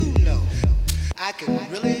I can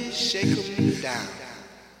really shake 'em down.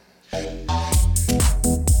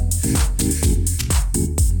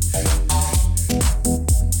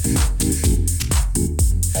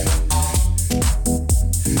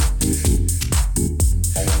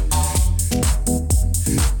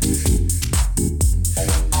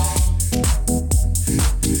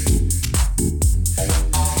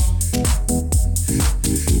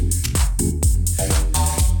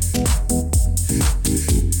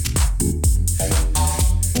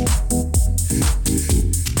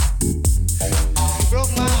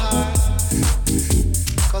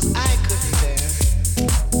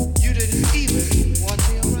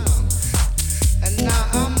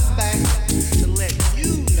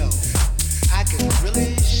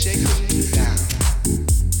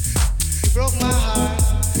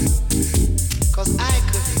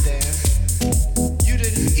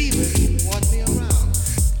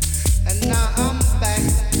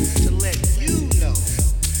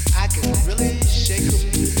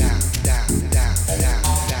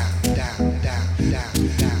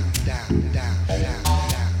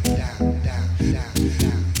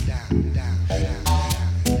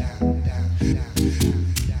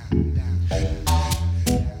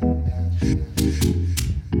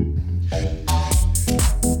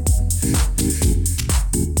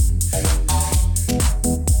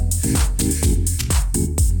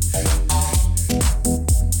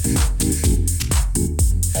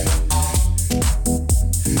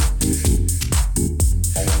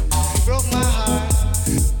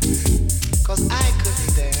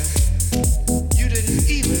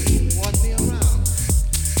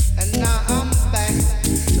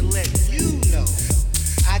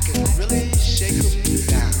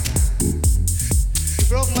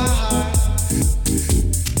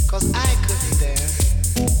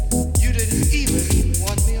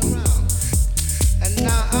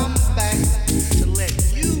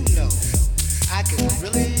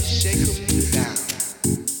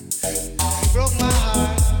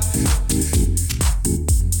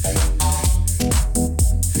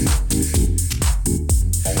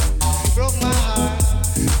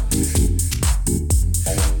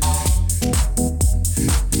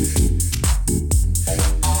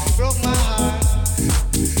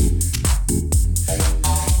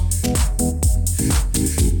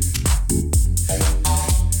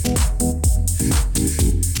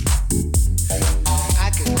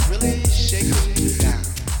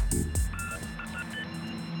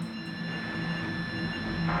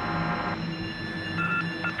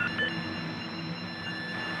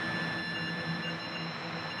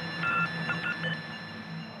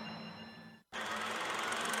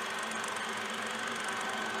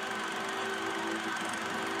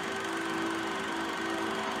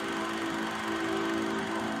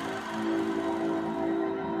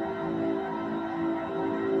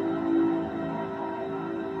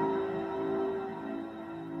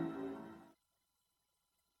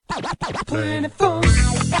 Planet Funk.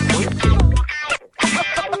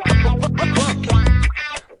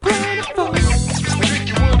 Planet Funk. Think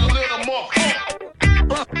you want a little more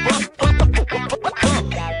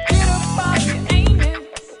Get up off your anus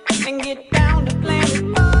and get down to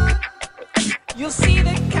Planet Funk. You'll see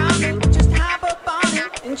the counting, just hop up on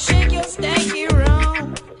it and shake your stanky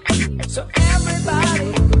room. So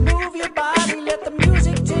everybody, move your body, let the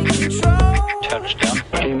music take control. Touchdown.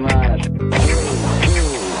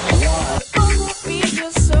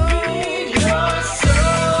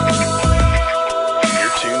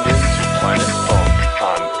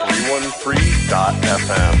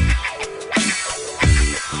 FM.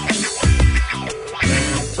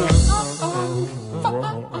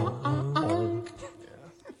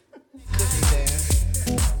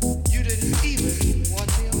 You didn't even want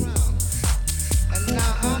me around, and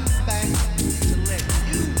now I'm back to let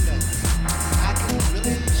you know I can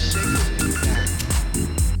really shake you down.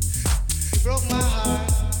 You broke my heart.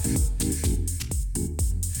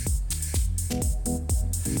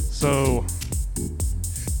 So,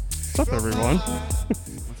 what's up, everyone?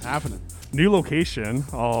 What's happening? New location.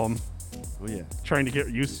 Oh yeah. Trying to get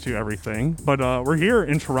used to everything, but we're here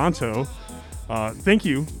in Toronto. Thank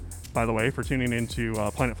you, by the way, for tuning into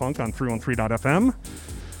Planet Funk on 313.fm,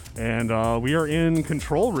 and we are in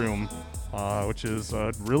Control Room, which is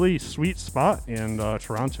a really sweet spot in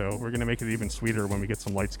Toronto. We're gonna make it even sweeter when we get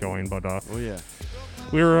some lights going, but oh yeah.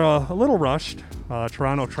 we're a little rushed.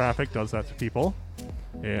 Toronto traffic does that to people.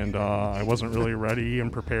 And I wasn't really ready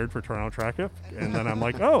and prepared for Toronto traffic. And then I'm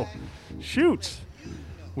like, oh, shoot.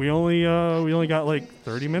 We only got like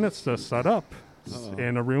 30 minutes to set up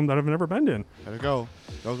in a room that I've never been in. Gotta go.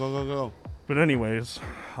 Go. But anyways,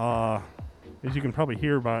 as you can probably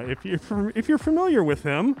hear by if you're familiar with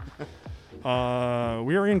him. We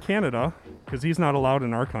are in Canada because he's not allowed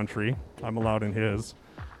in our country. I'm allowed in his.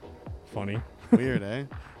 Funny, Weird, eh?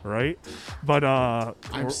 right? But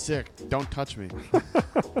I'm sick. Don't touch me.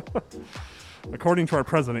 according to our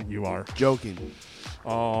president, you are. Joking.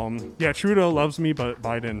 Yeah, Trudeau loves me, but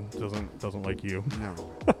Biden doesn't like you. No.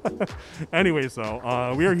 Anyways,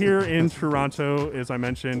 though, we are here in Toronto, as I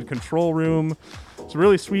mentioned, Control Room. It's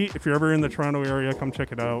really sweet. If you're ever in the Toronto area, come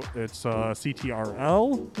check it out. It's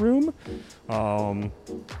CTRL room.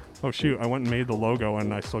 Oh shoot, I went and made the logo,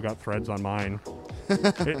 and I still got threads on mine.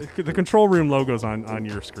 The Control Room logo's on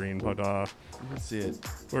your screen, but Let's see it.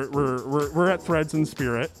 we're at Threads in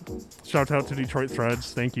spirit. Shout out to Detroit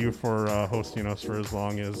Threads. Thank you for hosting us for as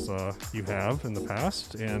long as you have in the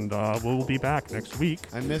past, and we'll be back next week.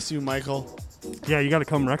 I miss you, Michael. Yeah, you got to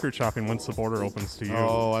come record shopping once the border opens to you.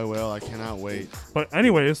 Oh, I will. I cannot wait. But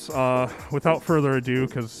anyways, without further ado,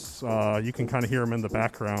 because you can kind of hear him in the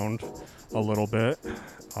background a little bit,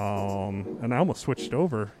 and I almost switched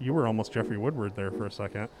over. You were almost Jeffrey Woodward there for a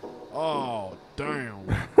second. Oh, damn.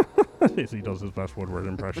 As he does his best Woodward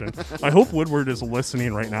impression. I hope Woodward is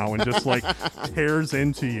listening right now and just like tears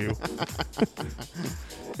into you.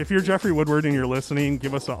 If you're Jeffrey Woodward and you're listening,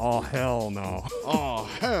 give us a oh hell no. Oh,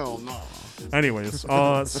 hell no. Anyways,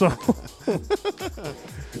 so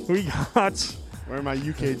we got Where are my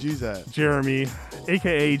UKGs at? Jeremy,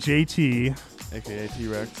 aka JT, AKA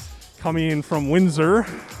T-Rex. coming from Windsor,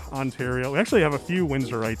 Ontario. We actually have a few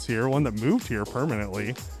Windsorites here. One that moved here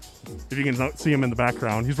permanently. If you can see him in the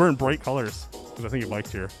background, he's wearing bright colors because I think he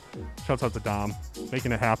biked here. Shouts out to Dom,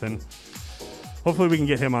 making it happen. Hopefully we can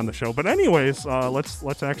get him on the show. But anyways,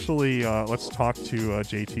 let's actually talk to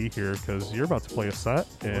JT here because you're about to play a set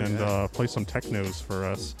and play some technos for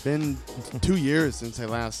us. Been 2 years since I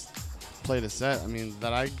last played a set. I mean,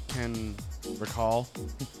 that I can recall.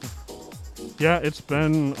 Yeah, it's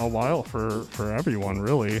been a while for everyone,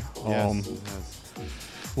 really. Yes, it has.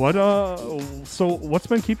 So what's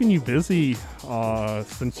been keeping you busy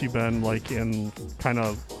since you've been like in kind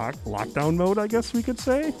of lockdown mode, I guess we could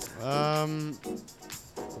say?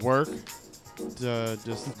 Work, to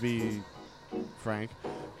just be frank.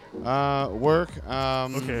 Work.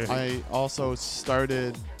 Okay. I also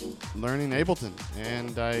started learning Ableton,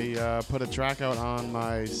 and I put a track out on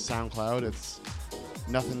my SoundCloud. It's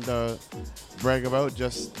nothing to brag about,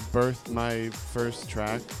 just birthed my first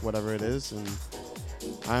track, whatever it is, and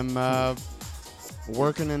I'm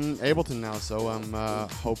working in Ableton now, so I'm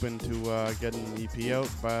hoping to get an EP out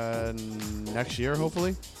by next year,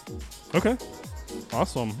 hopefully. Okay.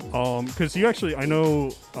 Awesome. Because you actually, I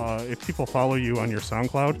know if people follow you on your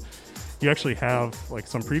SoundCloud, you actually have like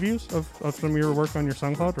some previews of some of your work on your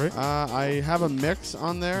SoundCloud, right? I have a mix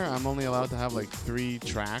on there. I'm only allowed to have like 3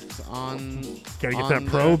 tracks on. Gotta get on that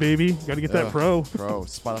pro, there. baby. Gotta get that pro. Pro,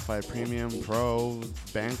 Spotify Premium, Pro,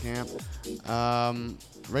 Bandcamp.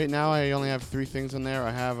 Right now, I only have 3 things in there.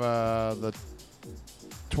 I have the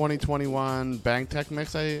 2021 Bangtech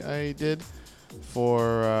mix I did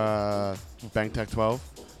for Bangtech 12.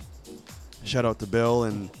 Shout out to Bill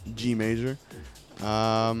and G Major.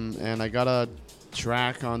 And I got a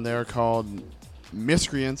track on there called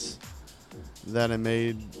Miscreants that I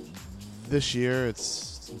made this year. It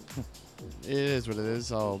is what it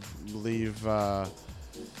is. I'll leave I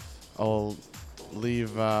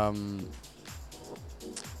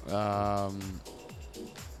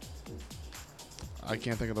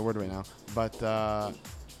can't think of the word right now, but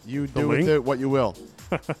you do with it what you will.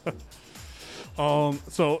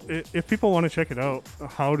 So if people want to check it out,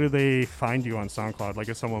 how do they find you on SoundCloud? Like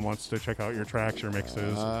if someone wants to check out your tracks or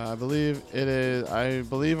mixes? I believe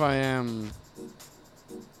I am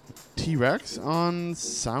T-Rex on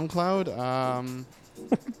SoundCloud.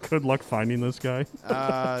 Good luck finding this guy.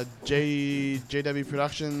 JW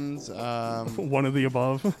Productions. One of the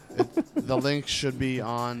above. The link should be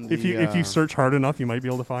on. If you search hard enough, you might be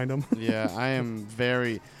able to find him. Yeah, I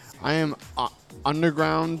am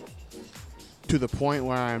underground to the point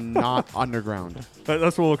where I'm not underground.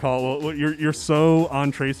 That's what we'll call it. Well, you're so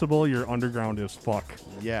untraceable. You're underground as fuck.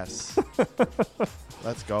 Yes.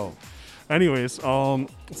 Let's go. Anyways, so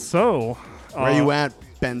Where you at,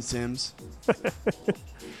 Ben Sims?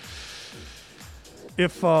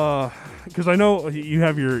 If because I know you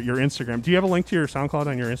have your Instagram. Do you have a link to your SoundCloud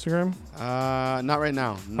on your Instagram? Not right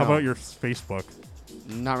now. No. How about your Facebook?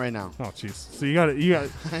 Not right now. Oh, jeez. So you got.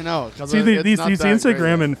 I know. See these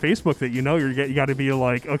Instagram and Facebook that you got to be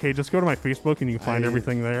like, okay, just go to my Facebook and you can find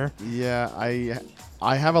everything there. Yeah,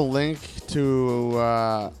 I have a link to.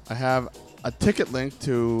 I have a ticket link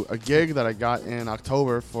to a gig that I got in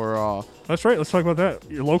October for That's right. Let's talk about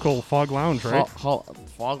that. Your local Fog Lounge, right?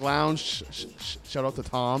 Fog Lounge. Shout out to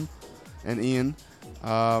Tom and Ian.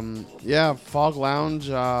 Yeah, Fog Lounge,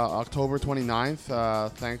 October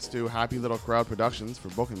 29th. Thanks to Happy Little Crowd Productions for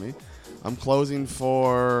booking me. I'm closing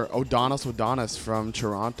for Odonis from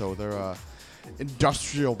Toronto. They're a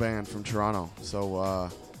industrial band from Toronto. So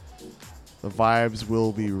the vibes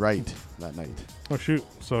will be right that night. Oh, shoot.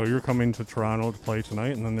 So you're coming to Toronto to play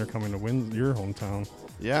tonight, and then they're coming to win your hometown.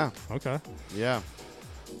 Yeah. Okay. Yeah.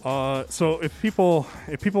 So if people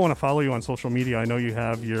want to follow you on social media, I know you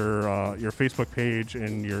have your Facebook page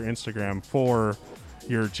and your Instagram for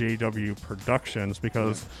your JW Productions,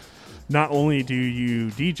 because not only do you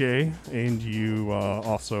DJ and you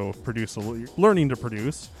also produce, learning to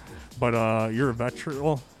produce, but you're a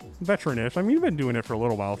veteran-ish. I mean, you've been doing it for a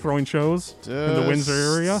little while, throwing shows in the Windsor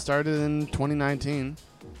area. Started in 2019.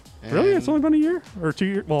 Really? It's only been a year or 2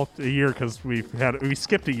 years? Well, a year because we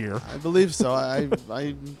skipped a year. I believe so. I'm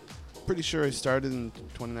pretty sure I started in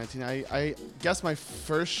 2019. I guess my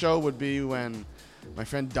first show would be when my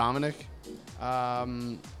friend Dominic had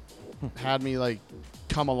me like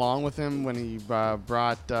come along with him when he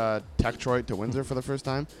brought Techtroid to Windsor for the first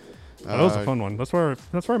time. That was a fun one. That's where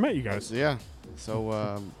I met you guys. Yeah.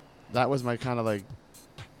 So that was my kind of like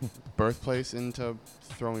birthplace into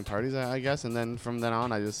throwing parties, I guess. And then from then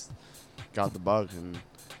on, I just got the bug and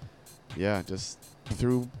just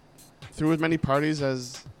threw as many parties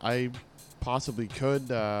as I possibly could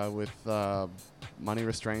with money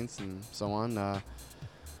restraints and so on.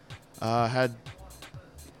 I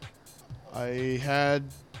had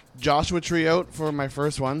Joshua Tree out for my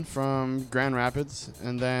first one from Grand Rapids,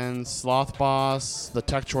 and then Sloth Boss, the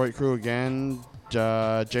Techtroid crew again,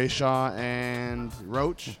 Jay Shaw and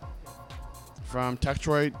Roach from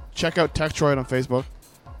Techtroid. Check out Techtroid on Facebook,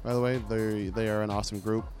 by the way. They are an awesome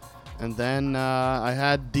group. And then I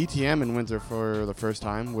had DTM in Windsor for the first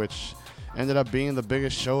time, which ended up being the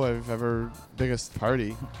biggest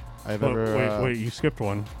party I've ever. Wait, you skipped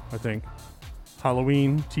one, I think.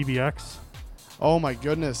 Halloween TBX. Oh my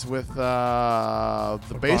goodness, with the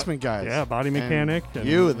Basement Guys. Yeah, Body Mechanic. And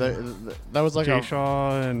that was like Jay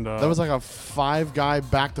Shaw and that was like a 5-guy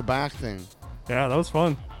back-to-back thing. Yeah, that was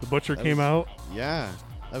fun. The Butcher came out. Yeah,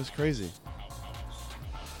 that was crazy.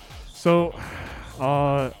 So,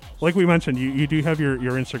 like we mentioned, you do have your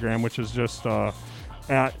Instagram, which is just at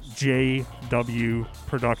JW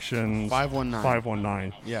Productions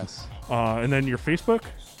 519. Yes. And then your Facebook.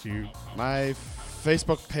 My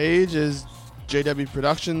Facebook page is JW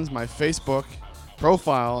Productions. My Facebook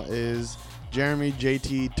profile is Jeremy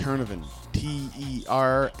JT Turnovan.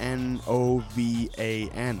 TERNOVAN.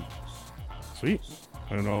 Sweet.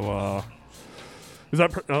 I don't know. Is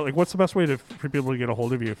that like what's the best way for people to get a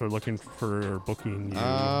hold of you if they're looking for booking you?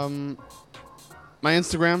 My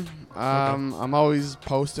Instagram. Okay. I'm always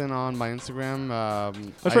posting on my Instagram.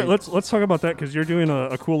 That's right. Let's talk about that because you're doing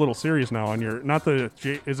a cool little series now on your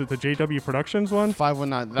is it the JW Productions one?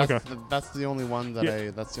 519. That's the only one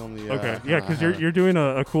that That's the only. Okay. Yeah, because you're doing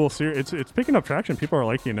a cool series. It's picking up traction. People are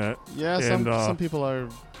liking it. Yeah. Some people are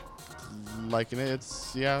liking it.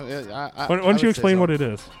 It's why don't you explain what it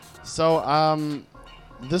is? So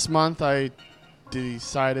this month I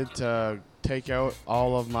decided to take out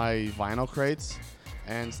all of my vinyl crates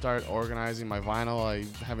and start organizing my vinyl. I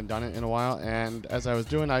haven't done it in a while, and as I was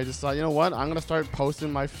doing, I just thought, you know what, I'm gonna start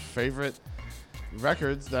posting my favorite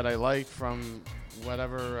records that I like from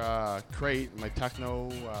whatever crate, my techno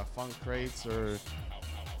funk crates or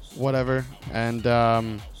whatever. And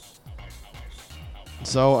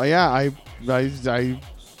so I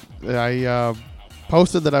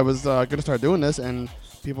posted that I was gonna start doing this, and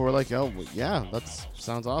people were like, oh yeah, that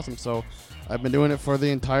sounds awesome. So I've been doing it for the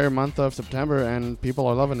entire month of September, and people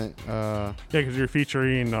are loving it. Yeah, because you're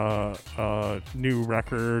featuring a new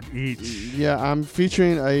record each. Yeah, I'm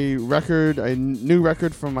featuring a new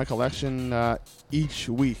record from my collection each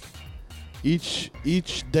week, each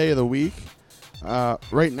day of the week.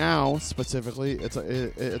 Right now, specifically,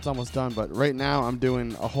 it's almost done, but right now I'm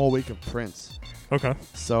doing a whole week of Prince. Okay.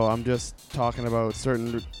 So I'm just talking about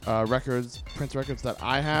certain Prince records that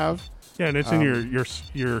I have. Yeah, and it's in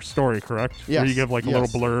your story, correct? Yes. Where you give like a little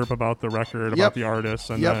blurb about the record, about the artist,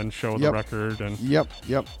 and then show the record. And Yep.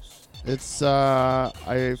 It's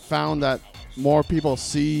I found that more people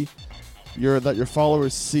see that your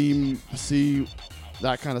followers see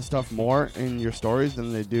that kind of stuff more in your stories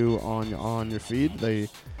than they do on your feed.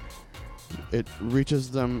 It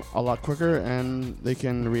reaches them a lot quicker, and they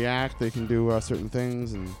can react. They can do certain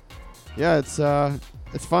things, and yeah, it's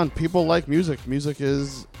fun. People like music. Music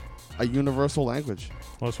is a universal language.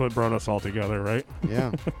 Well, that's what brought us all together, right?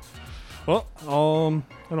 Yeah. Well,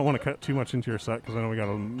 I don't want to cut too much into your set because I know we got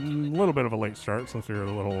a little bit of a late start since we were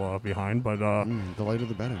a little behind. But The later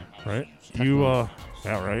the better. right, you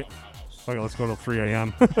yeah, right. Okay, let's go till 3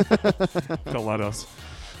 a.m. They'll let us.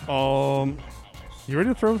 You ready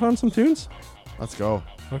to throw on some tunes? Let's go.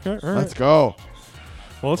 Okay, all right. Let's go.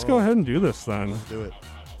 Well, let's go ahead and do this then. Let's do it.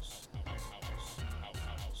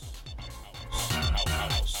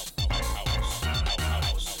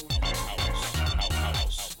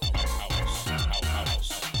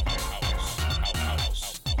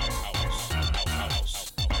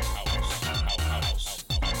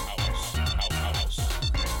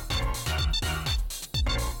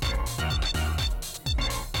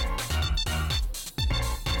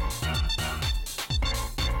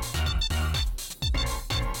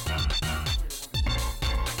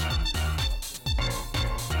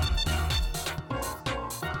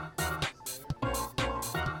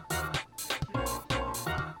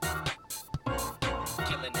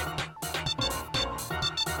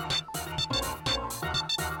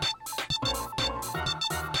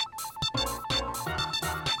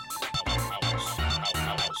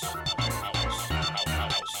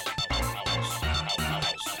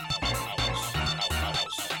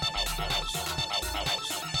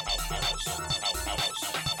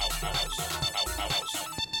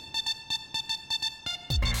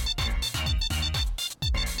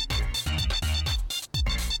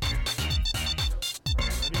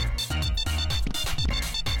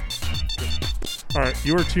 All right,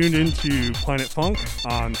 you are tuned into Planet Funk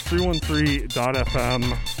on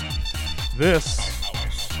 313.fm. This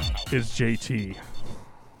is JT.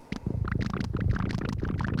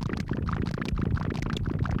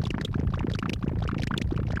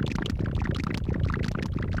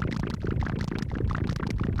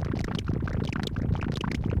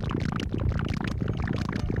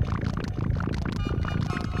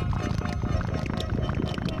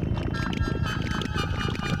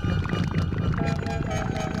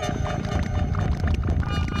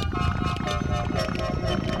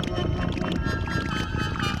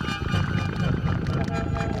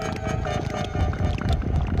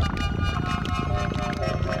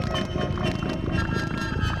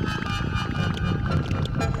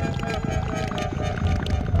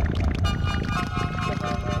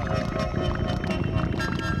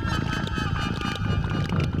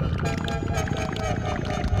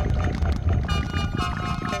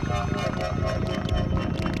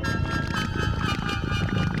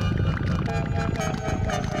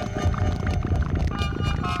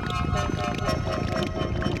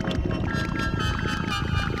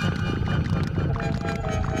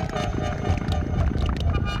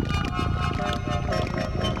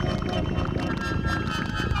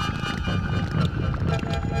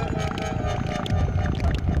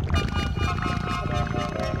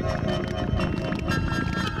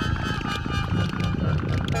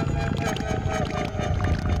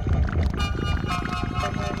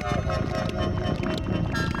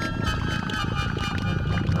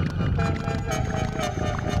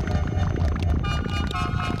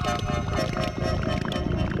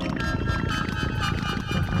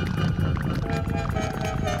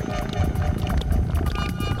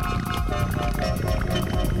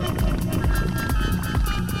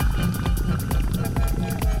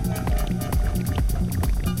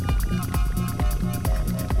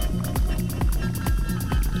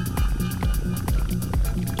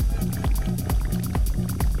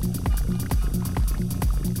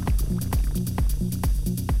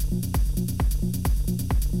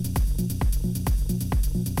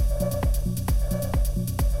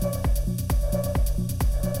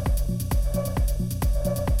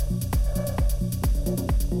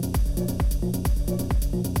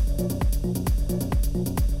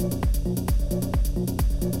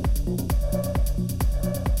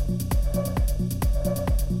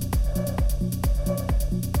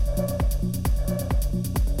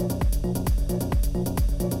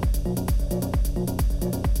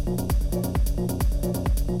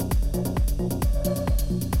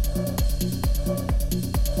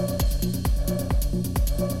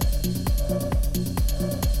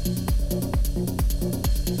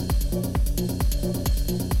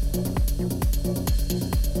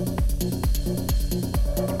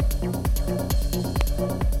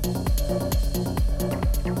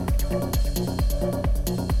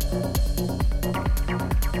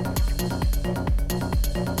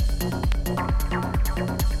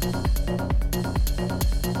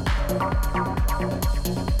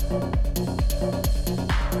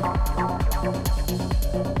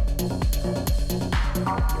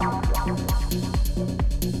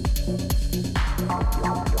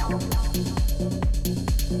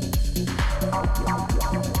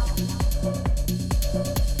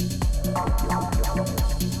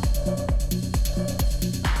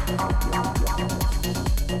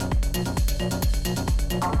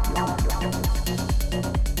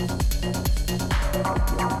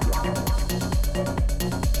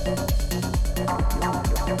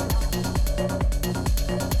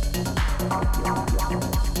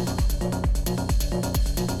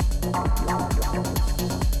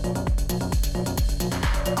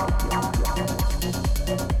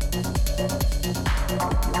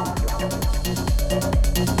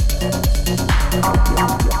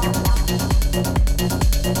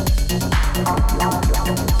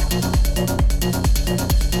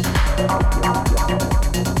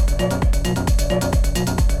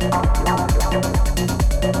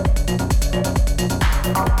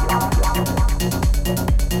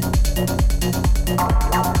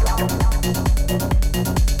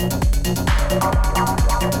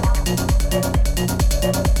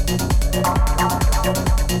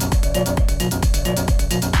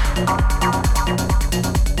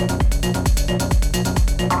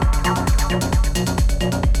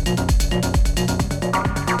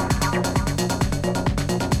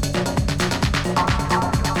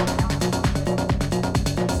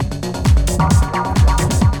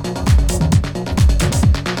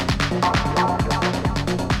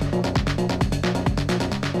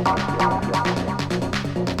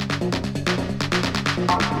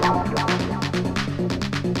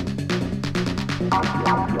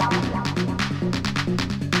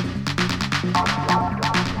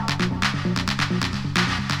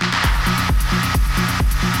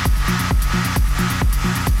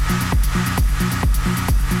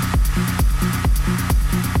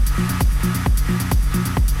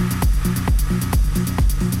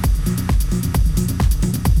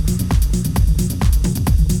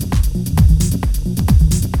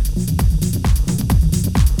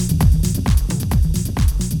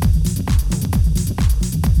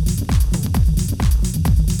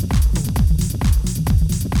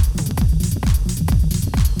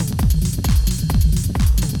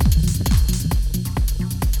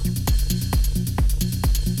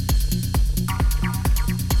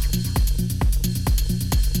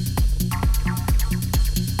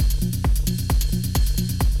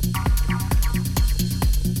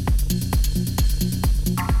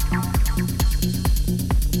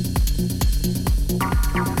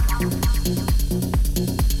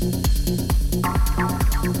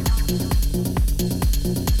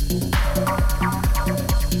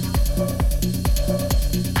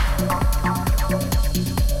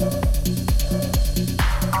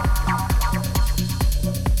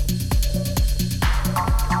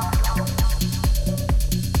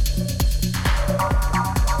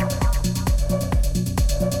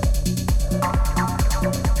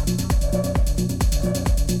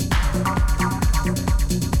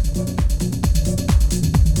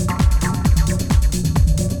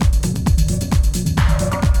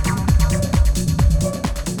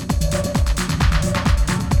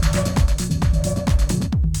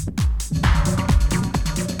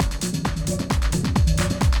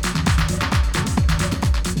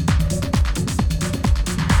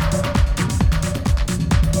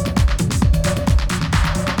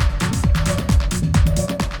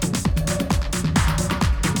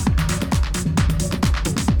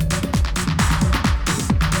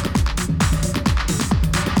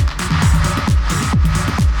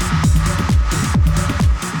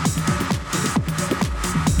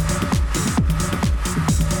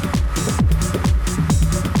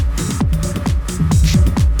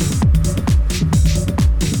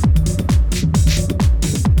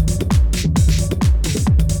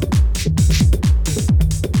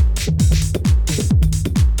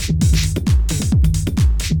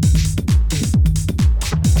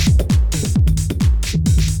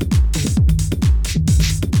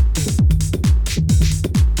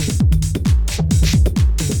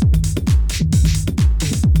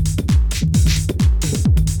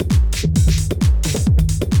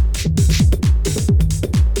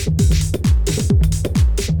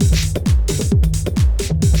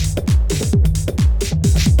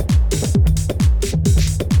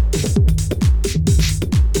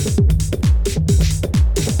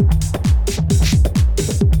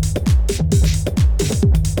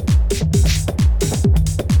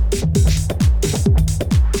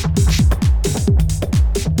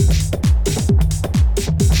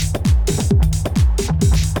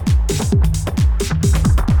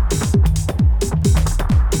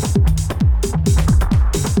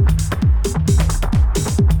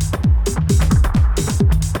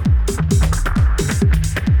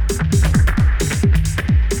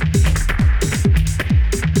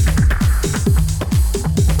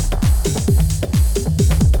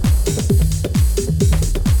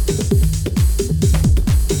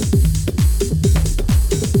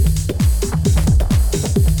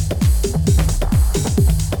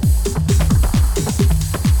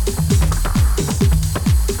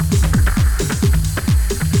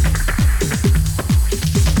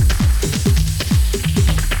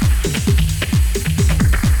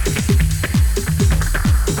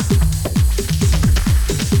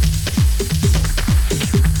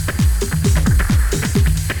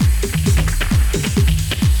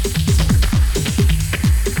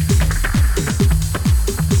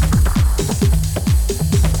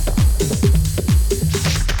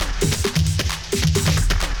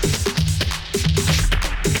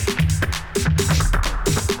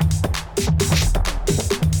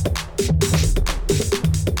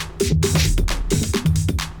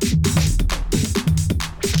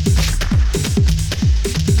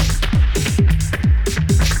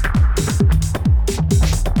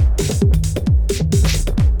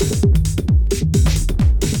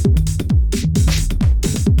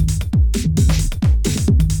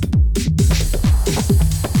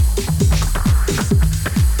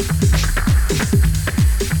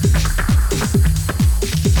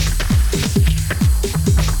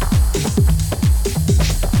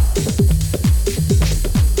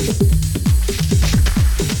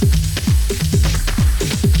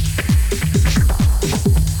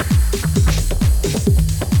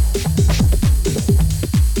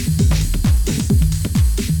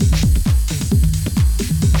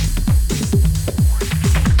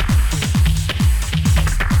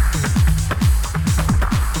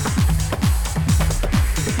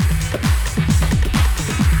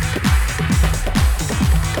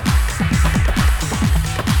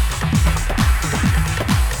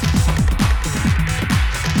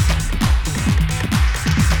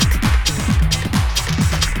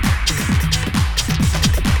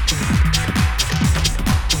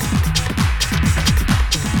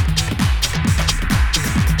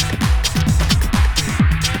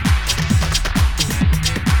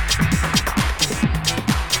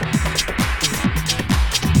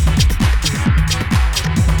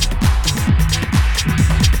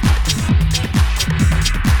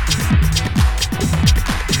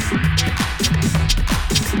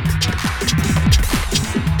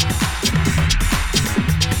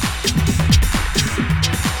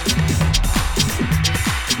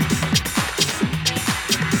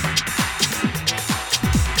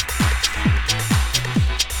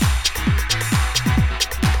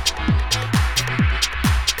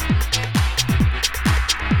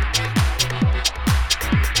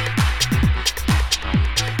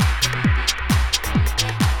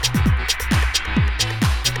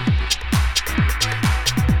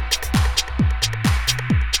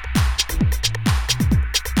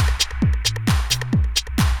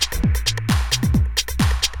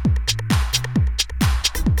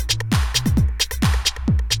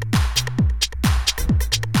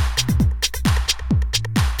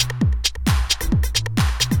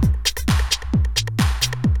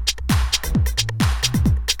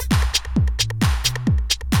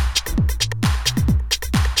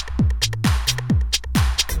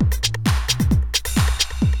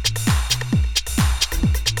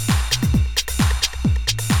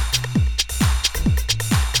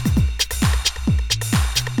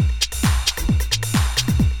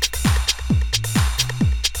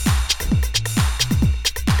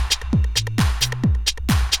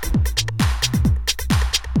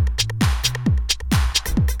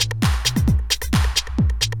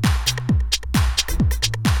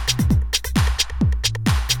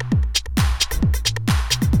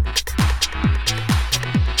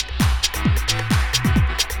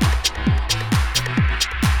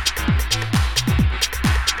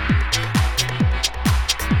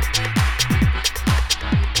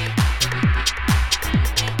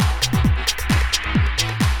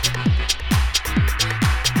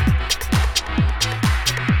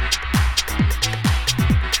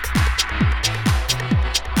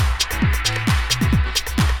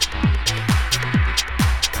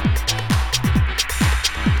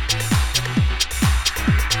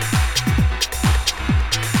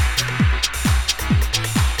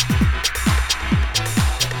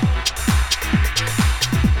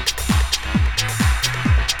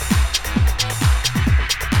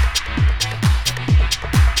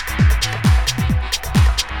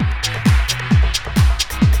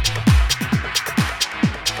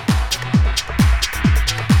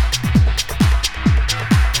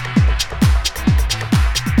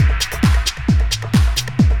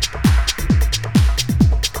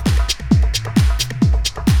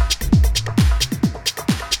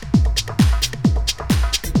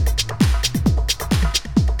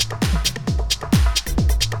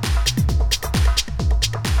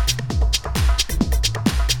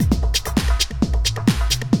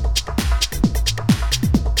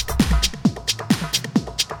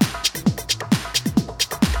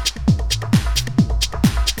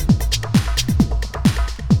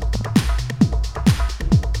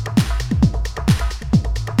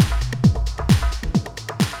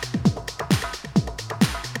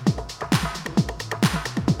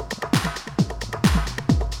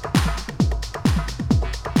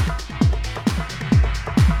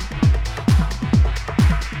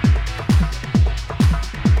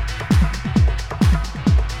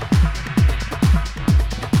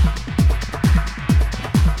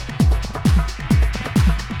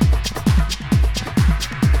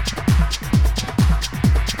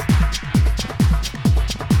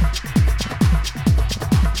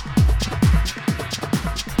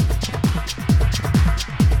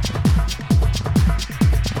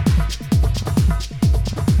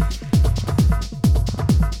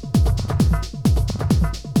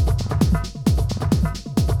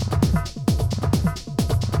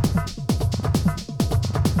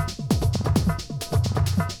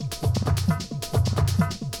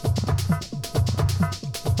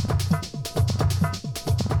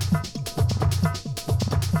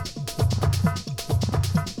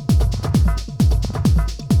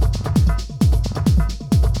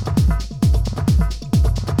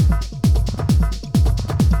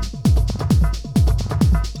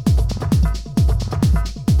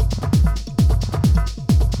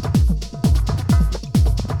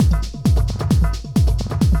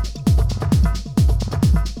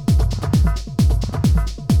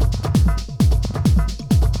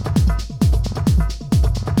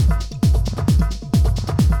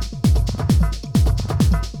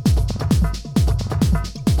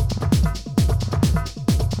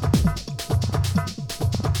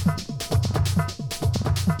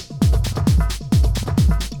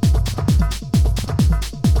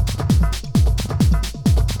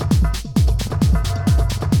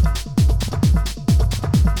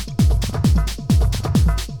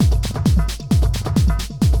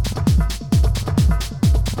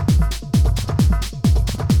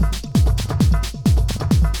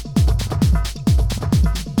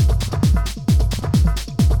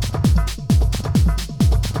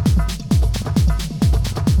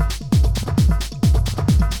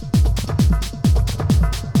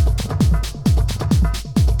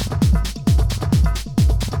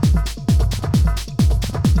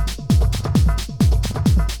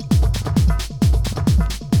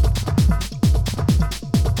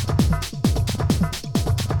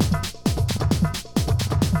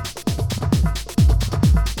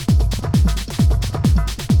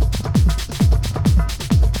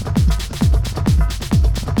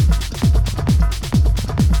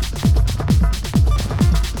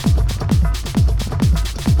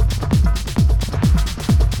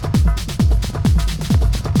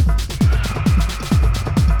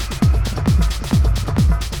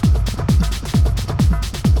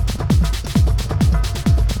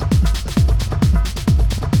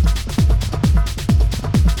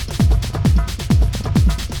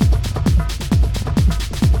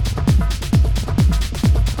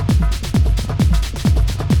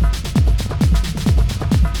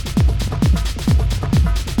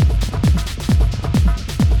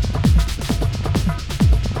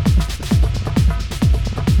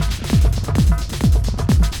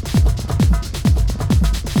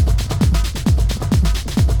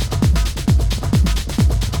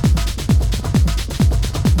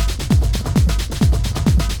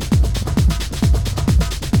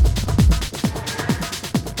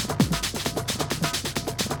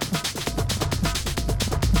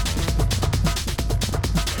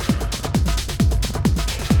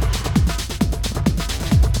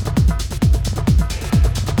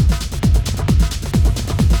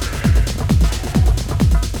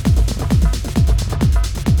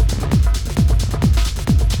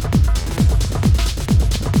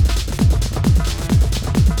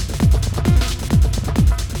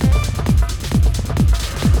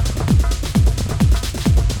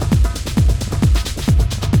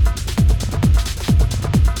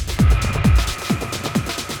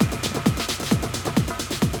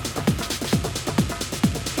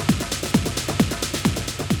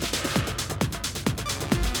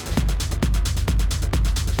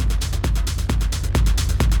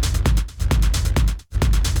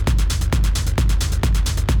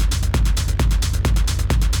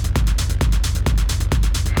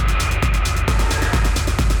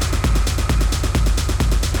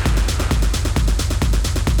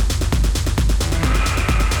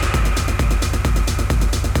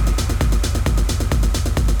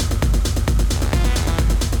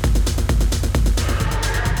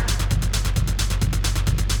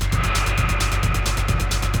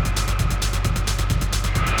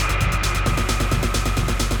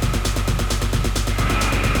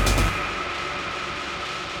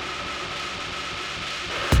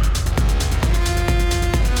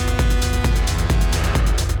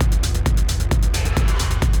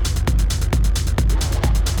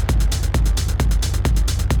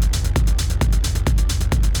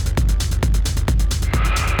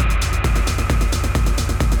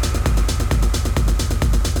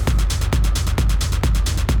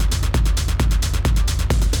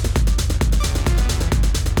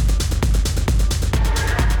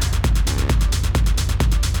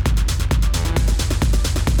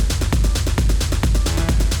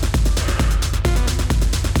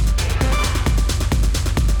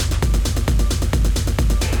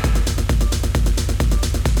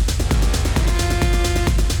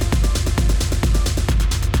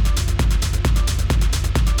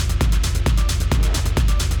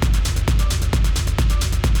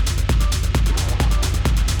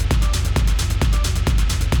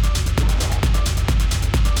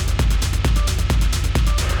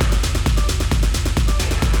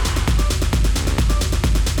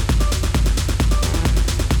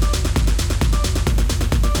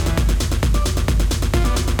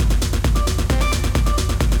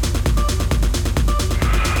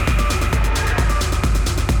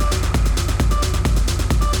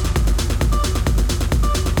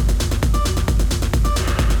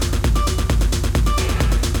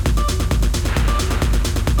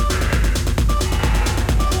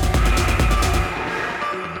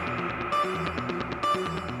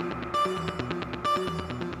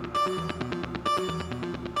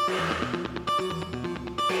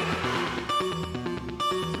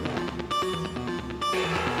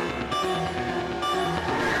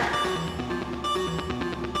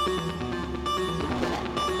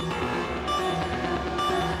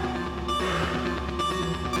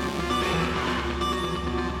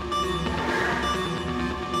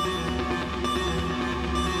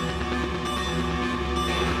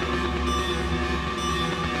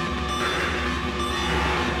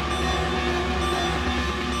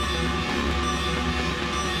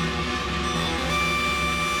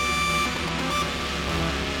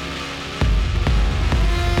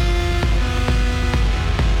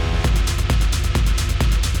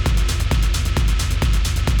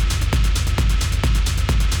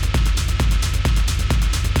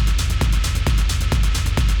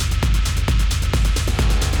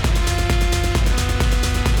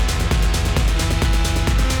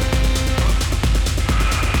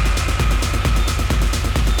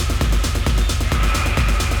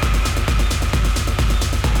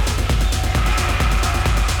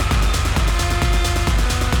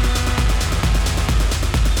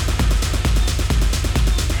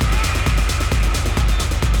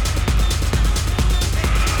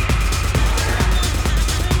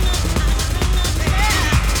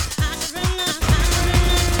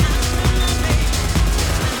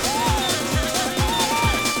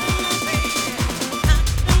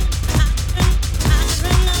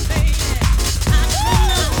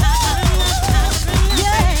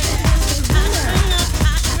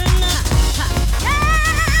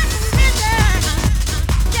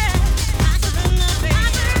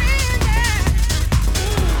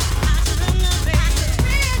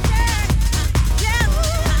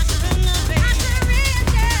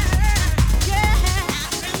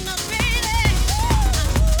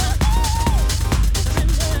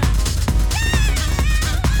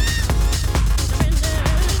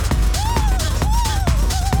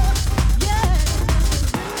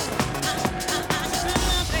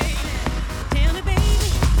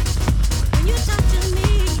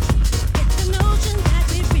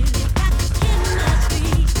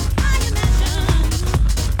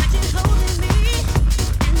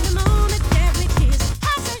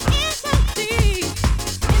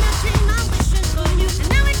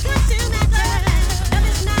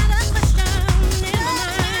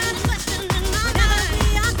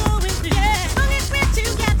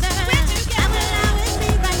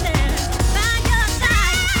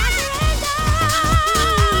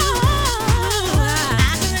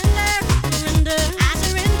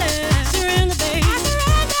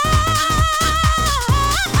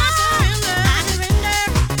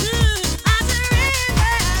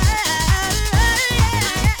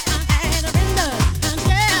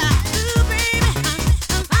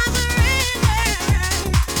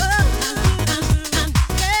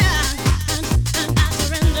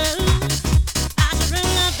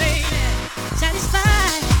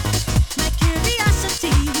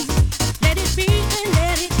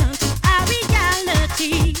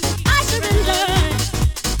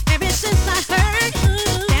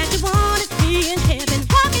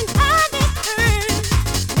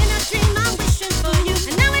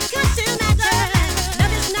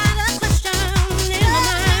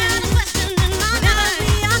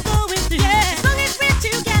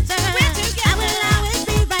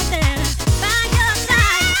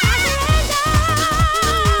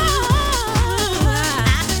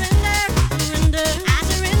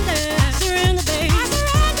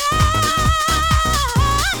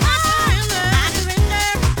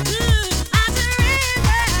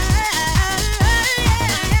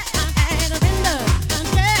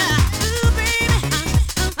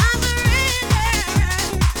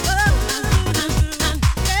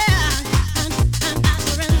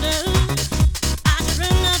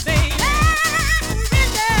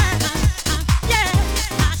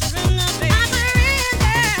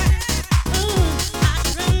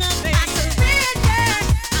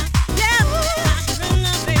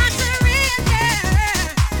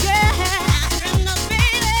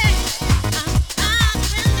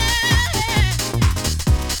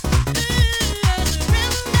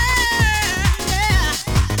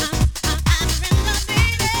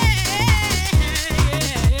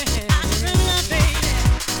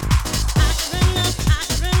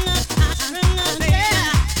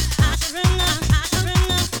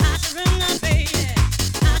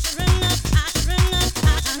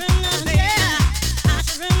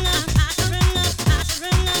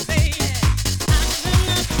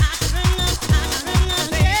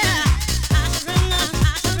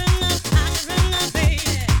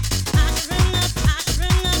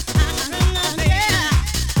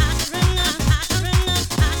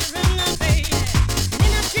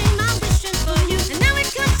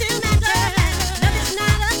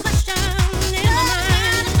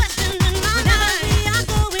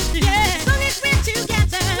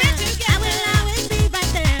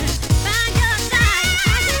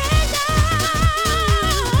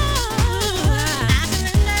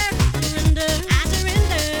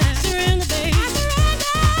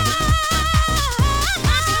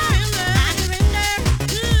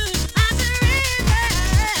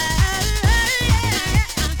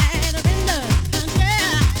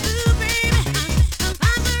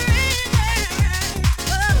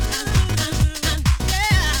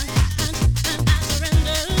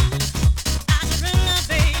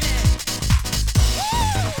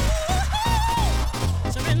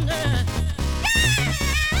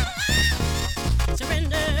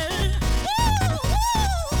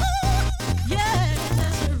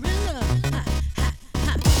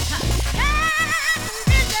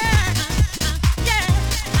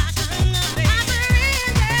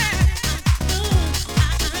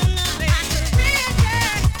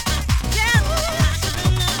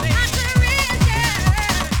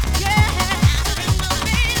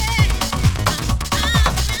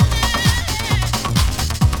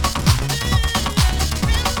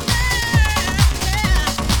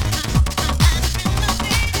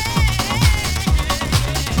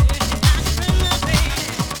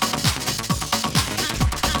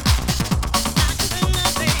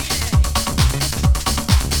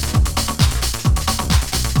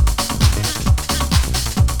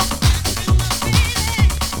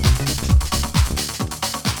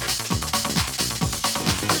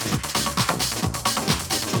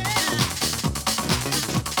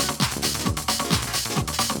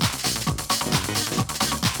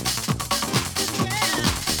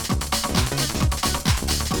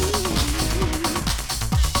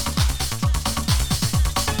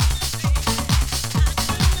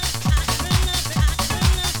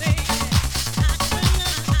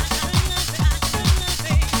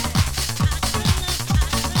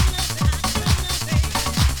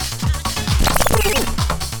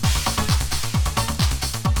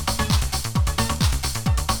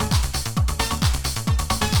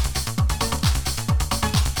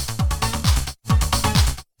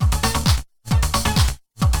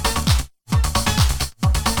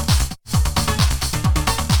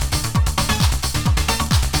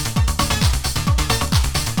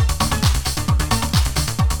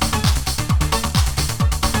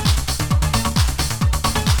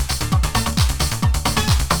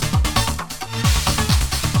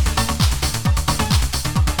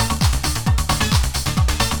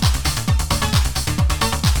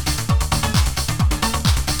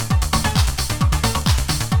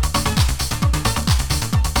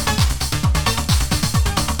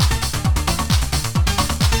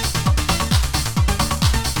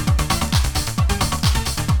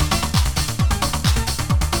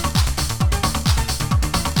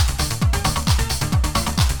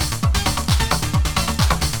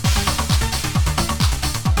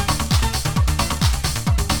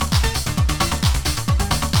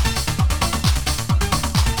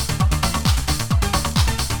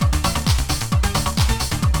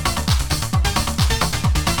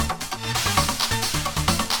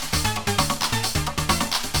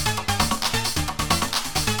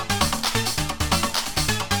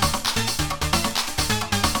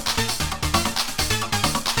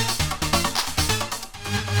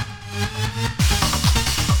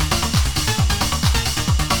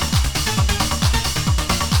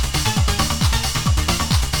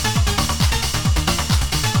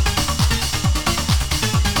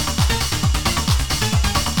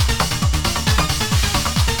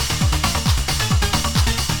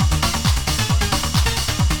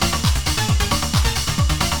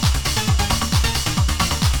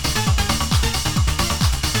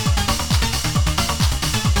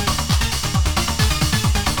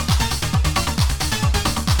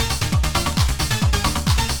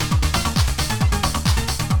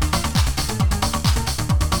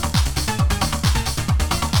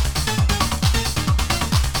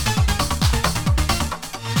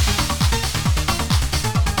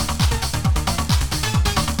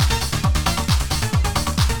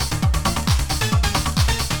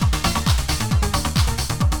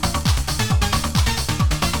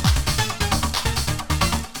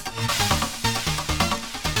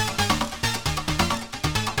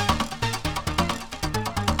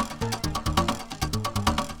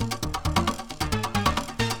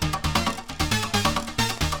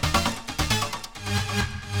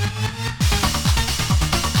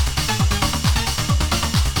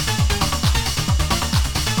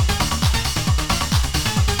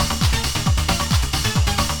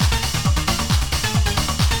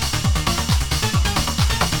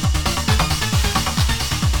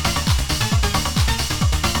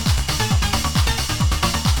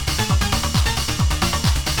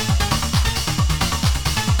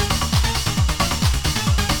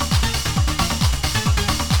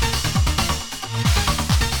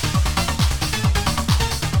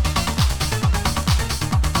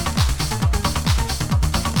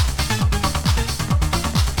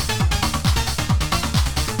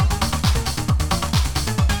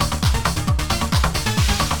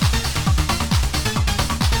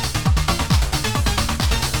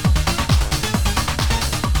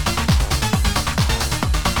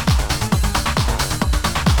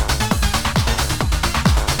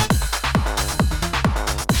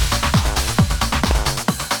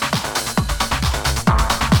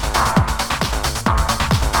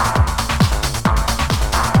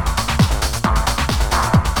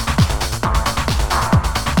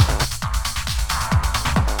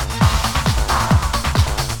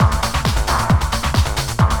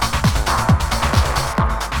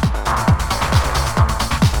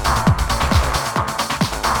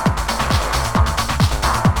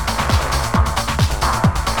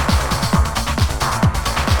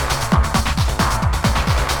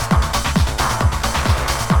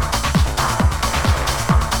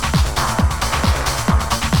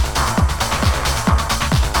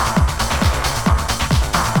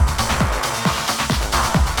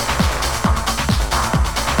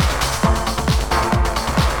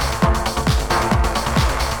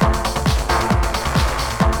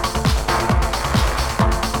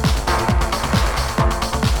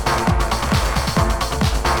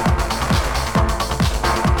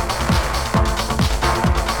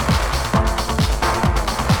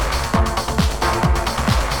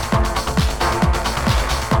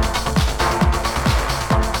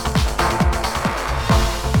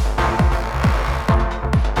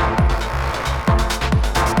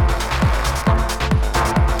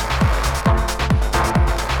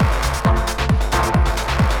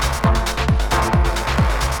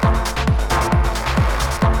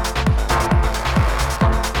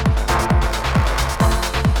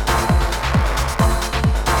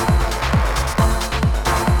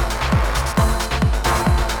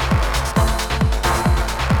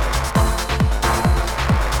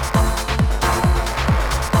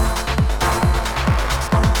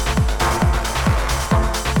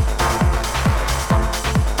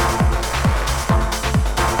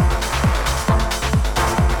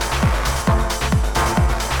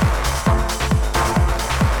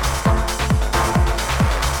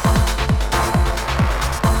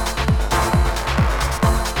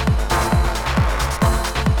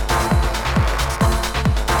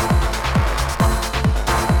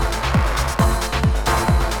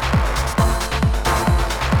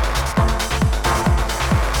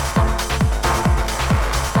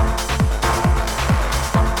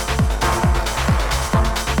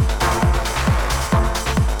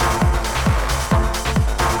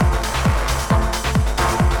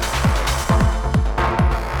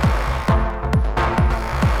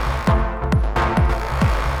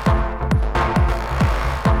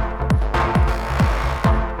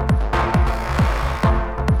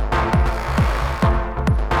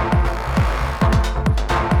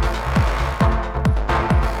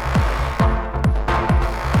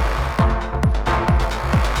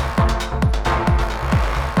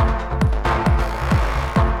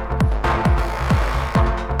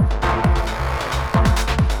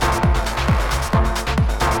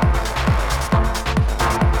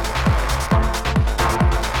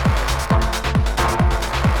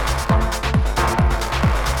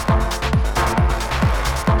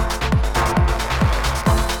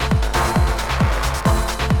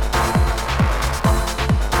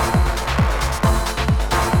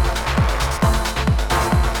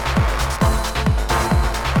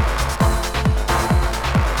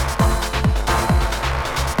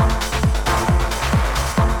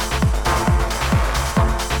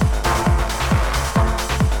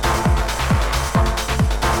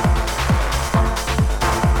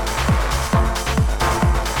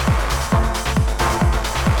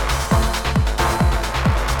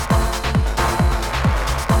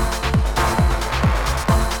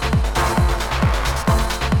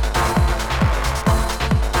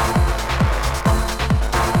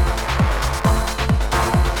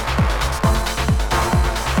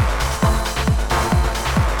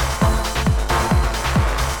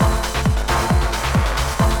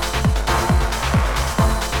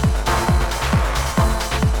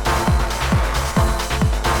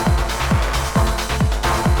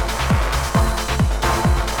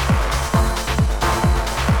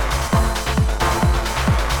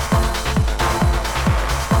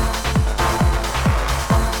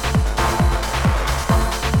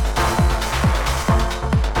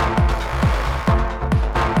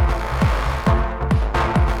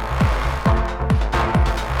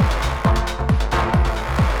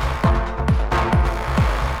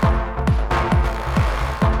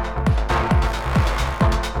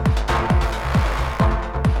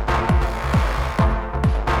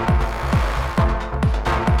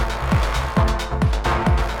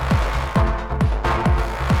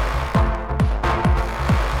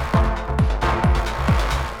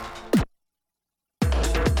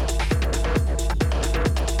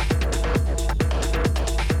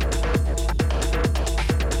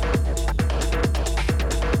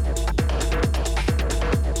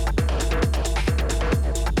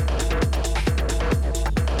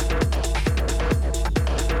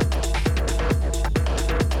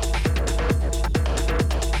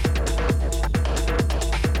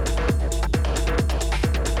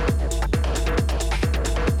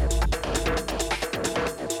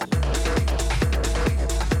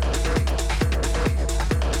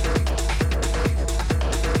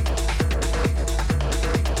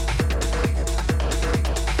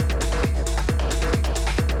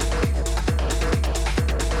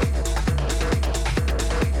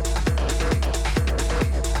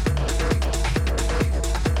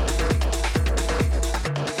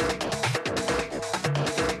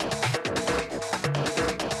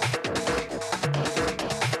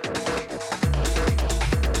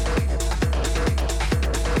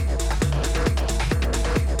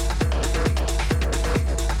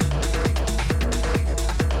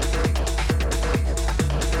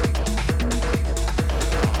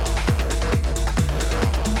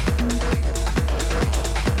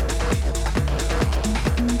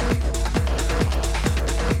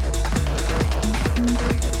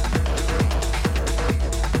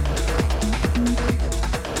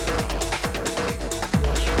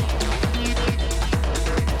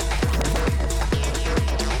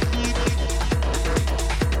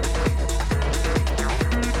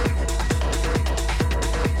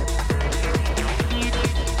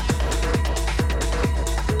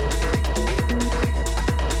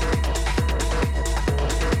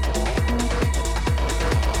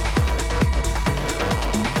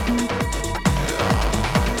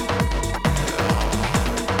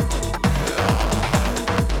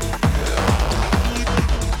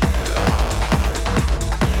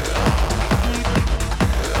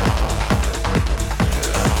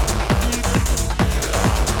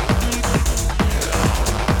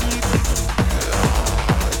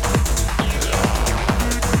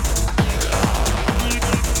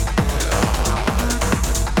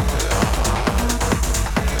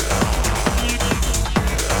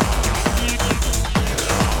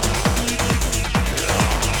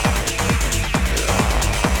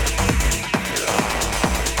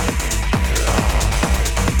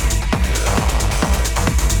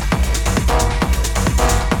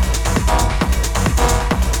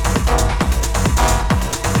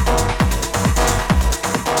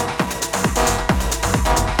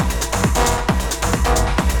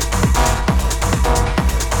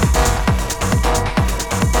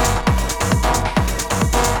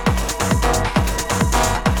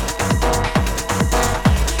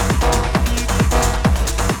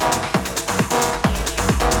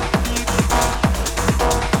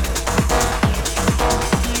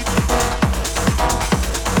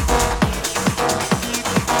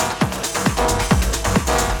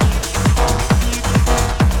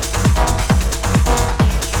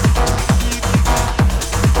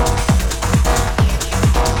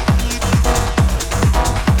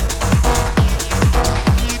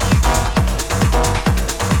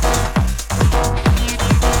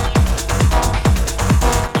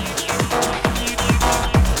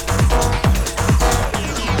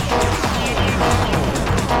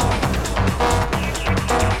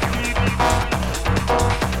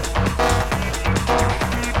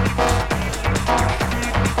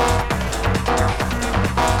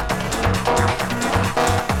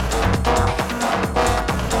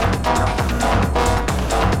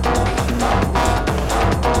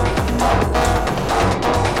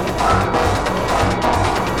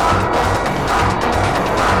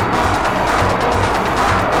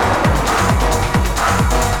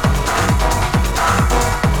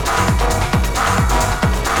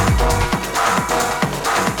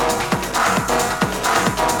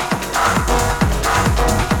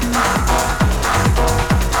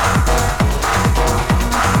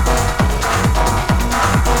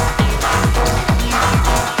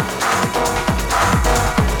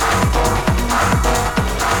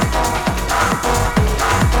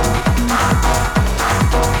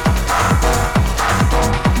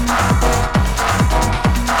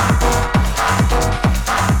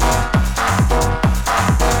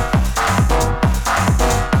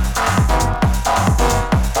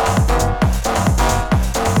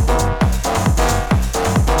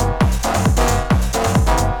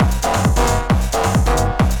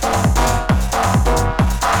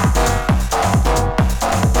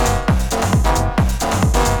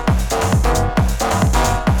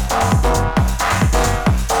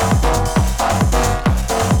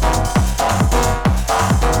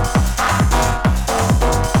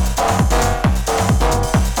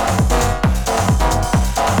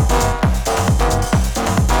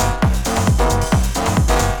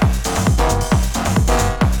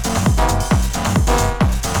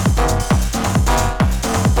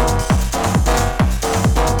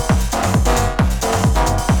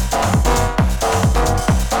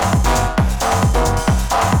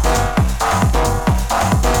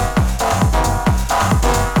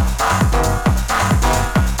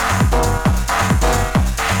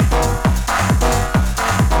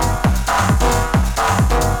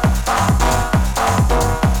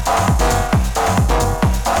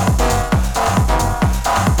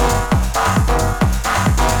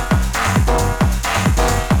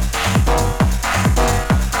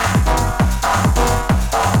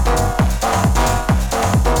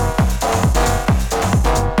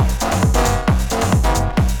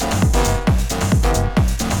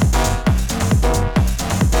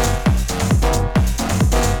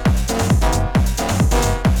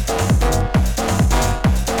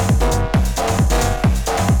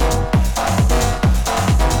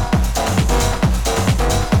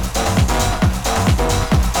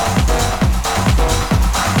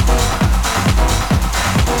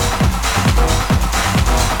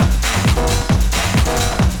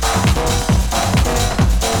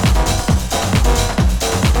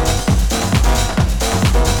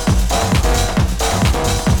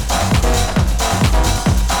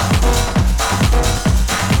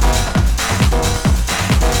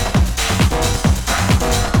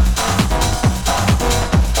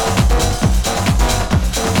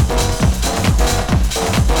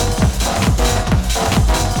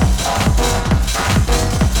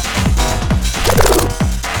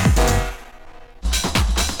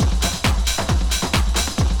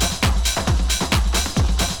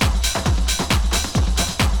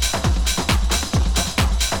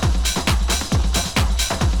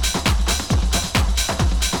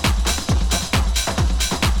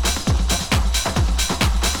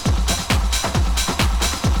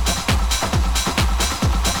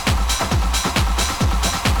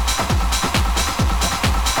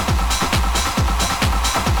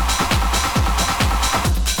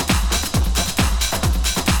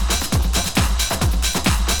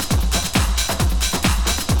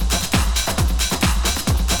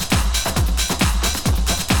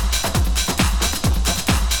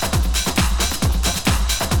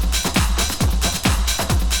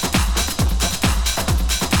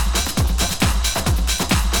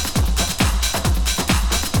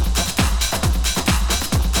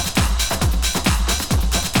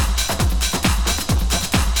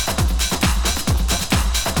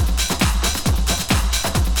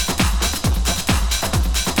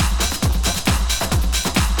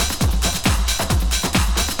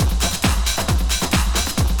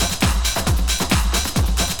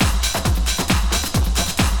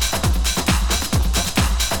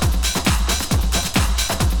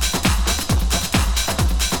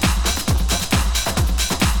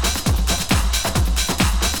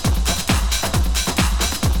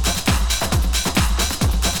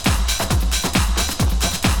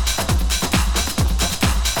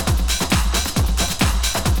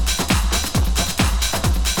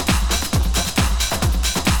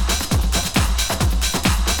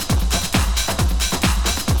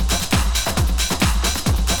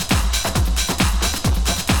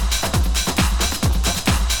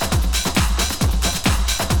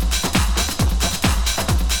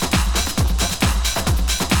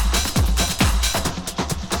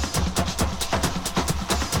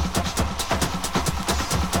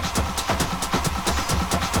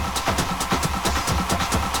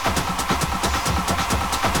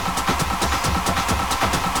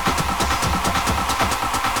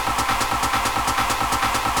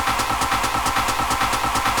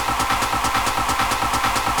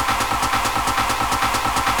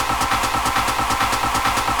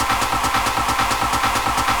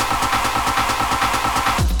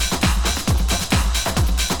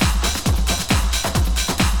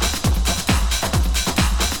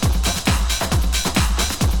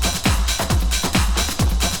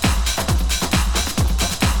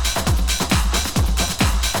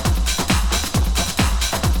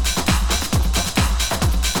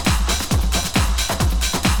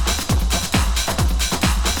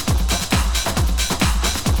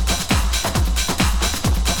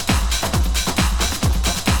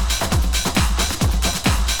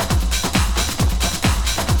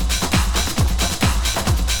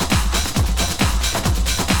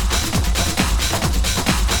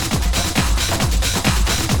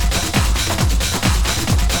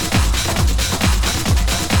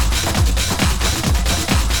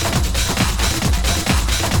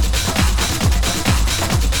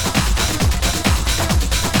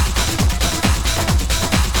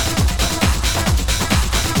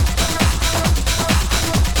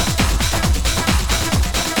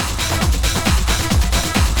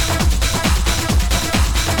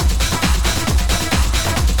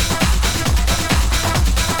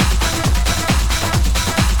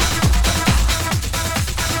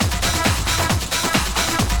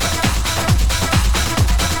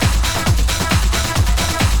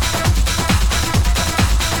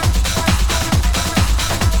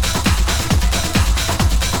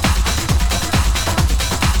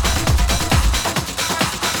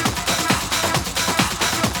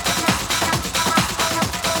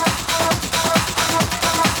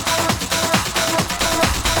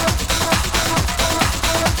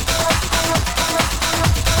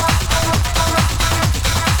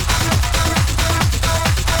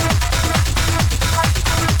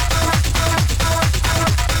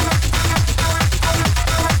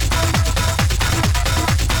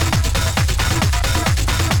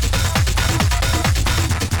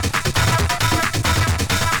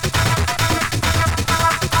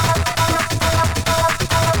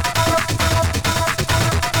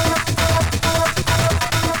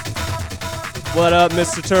 What up,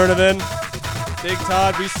 Mr. Tournament? Big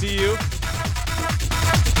Todd, we see you.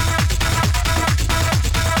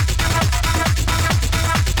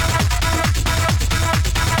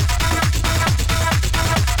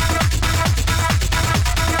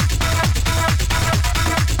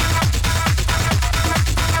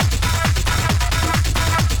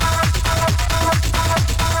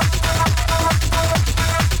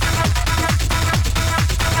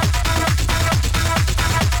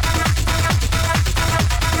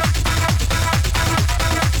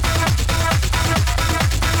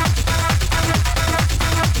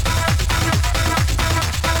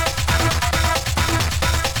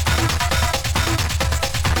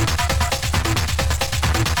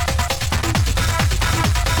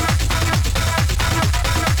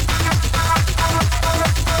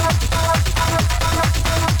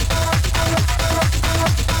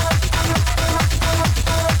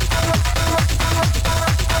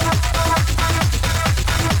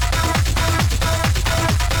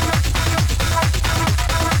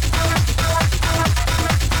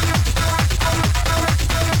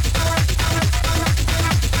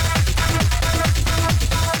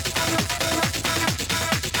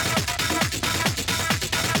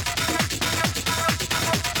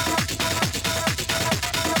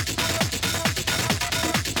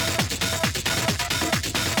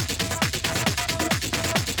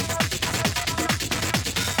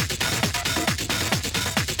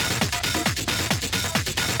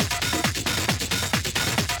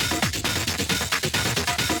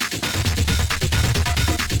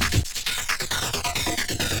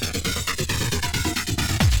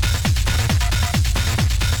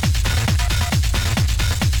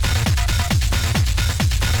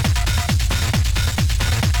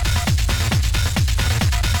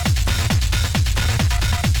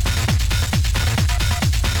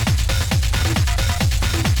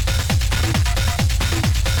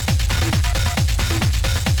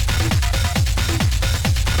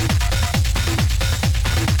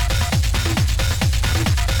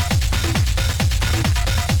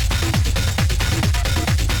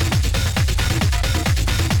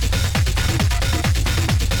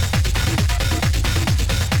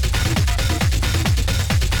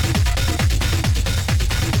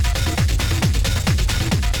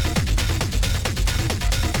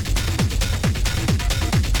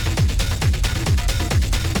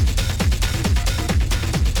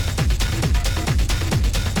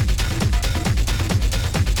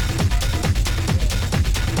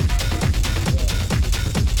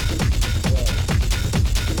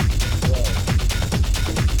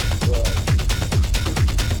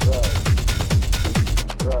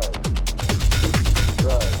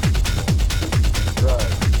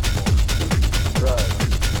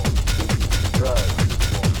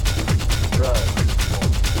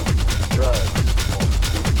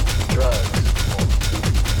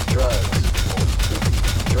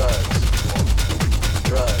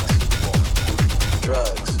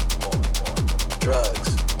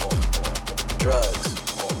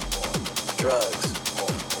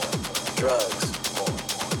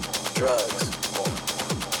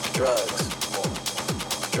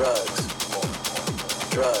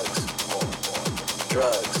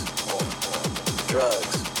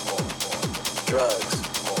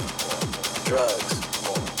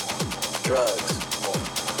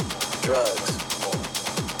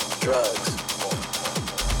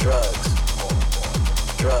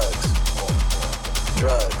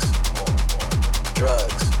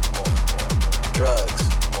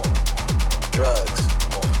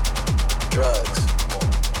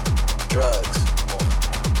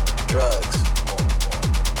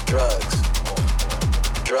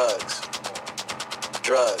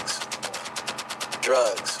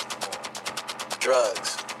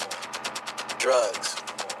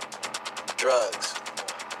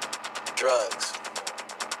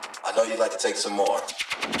 I know you'd like to take some more.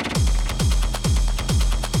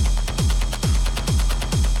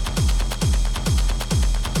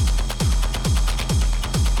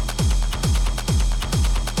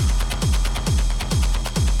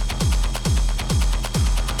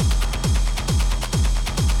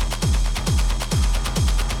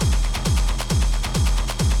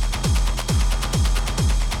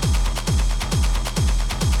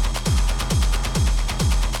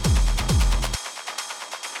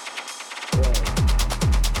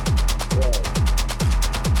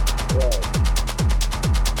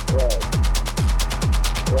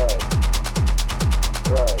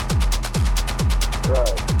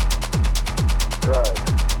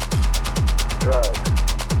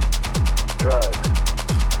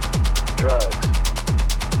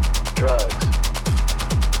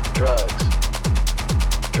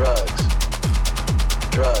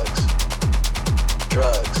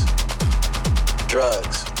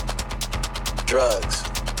 drugs, drugs,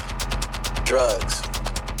 drugs,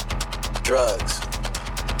 drugs,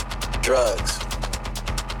 drugs,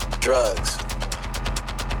 drugs,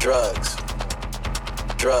 drugs,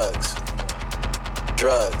 drugs,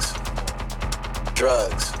 drugs,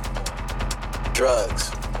 drugs,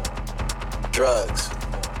 drugs, drugs,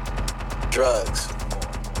 drugs,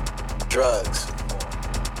 drugs,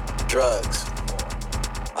 drugs.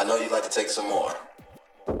 I know you'd like to take some more.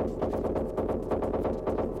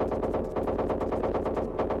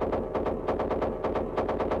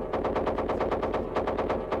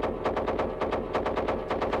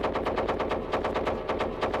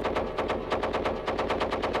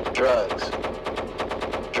 Drugs,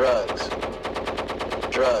 drugs,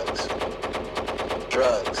 drugs,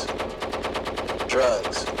 drugs,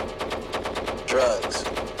 drugs, drugs,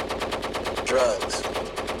 drugs,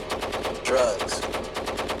 drugs, drugs,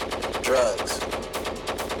 drugs,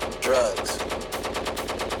 drugs,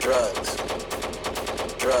 drugs,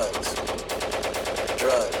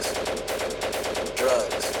 drugs,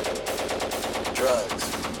 drugs, drugs.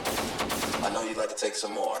 I know you'd like to take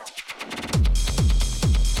some more.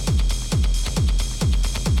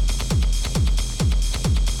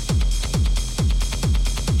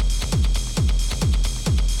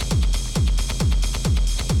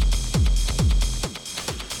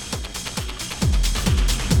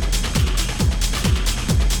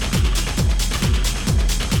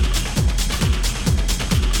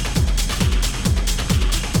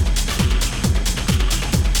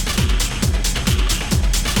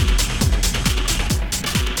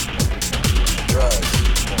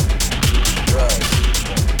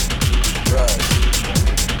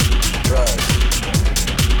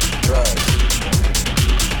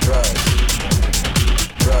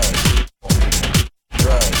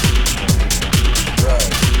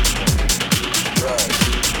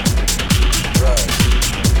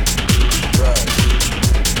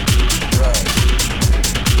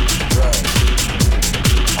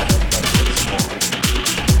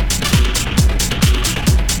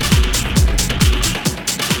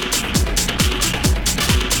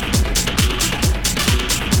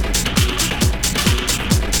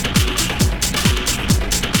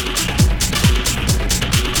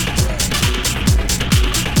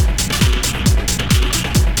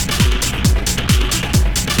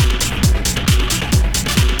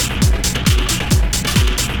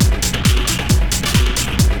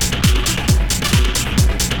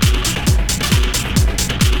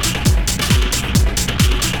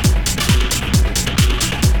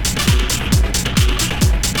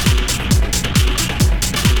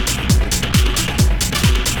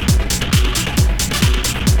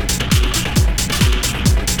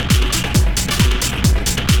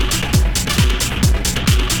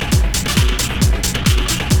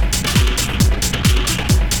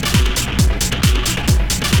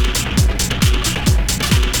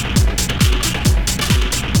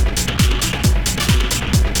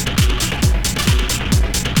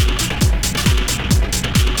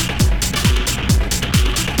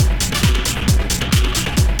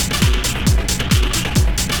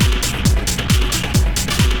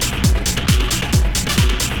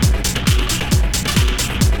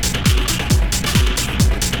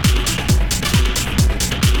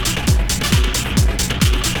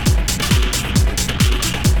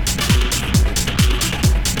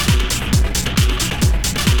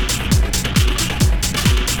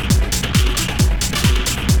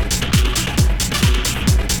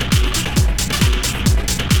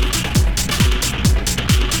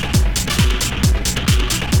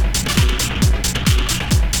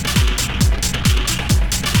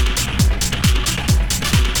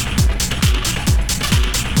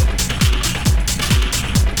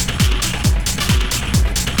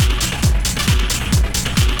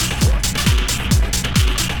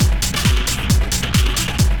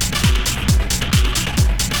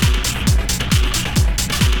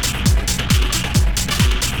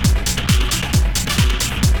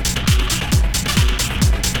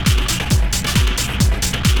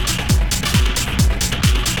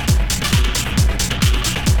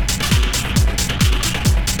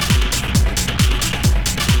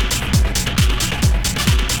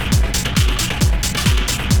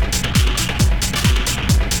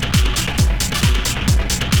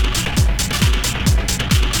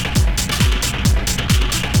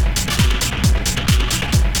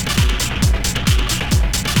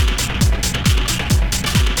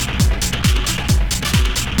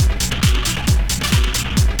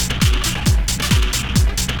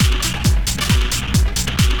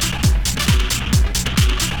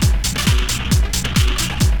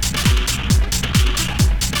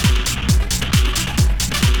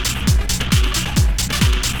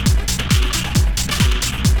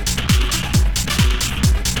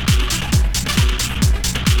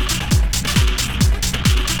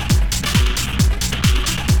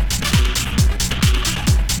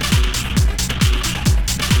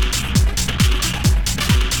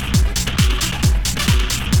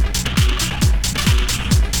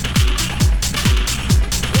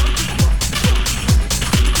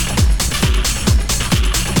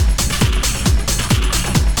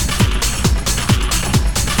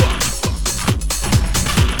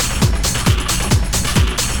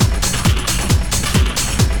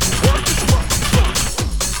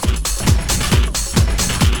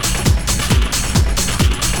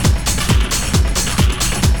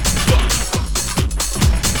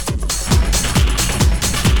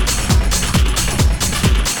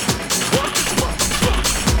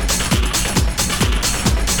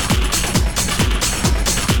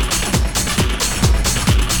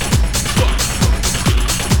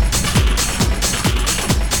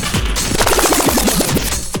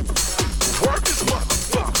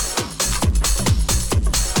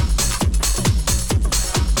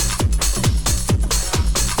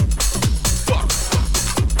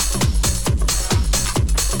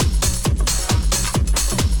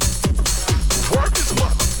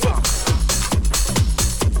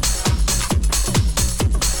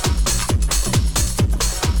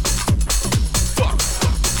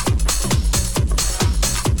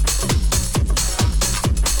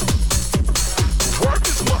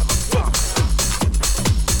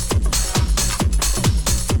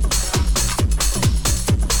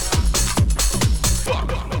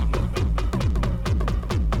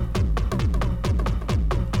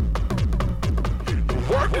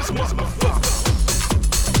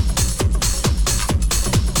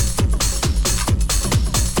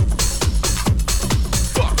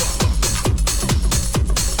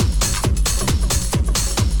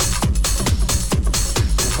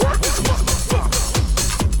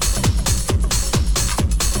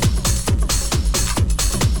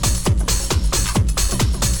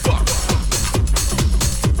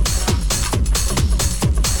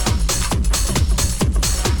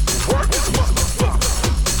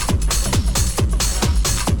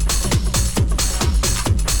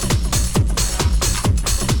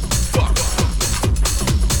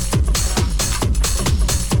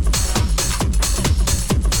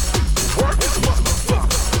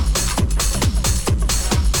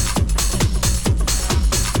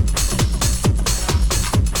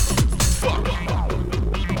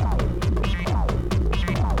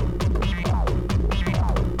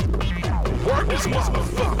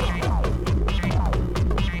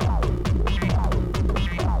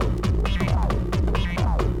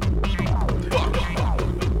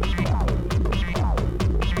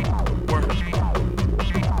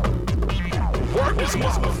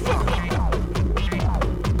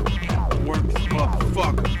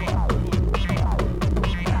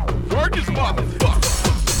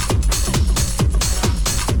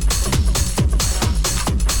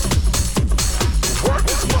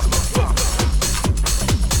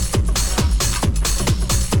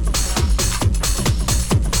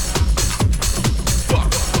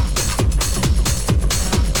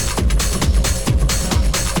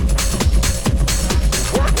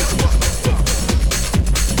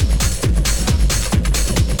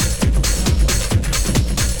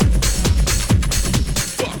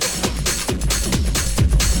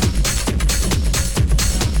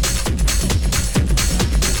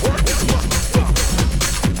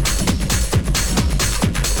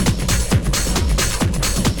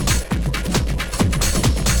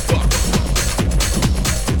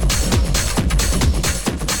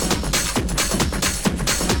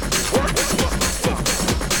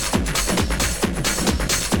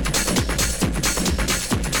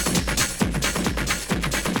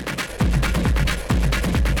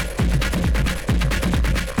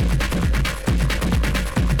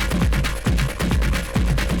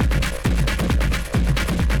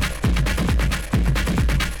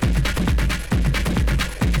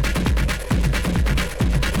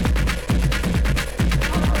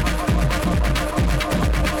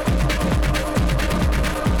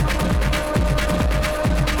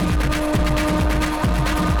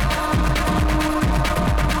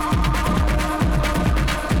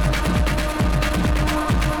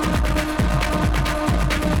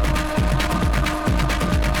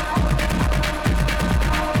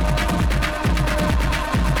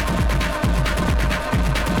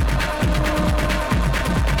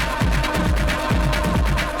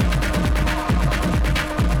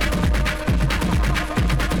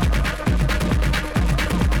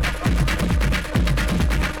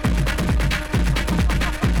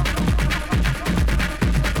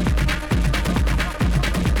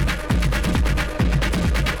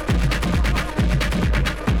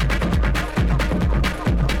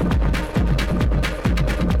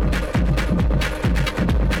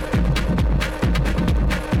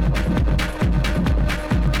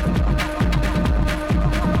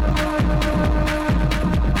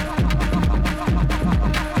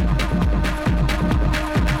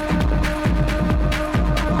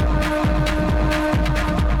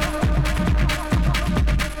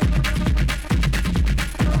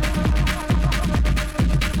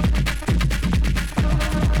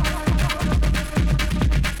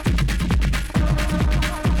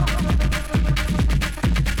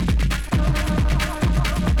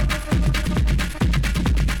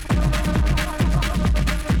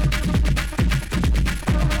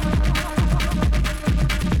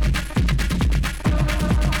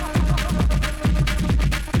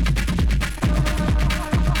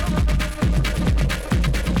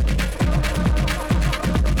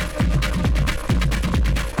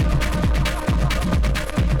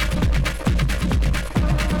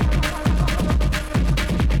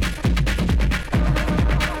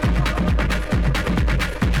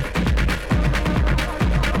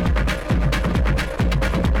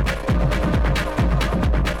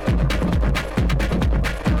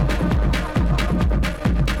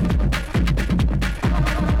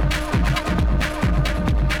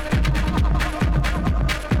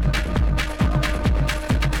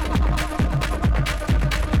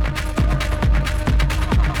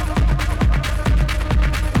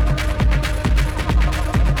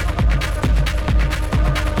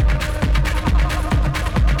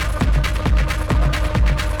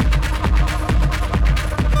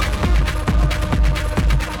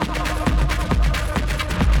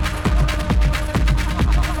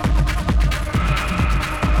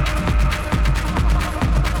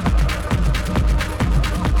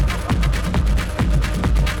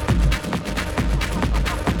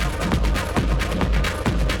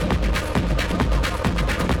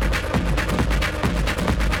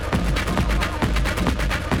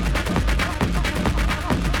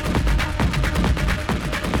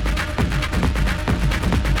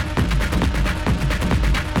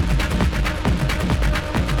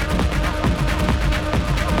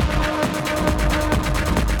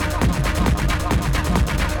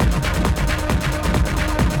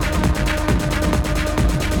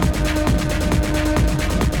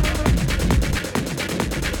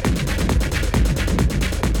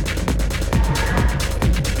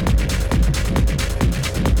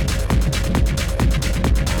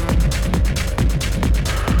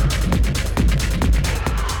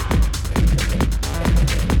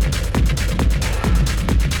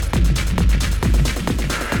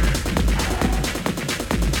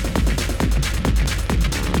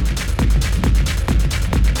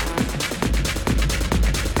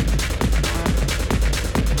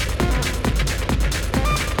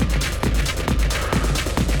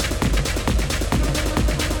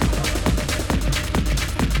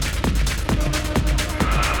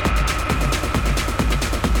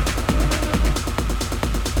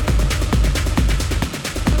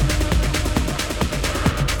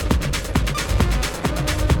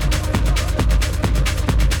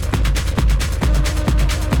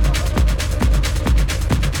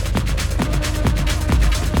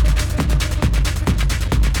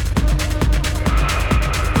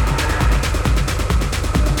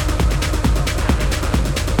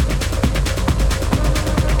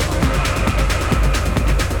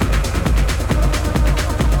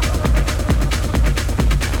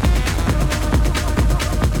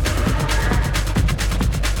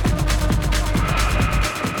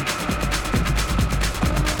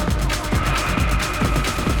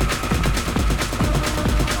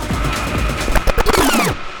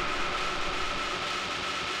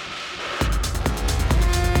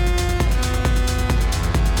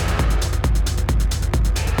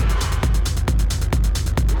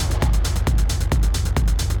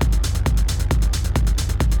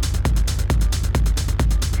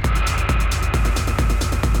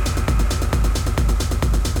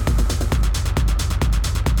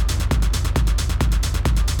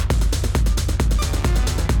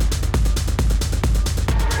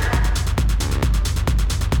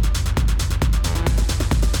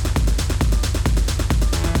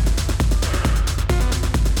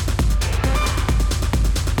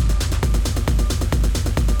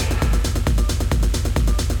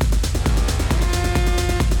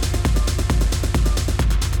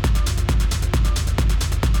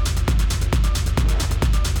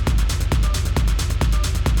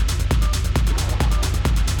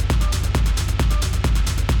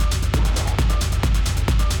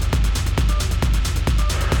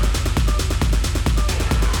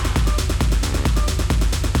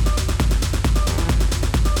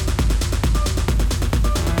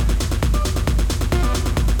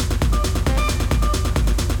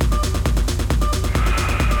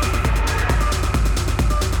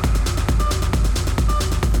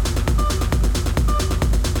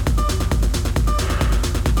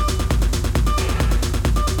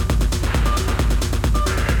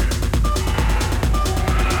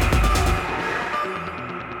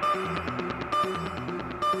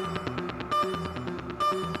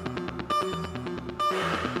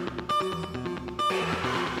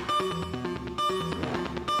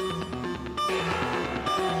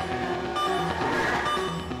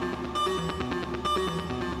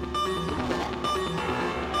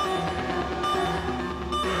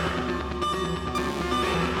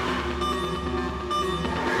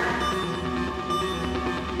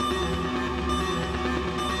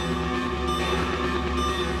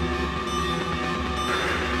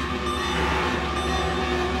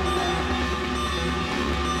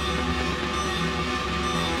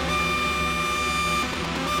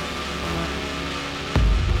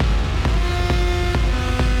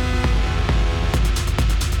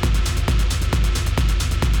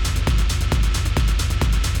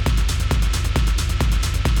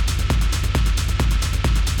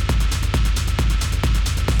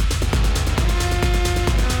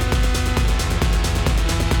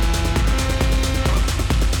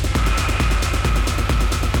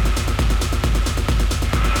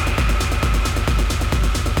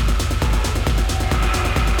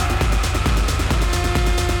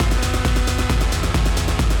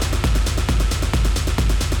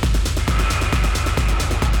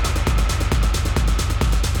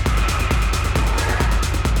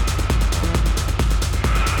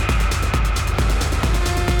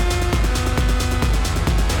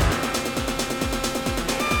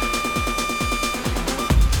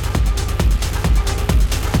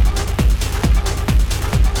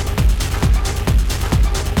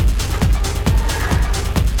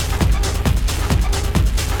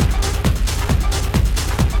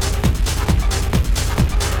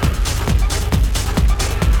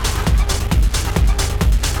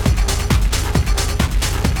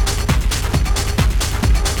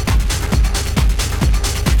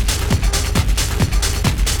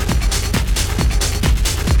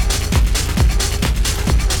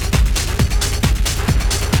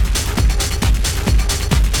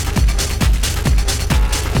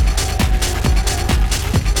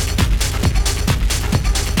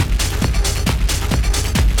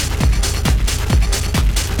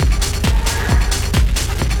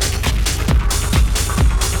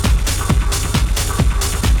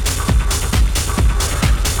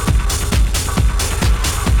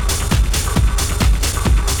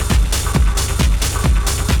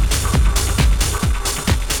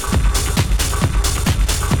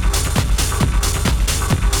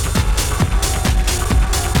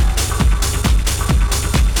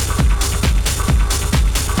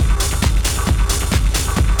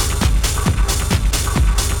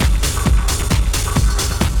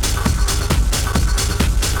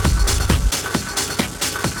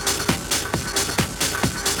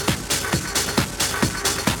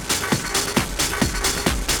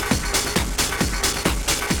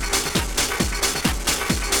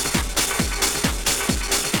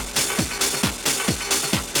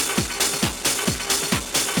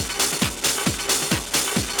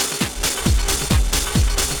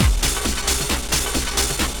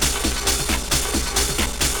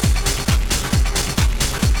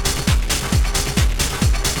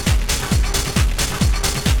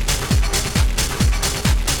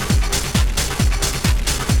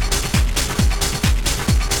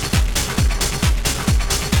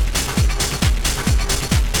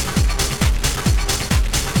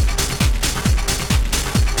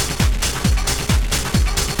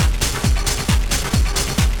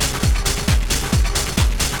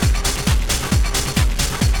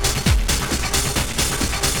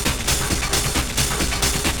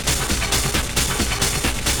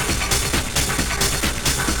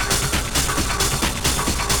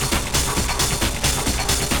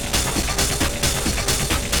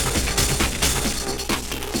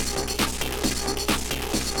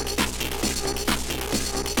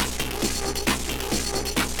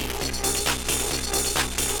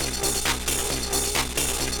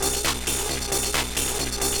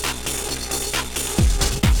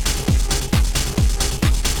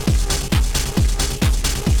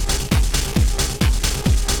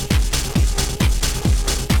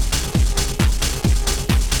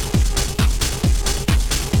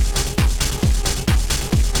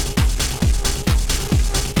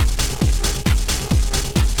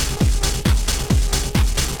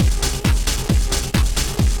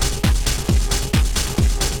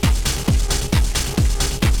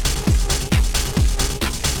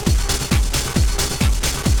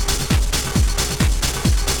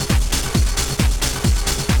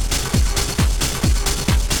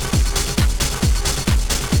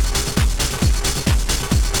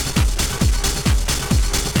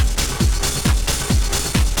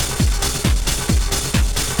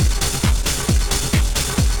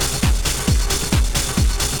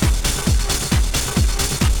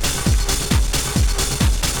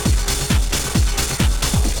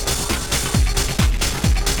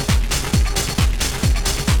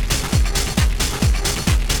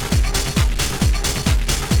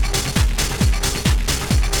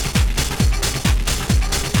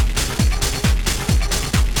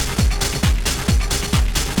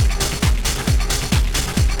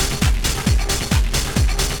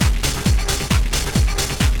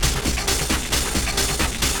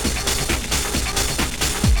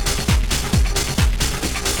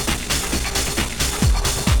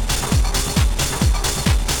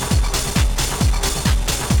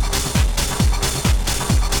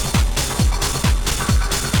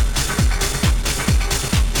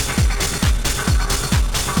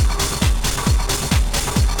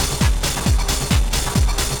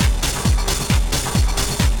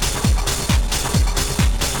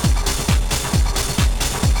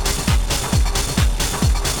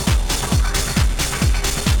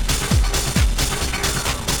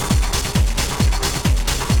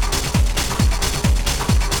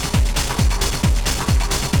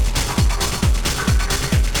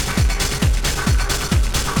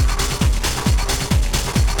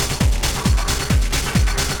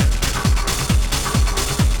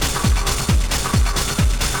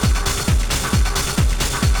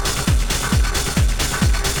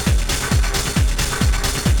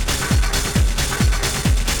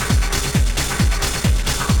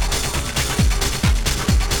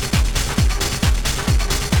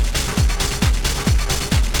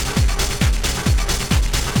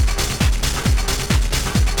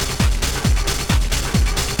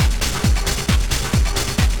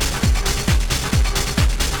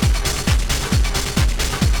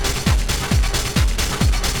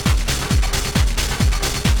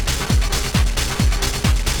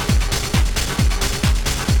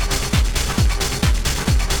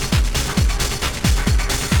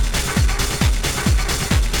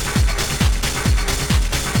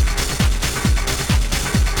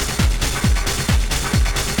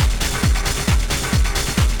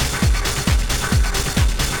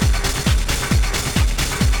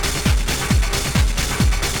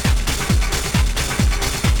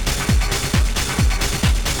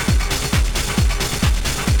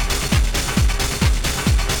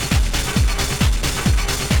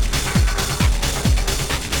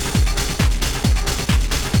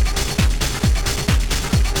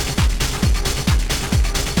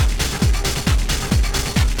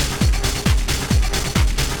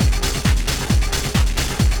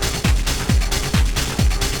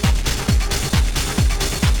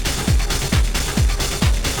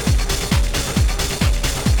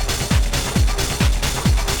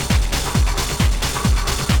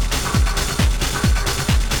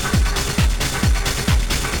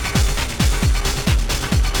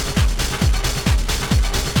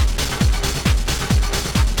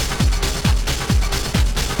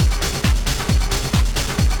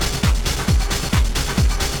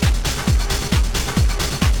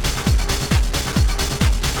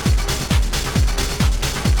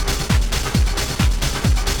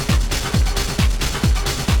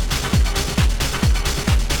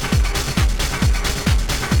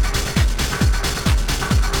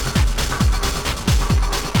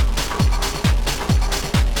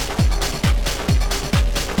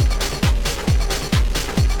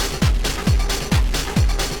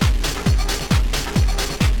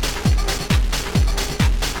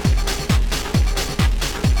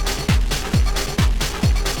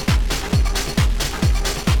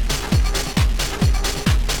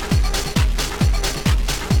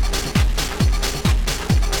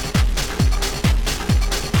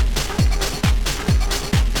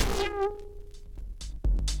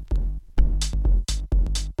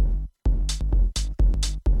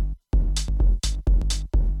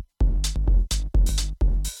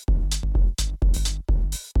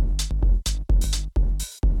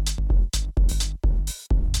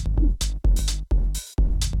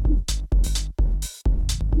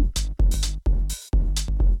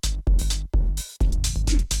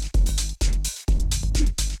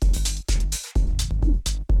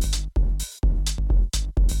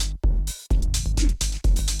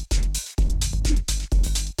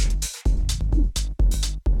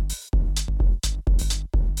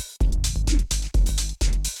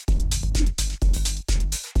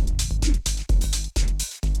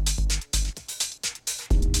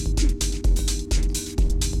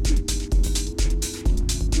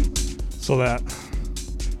 So that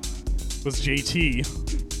was JT.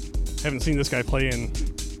 Haven't seen this guy play in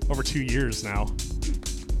over 2 years now.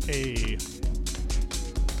 Hey.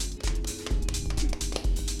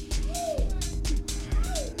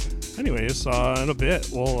 Anyways, in a bit,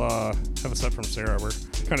 we'll have a set from Sarah. We're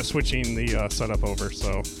kind of switching the setup over,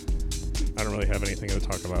 so I don't really have anything to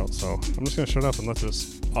talk about. So I'm just going to shut up and let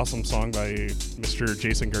this awesome song by Mr.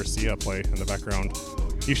 Jason Garcia play in the background.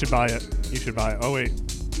 You should buy it. You should buy it. Oh, wait.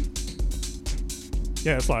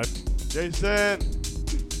 Yeah, it's live. Jason!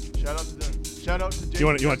 Shout out to Jason You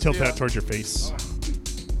want to tilt Garcia. that towards your face.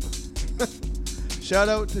 Shout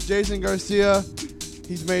out to Jason Garcia.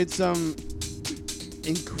 He's made some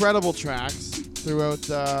incredible tracks throughout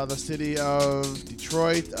the city of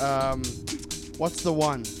Detroit. What's the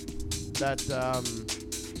one that?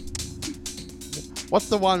 What's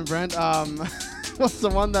the one, Brent? What's the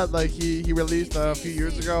one that like he released a few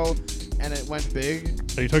years ago and it went big?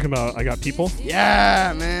 Are you talking about I Got People?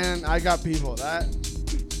 Yeah, man, I Got People. That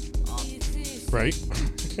Right?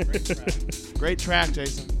 great track,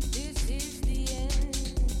 Jason.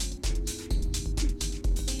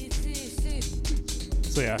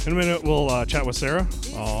 So yeah, in a minute we'll chat with Sarah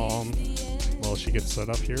while she gets set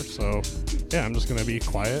up here. So yeah, I'm just going to be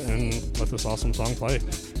quiet and let this awesome song play.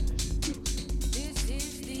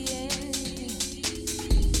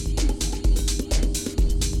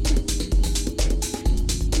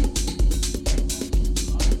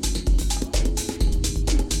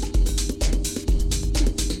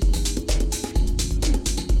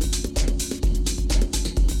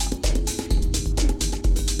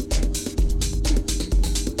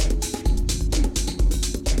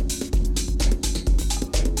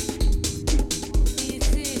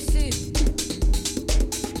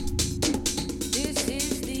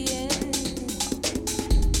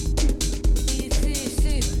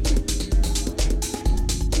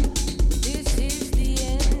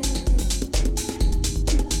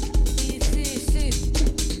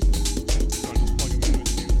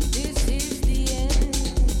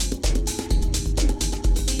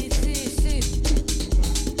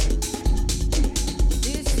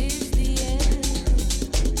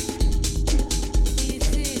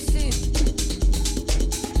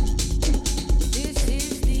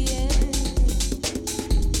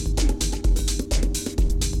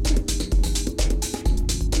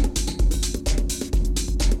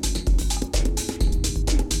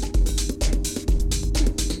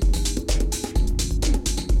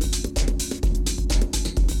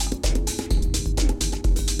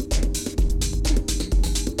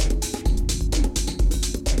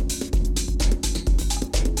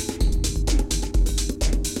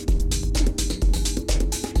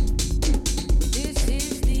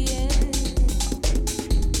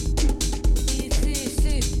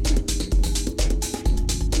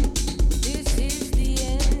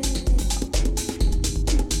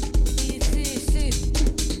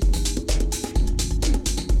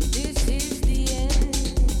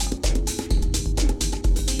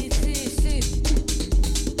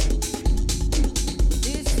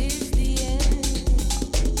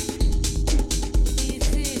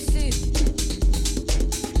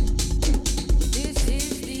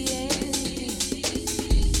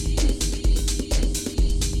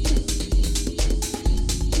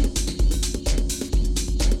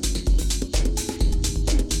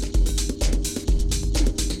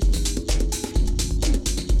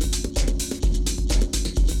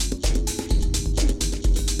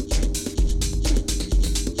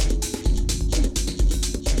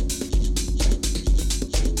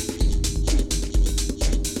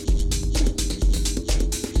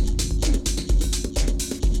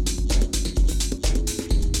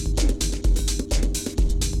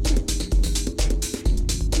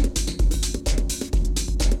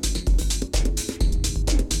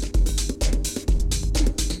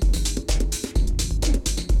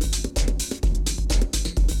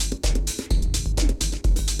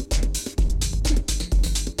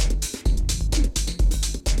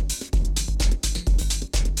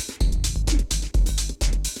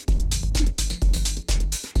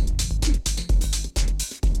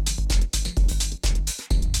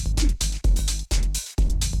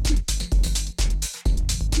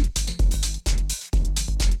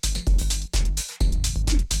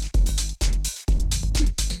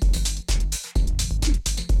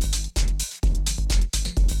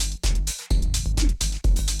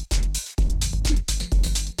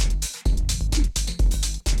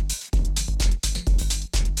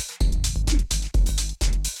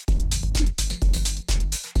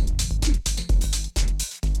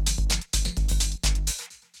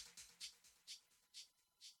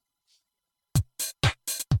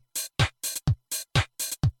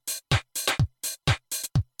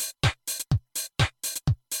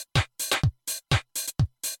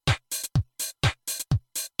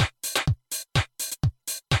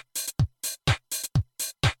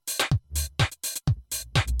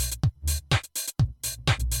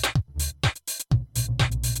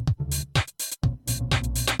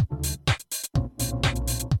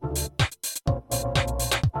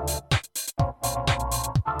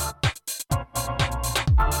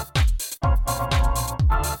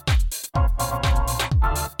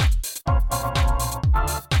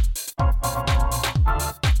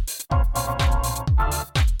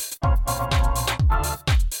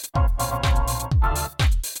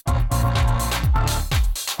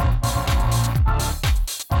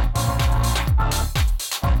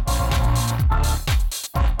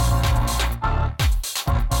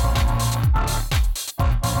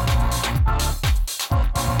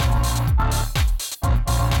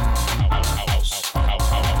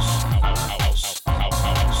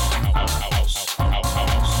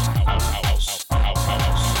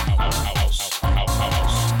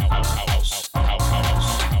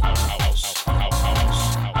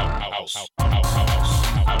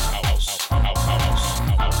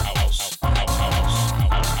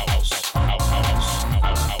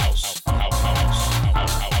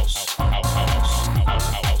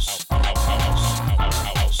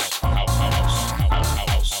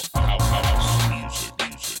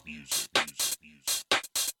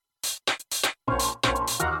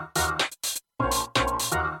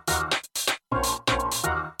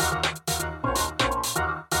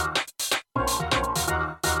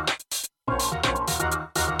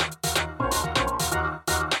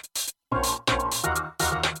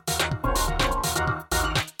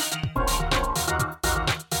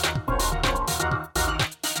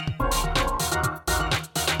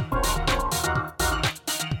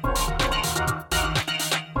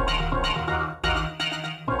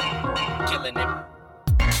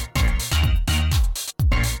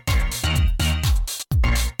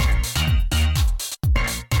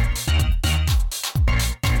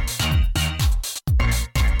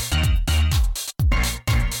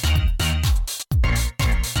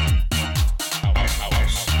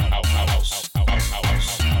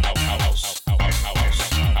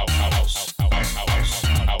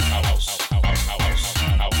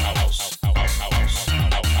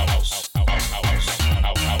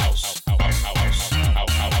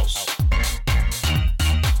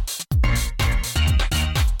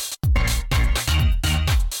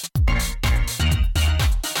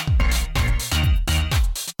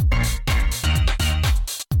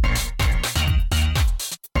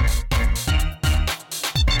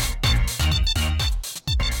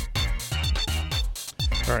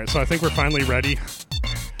 So I think we're finally ready.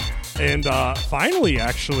 And finally,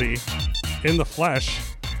 actually, in the flesh.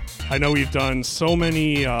 I know we've done so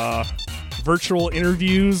many virtual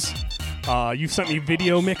interviews. You've sent me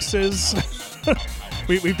video mixes.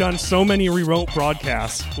 We've done so many remote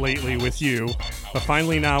broadcasts lately with you. But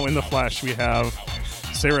finally now in the flesh, we have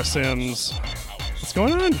Sarah Sims. What's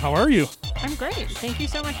going on? How are you? I'm great. Thank you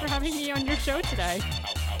so much for having me on your show today.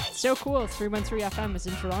 So cool. 313 FM is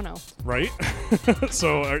in Toronto. Right?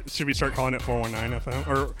 So should we start calling it 419 FM?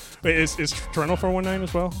 Or wait, is Toronto 419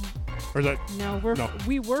 as well? Or is that... No,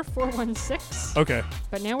 we were 416. Okay.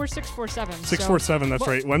 But now we're 647. 647, that's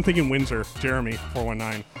right. Well, I'm thinking Windsor. Jeremy,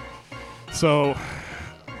 419. So...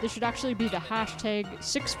 This should actually be the hashtag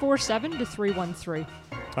 647 to 313.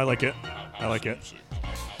 I like it.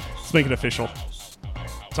 Let's make it official.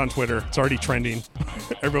 It's on Twitter. It's already trending.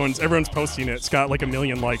 Everyone's posting it. It's got like 1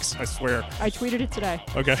 million likes, I swear. I tweeted it today.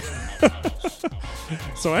 Okay.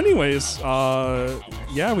 So anyways,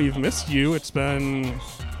 yeah, we've missed you. It's been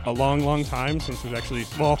a long time since we've actually...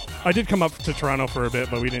 Well, I did come up to Toronto for a bit,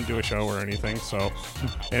 but we didn't do a show or anything, so...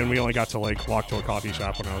 And we only got to like walk to a coffee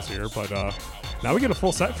shop when I was here, but now we get a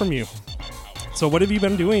full set from you. So what have you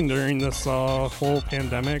been doing during this whole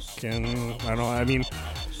pandemic? And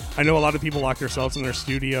I know a lot of people locked themselves in their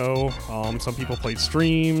studio. Some people played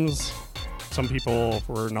streams. Some people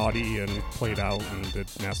were naughty and played out and did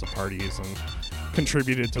massive parties and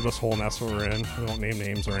contributed to this whole mess we're in. We won't name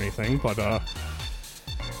names or anything, but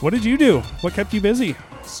what did you do? What kept you busy?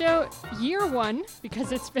 So, year one,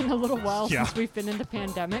 because it's been a little while Yeah. since we've been in the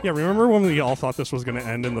pandemic. Yeah, remember when we all thought this was going to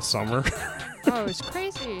end in the summer? Oh, it's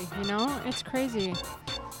crazy, It's crazy.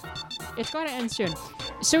 It's got to end soon.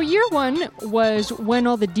 So year one was when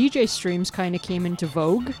all the DJ streams kind of came into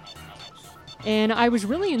vogue. And I was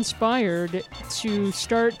really inspired to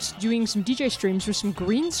start doing some DJ streams with some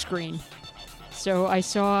green screen. So I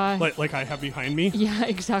saw... like I have behind me? Yeah,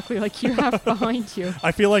 exactly, like you have behind you.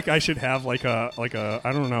 I feel like I should have like a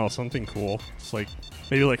I don't know, something cool. It's like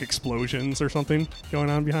maybe like explosions or something going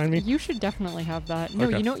on behind me. You should definitely have that. No,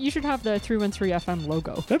 Okay. you should have the 313 FM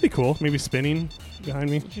logo. That'd be cool. Maybe spinning behind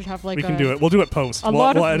me. You should have like We can do it. We'll do it post. A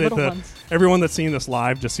lot of edit little ones. Everyone that's seeing this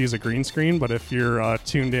live just sees a green screen, but if you're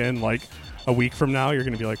tuned in like a week from now, you're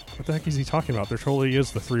going to be like, what the heck is he talking about? There totally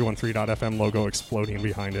is the 313.fm logo exploding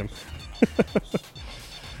behind him.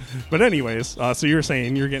 But anyways, so you were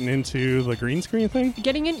saying you're getting into the green screen thing?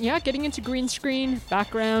 Getting into green screen,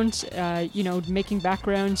 backgrounds, making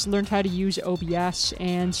backgrounds, learned how to use OBS,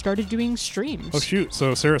 and started doing streams. Oh, shoot.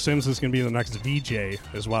 So Sarah Sims is going to be the next VJ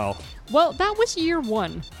as well. Well, that was year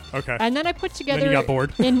one. Okay. And then I put together... Then you got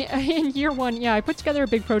bored? in year one, I put together a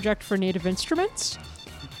big project for Native Instruments.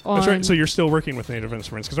 That's right. So you're still working with Native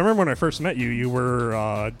Instruments. Because I remember when I first met you, you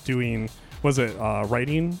were doing... Was it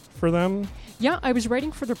writing for them? Yeah, I was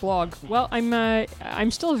writing for their blog. Well, I'm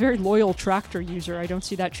still a very loyal Tractor user. I don't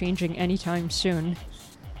see that changing anytime soon.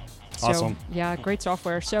 Awesome. So, yeah, great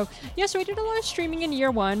software. So I did a lot of streaming in year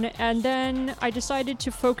one, and then I decided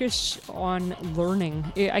to focus on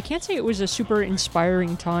learning. I can't say it was a super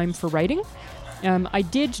inspiring time for writing. I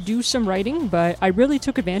did do some writing, but I really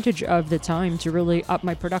took advantage of the time to really up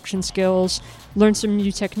my production skills, learn some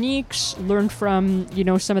new techniques, learn from,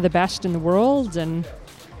 some of the best in the world, and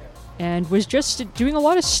was just doing a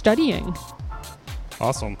lot of studying.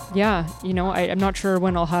 Awesome. Yeah, I'm not sure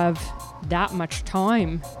when I'll have that much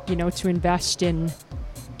time, to invest in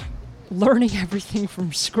learning everything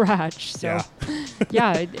from scratch. So,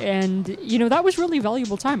 yeah, and, that was really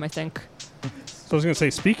valuable time, I think. So I was going to say,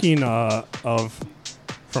 speaking of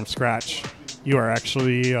from scratch, you are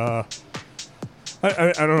actually, I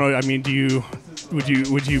don't know, I mean, would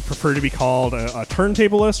you prefer to be called a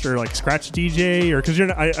turntablist or like scratch DJ? Or because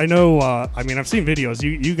I know, I've seen videos,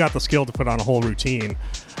 you got the skill to put on a whole routine,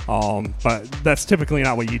 but that's typically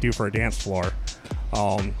not what you do for a dance floor.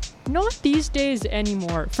 Not these days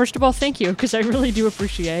anymore. First of all, thank you, because I really do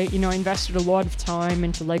appreciate, I invested a lot of time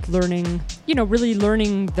into like learning, really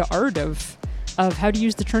learning the art of how to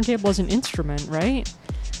use the turntable as an instrument, right?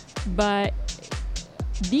 But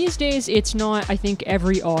these days, it's not, I think,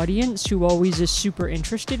 every audience who always is super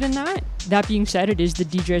interested in that. That being said, it is the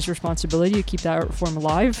DJ's responsibility to keep that art form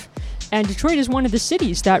alive. And Detroit is one of the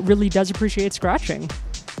cities that really does appreciate scratching.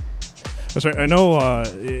 That's right. I know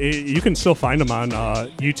you can still find them on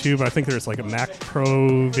YouTube. I think there's like a Mac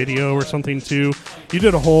Pro video or something too. You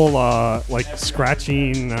did a whole like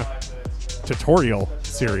scratching tutorial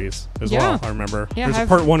series as well, I remember. Yeah, there's a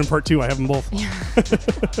part 1 and part 2. I have them both.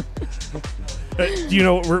 Do you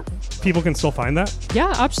know where people can still find that?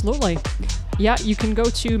 Yeah, absolutely. Yeah, you can go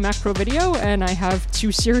to Mac Pro Video, and I have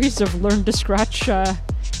 2 series of Learn to Scratch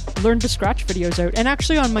learned the scratch videos out. And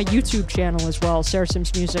actually on my YouTube channel as well, Sarah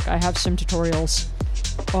Sims Music, I have some tutorials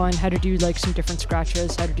on how to do like some different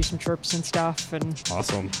scratches, how to do some chirps and stuff. And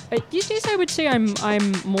Awesome. these days I would say I'm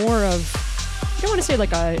more of, I don't want to say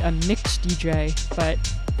like a mixed DJ, but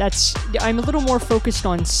I'm a little more focused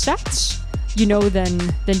on sets,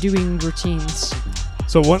 than doing routines.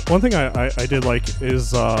 So one thing I did like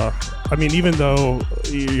is, even though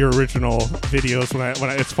your original videos, when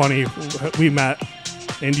I it's funny, we met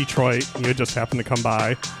in Detroit, you had just happened to come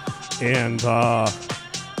by, and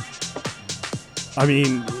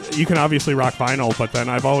you can obviously rock vinyl, but then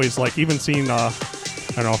I've always even seen, I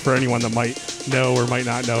don't know, for anyone that might know or might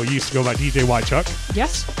not know, you used to go by DJ Y Chuck.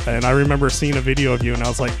 Yes. And I remember seeing a video of you, and I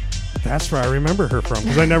was like, that's where I remember her from,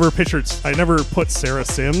 because I never put Sarah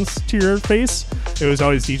Sims to your face. It was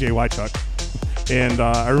always DJ Y Chuck. And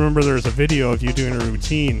I remember there was a video of you doing a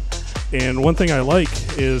routine. And one thing I like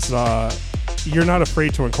is you're not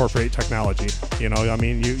afraid to incorporate technology.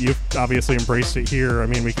 You've obviously embraced it here.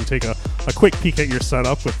 We can take a quick peek at your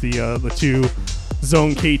setup with the two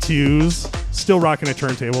Zone K2s, still rocking a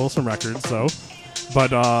turntable, some records though.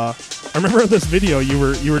 But I remember in this video you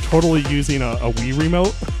were totally using a Wii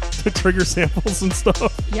remote to trigger samples and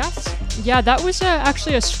stuff. Yes. Yeah, that was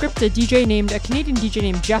actually a script a Canadian DJ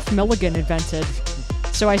named Jeff Milligan invented.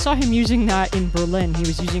 So I saw him using that in Berlin. He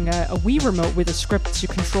was using a Wii remote with a script to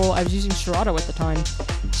control. I was using Serato at the time,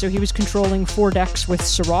 so he was controlling 4 decks with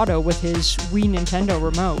Serato with his Wii Nintendo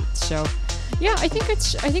remote. So, yeah, I think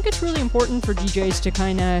it's really important for DJs to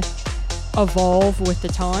kind of evolve with the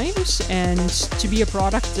times and to be a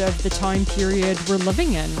product of the time period we're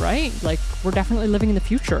living in, right? Like, we're definitely living in the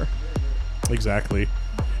future. Exactly.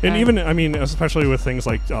 And even, especially with things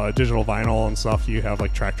like digital vinyl and stuff, you have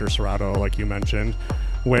like Tractor Serato, like you mentioned,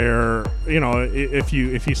 where, if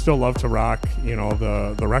you still love to rock,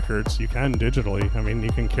 the records, you can digitally.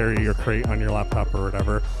 You can carry your crate on your laptop or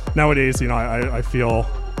whatever. Nowadays, I feel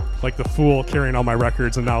like the fool carrying all my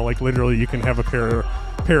records, and now like literally you can have a pair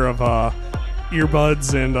of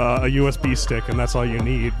earbuds and a USB stick, and that's all you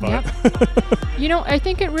need. But yep. I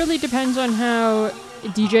think it really depends on how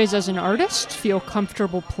DJs as an artist feel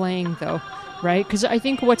comfortable playing, though, right? Because I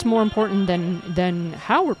think what's more important than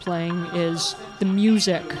how we're playing is the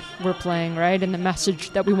music we're playing, right? And the message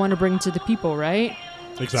that we want to bring to the people, right?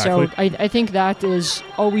 Exactly. So I think that is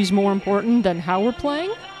always more important than how we're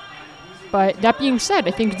playing. But that being said,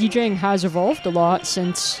 I think DJing has evolved a lot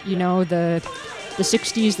since, the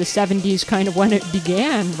 60s, the 70s, kind of when it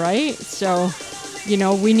began, right? So,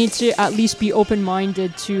 we need to at least be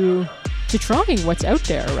open-minded to trying what's out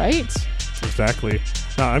there, right? Exactly.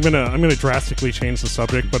 Now I'm gonna drastically change the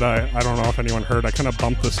subject, but I don't know if anyone heard. I kind of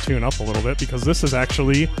bumped this tune up a little bit because this is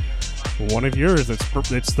actually one of yours.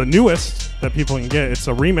 It's the newest that people can get. It's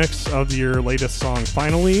a remix of your latest song,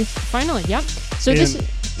 Finally. Finally, yep. So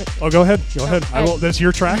go ahead. That's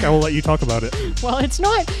your track. I will let you talk about it. Well, it's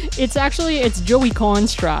not. It's Joey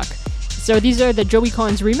Kahn's track. So these are the Joey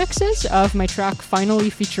Kahn's remixes of my track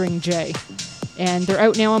Finally featuring Jay. And they're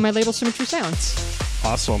out now on my label Symmetry Sounds.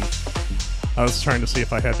 Awesome. I was trying to see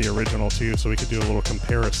if I had the original too, so we could do a little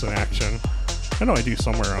comparison action. I know I do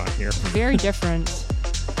somewhere on here. Very different.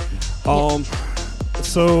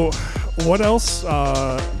 So what else?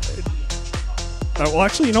 Well,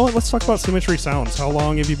 actually, you know what? Let's talk about Symmetry Sounds. How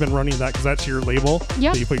long have you been running that? Because that's your label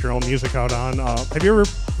that you put your own music out on. Have you ever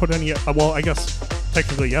put any? Well, I guess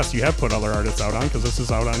technically, yes, you have put other artists out on because this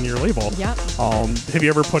is out on your label. Yeah. Have you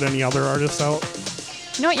ever put any other artists out?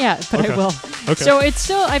 Not yet, but I will. Okay. So it's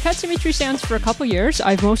still, I've had Symmetry Sounds for a couple years.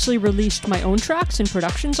 I've mostly released my own tracks and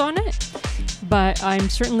productions on it, but I'm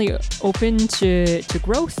certainly open to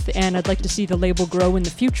growth, and I'd like to see the label grow in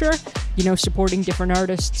the future, supporting different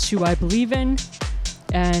artists who I believe in,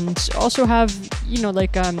 and also have,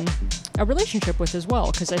 a relationship with as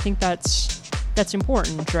well, because I think that's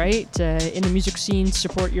important, right? In the music scene,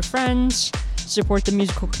 support your friends, support the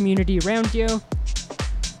musical community around you.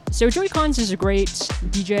 So Joey Kahns is a great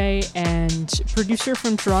DJ and producer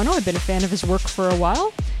from Toronto. I've been a fan of his work for a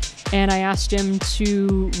while, and I asked him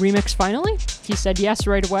to remix Finally. He said yes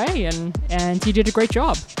right away, and he did a great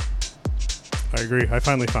job. I agree. I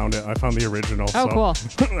finally found it. I found the original. Oh, so cool.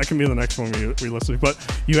 That can be the next one we listen to. But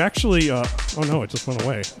you actually, oh no, it just went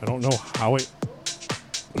away. I don't know how it,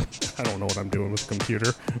 I don't know what I'm doing with the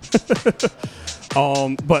computer.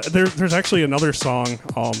 But there's actually another song,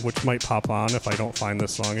 which might pop on if I don't find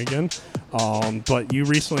this song again. But you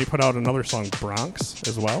recently put out another song, Bronx,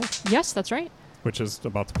 as well. Yes, that's right. Which is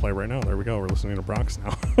about to play right now. There we go. We're listening to Bronx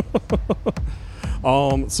now.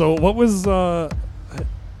 So what was,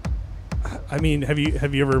 I mean, have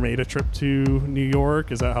you ever made a trip to New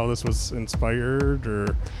York? Is that how this was inspired,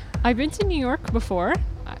 or? I've been to New York before.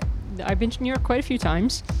 I've been to New York quite a few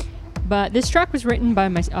times, but this track was written by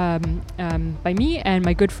by me and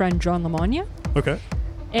my good friend John Lamagna. Okay.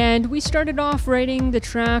 And we started off writing the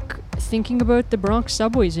track thinking about the Bronx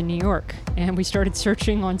subways in New York. And we started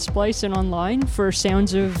searching on Splice and online for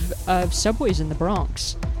sounds of subways in the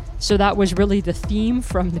Bronx. So that was really the theme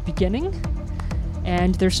from the beginning.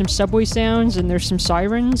 And there's some subway sounds and there's some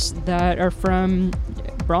sirens that are from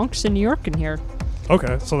Bronx and New York in here.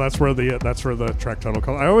 Okay, so that's where the track title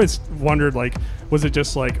comes. I always wondered, like, was it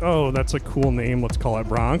just like, oh, that's a cool name, let's call it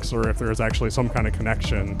Bronx, or if there was actually some kind of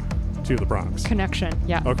connection to the Bronx. Connection,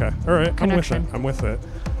 yeah. Okay, all right, Connection. I'm with it.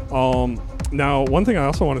 Now, one thing I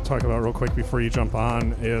also want to talk about real quick before you jump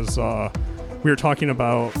on is we were talking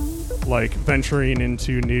about like venturing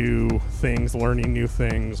into new things, learning new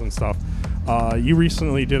things and stuff. You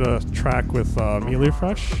recently did a track with Melly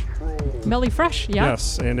Fresh. Melly Fresh, yeah.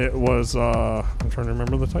 Yes, and it was, I'm trying to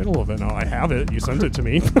remember the title of it now. I have it. You sent it to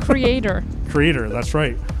me. Creator. Creator, that's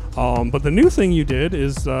right. But the new thing you did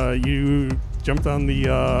is you jumped on the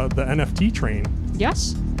NFT train.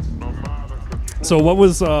 Yes. So what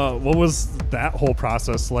was that whole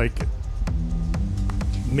process like?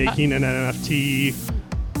 Making an NFT,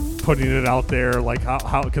 putting it out there, like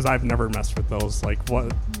how? Because I've never messed with those. Like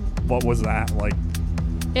what was that like?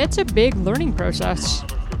 It's a big learning process.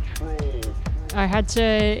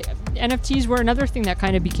 NFTs were another thing that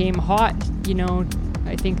kind of became hot,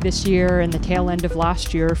 I think this year and the tail end of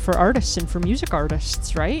last year for artists and for music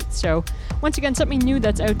artists, right? So once again, something new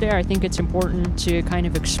that's out there, I think it's important to kind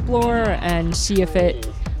of explore and see if it,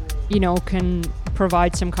 can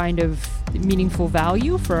provide some kind of meaningful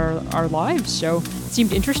value for our lives. So it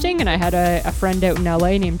seemed interesting, and I had a friend out in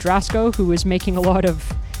LA named Drasco who was making a lot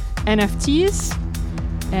of NFTs.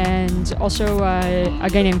 And also a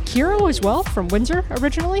guy named Kiro as well from Windsor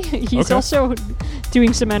originally. He's also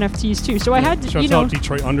doing some NFTs too. So I had, Shouts out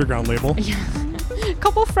Detroit Underground label. a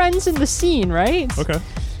couple friends in the scene, right? Okay.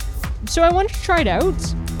 So I wanted to try it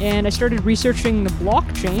out, and I started researching the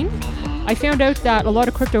blockchain. I found out that a lot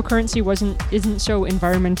of cryptocurrency isn't so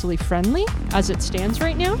environmentally friendly as it stands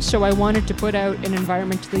right now. So I wanted to put out an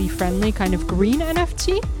environmentally friendly kind of green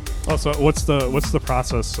NFT. Oh, so what's the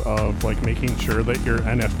process of like making sure that your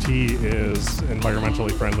NFT is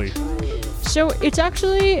environmentally friendly? So it's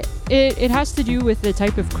actually it has to do with the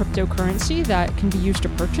type of cryptocurrency that can be used to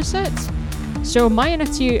purchase it. So my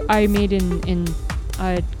NFT I made in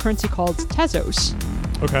a currency called Tezos.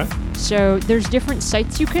 Okay. So there's different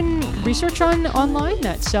sites you can research online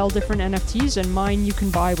that sell different NFTs, and mine you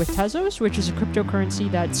can buy with Tezos, which is a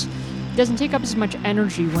cryptocurrency that doesn't take up as much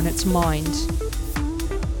energy when it's mined.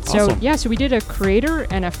 So Awesome. yeah, so we did a creator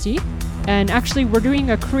NFT, and actually we're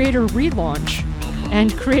doing a creator relaunch,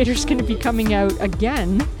 and creator's going to be coming out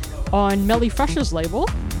again on Melly Fresh's label.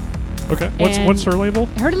 Okay. What's her label?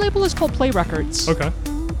 Her label is called Play Records. Okay.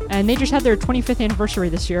 And they just had their 25th anniversary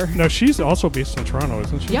this year. Now she's also based in Toronto,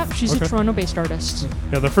 isn't she? Yep, she's a Toronto-based artist.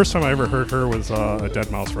 Yeah, the first time I ever heard her was a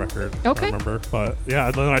Dead Mouse record. Okay. I remember, but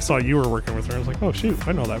yeah, then I saw you were working with her. I was like, oh shoot,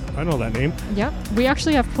 I know that name. Yep, we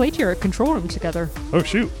actually have played here at Control Room together. Oh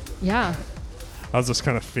shoot. Yeah. I was just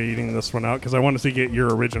kind of fading this one out because I wanted to get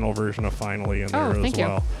your original version of Finally in there thank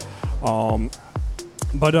as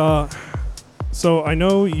well. So I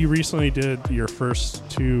know you recently did your first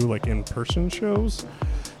 2 like in-person shows.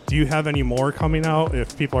 Do you have any more coming out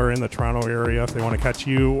if people are in the Toronto area, if they want to catch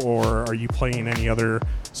you, or are you playing any other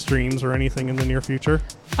streams or anything in the near future?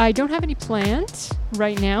 I don't have any plans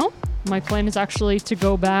right now. My plan is actually to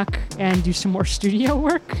go back and do some more studio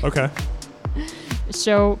work. Okay.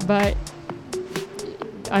 So, but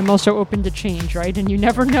I'm also open to change, right? And you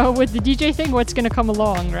never know with the DJ thing what's going to come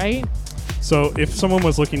along, right? So if someone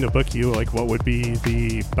was looking to book you, like what would be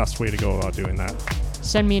the best way to go about doing that?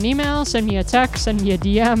 Send me an email, send me a text, send me a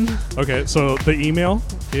DM. Okay, so the email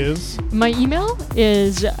is? My email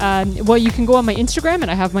is, you can go on my Instagram, and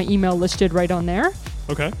I have my email listed right on there.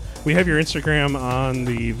 Okay. We have your Instagram on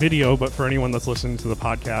the video, but for anyone that's listening to the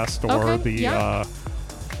podcast or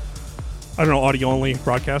audio only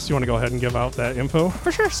broadcast, you want to go ahead and give out that info?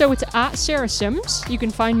 For sure. So it's at Sarah Sims. You can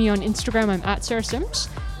find me on Instagram. I'm at Sarah Sims.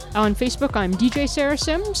 On Facebook, I'm DJ Sarah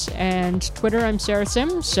Sims, and Twitter, I'm Sarah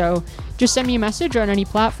Sims. So just send me a message on any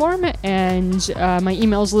platform, and my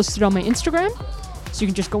email is listed on my Instagram. So you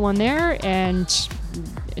can just go on there and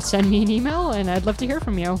send me an email, and I'd love to hear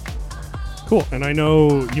from you. Cool. And I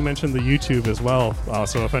know you mentioned the YouTube as well.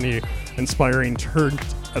 So if any inspiring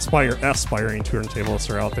aspiring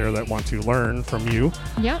turntablists are out there that want to learn from you,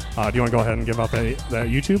 Yeah. do you want to go ahead and give out that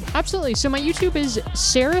YouTube? Absolutely. So my YouTube is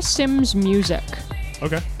Sarah Sims Music.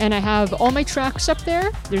 Okay. And I have all my tracks up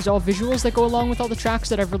there. There's all visuals that go along with all the tracks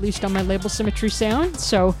that I've released on my label Symmetry Sound.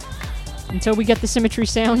 So until we get the Symmetry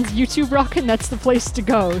Sound YouTube rocking, that's the place to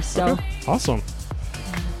go. So Okay. Awesome.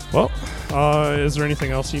 Well, is there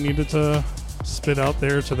anything else you needed to spit out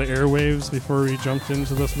there to the airwaves before we jumped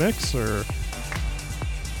into this mix, or?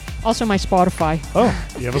 also my Spotify. Oh,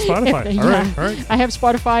 you have a Spotify. Yeah. All right. I have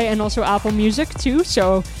Spotify and also Apple Music too.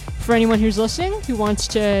 So for anyone who's listening who wants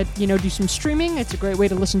to, do some streaming, it's a great way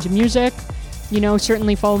to listen to music.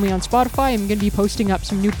 Certainly follow me on Spotify. I'm going to be posting up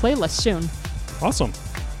some new playlists soon. Awesome.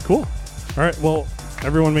 Cool. All right. Well,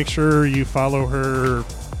 everyone make sure you follow her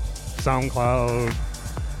SoundCloud,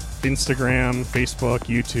 Instagram, Facebook,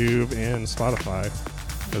 YouTube, and Spotify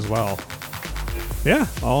as well. Yeah.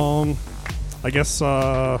 I guess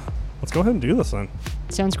let's go ahead and do this then.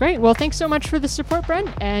 Sounds great. Well, thanks so much for the support, Brent,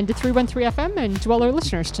 and to 313 FM and to all our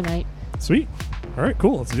listeners tonight. Sweet. All right,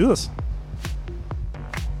 cool. Let's do this.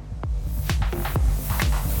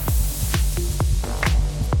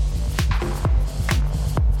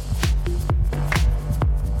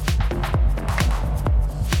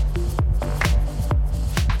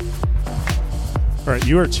 All right,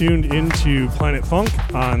 you are tuned into Planet Funk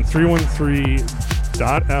on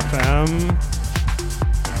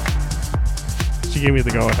 313.fm. She gave me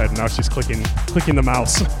the go-ahead. Now she's clicking the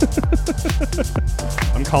mouse.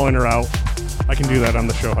 I'm calling her out. I can do that. I'm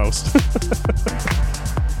the show host.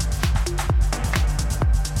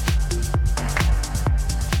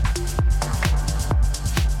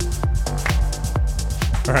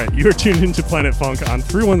 All right, you are tuned into Planet Funk on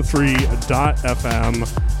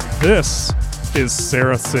 313.fm. This is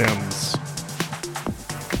Sarah Sims.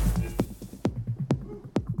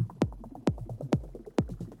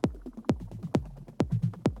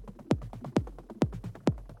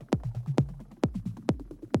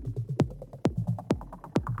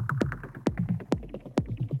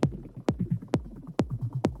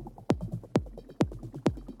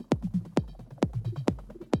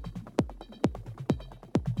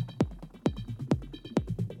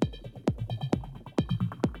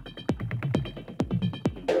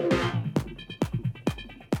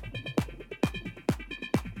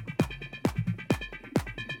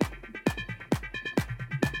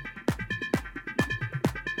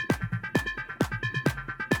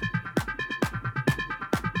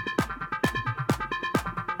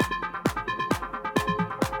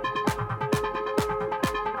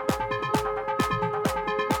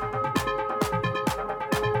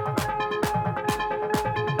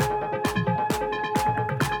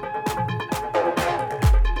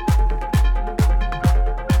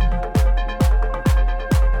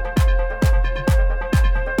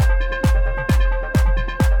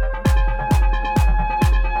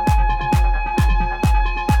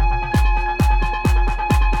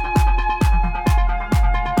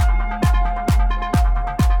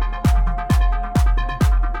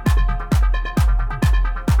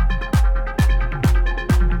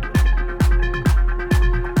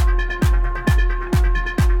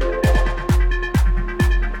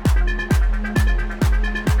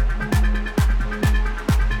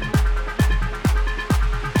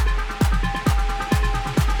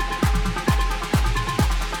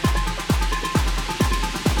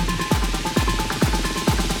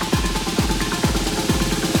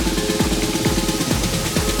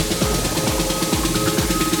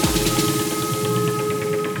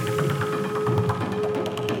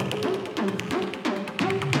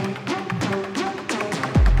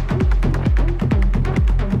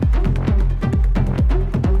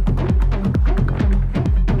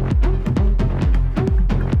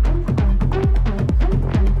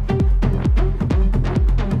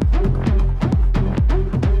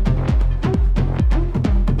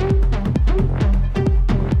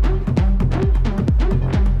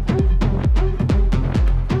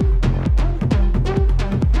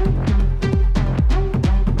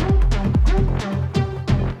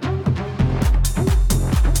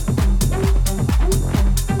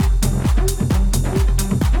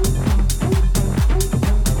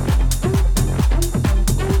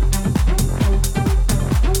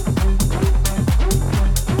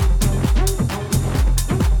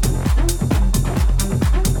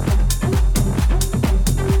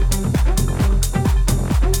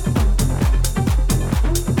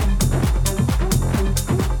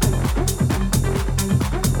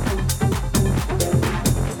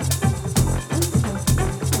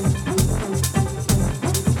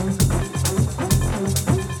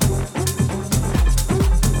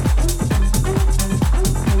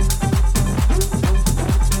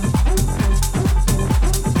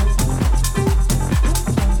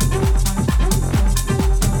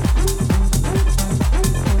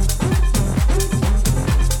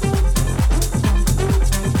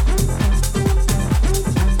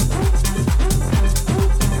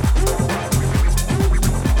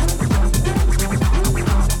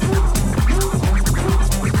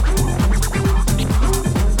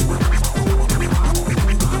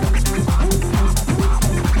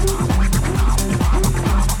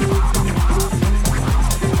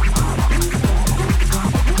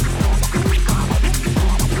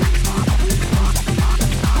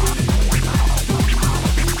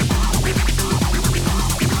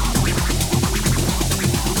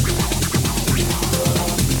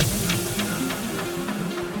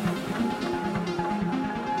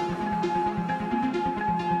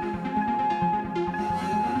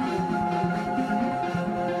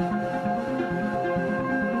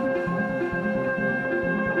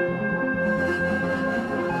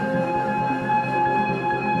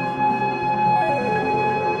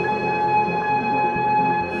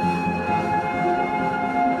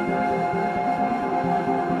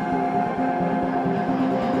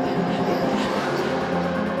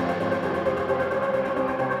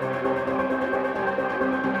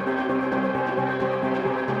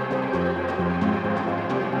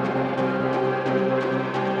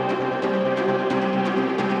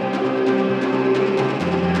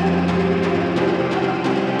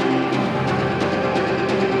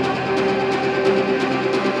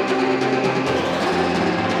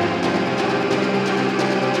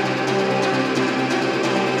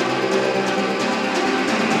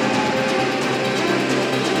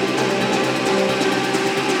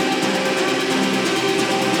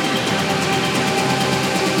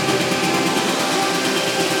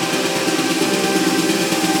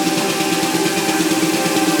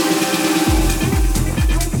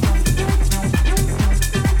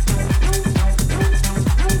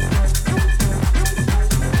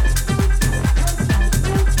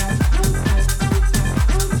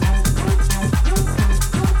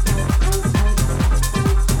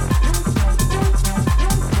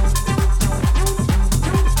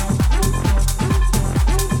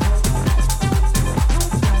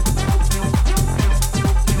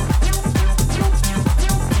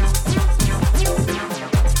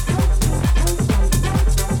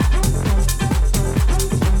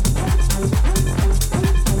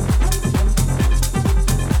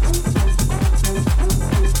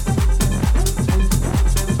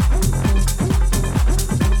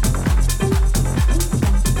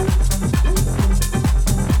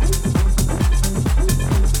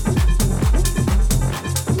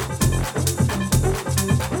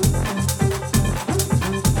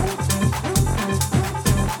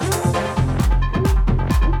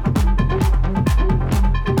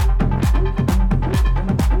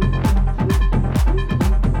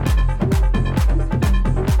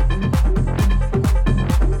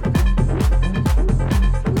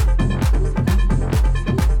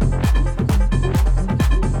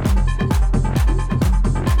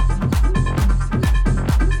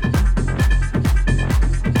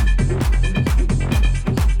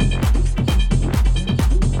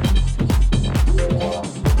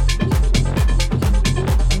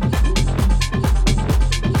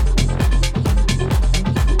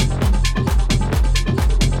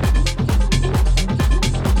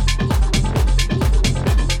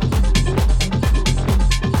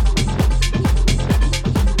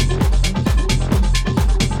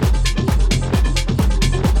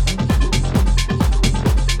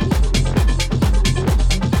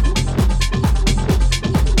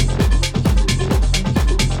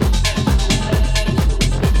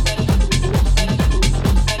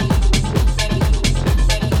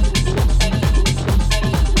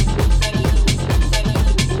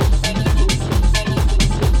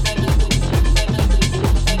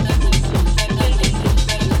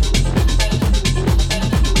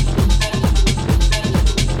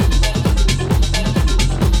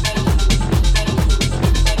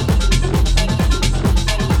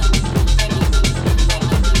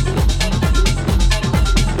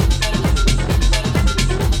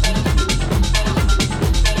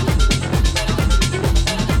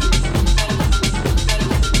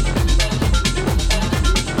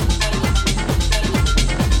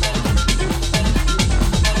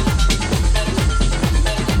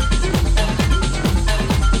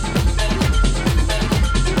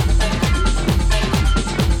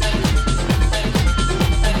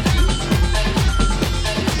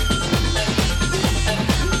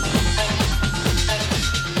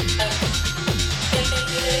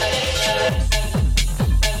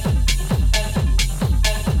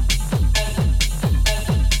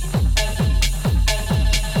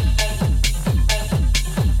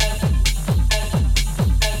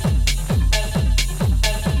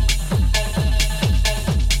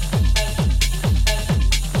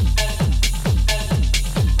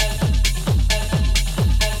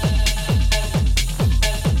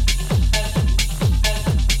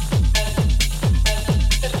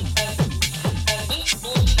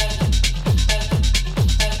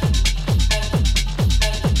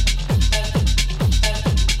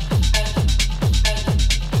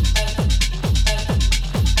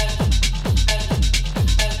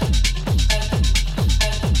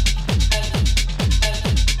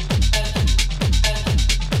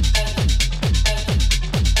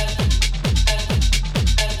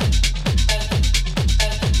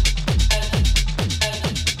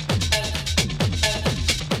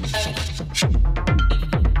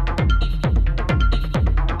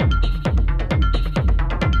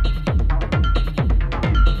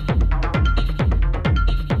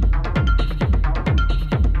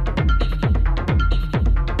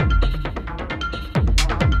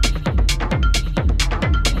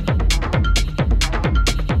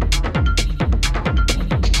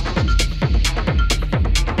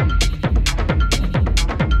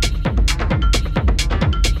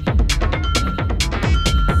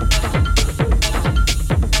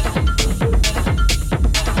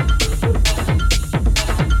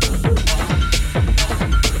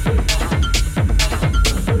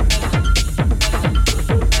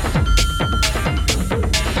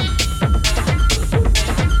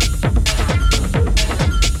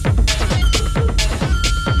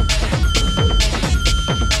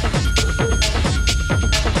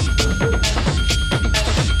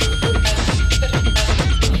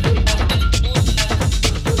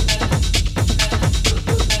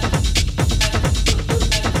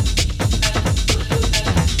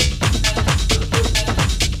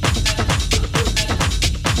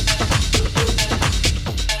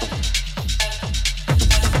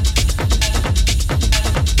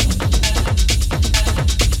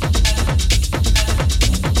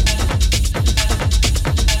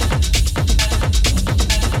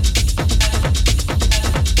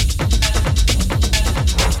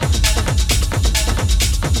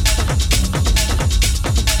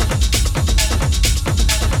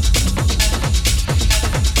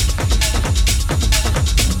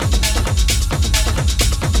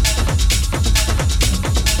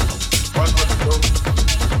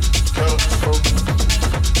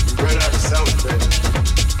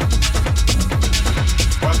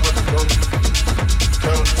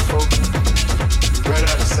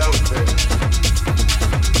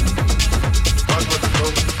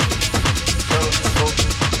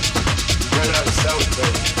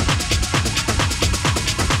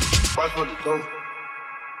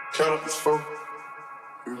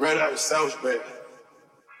 red eye sandwich bag.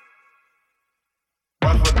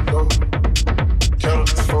 Watch what the go. Count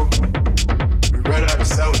up to 4. We red eye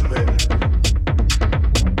sandwich bag.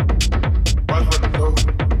 Watch what the go.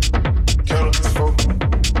 Count up to 4.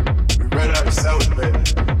 We red eye sandwich bag.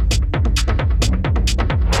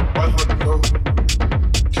 Watch what the go.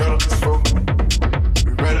 Count up to 4.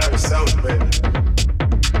 We red eye sandwich bag.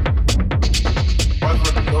 Watch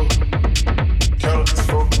what the go. Count up to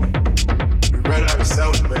 4. We red eye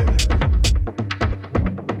sandwich bag.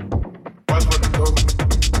 Watch what the go.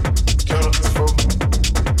 Count up to 4.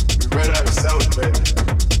 We red eye sandwich bag.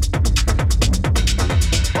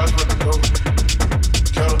 Watch what the go.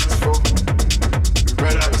 Count up to 4. We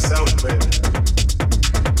red eye sandwich bag.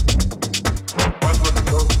 Watch what the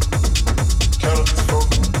go. Count up to 4.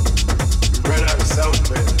 We red eye sandwich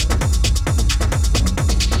bag.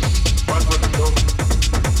 Watch what the go.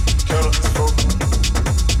 Count up to 4.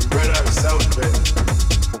 We red eye sandwich bag.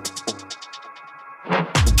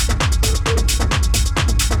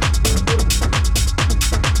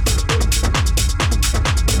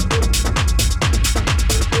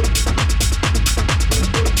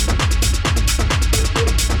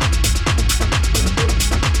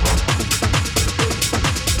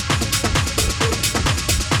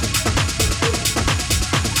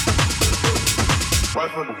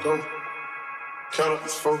 Watch what the go. Count up to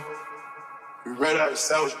 4. We red eye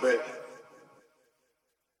sandwich bag.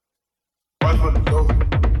 Watch what the go.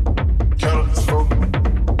 Count up to 4.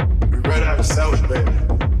 We red eye sandwich bag.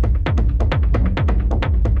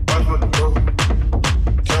 Watch what the go.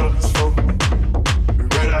 Count up to 4. We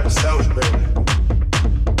red eye sandwich bag.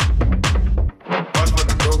 Watch what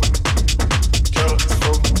the go. Count up to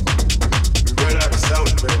 4. We red eye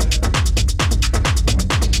sandwich bag.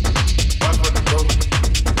 Watch what the go.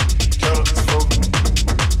 Count up to 4.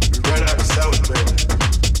 We red eye sandwich bag.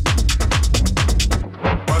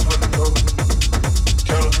 Watch what the go.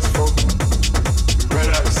 Count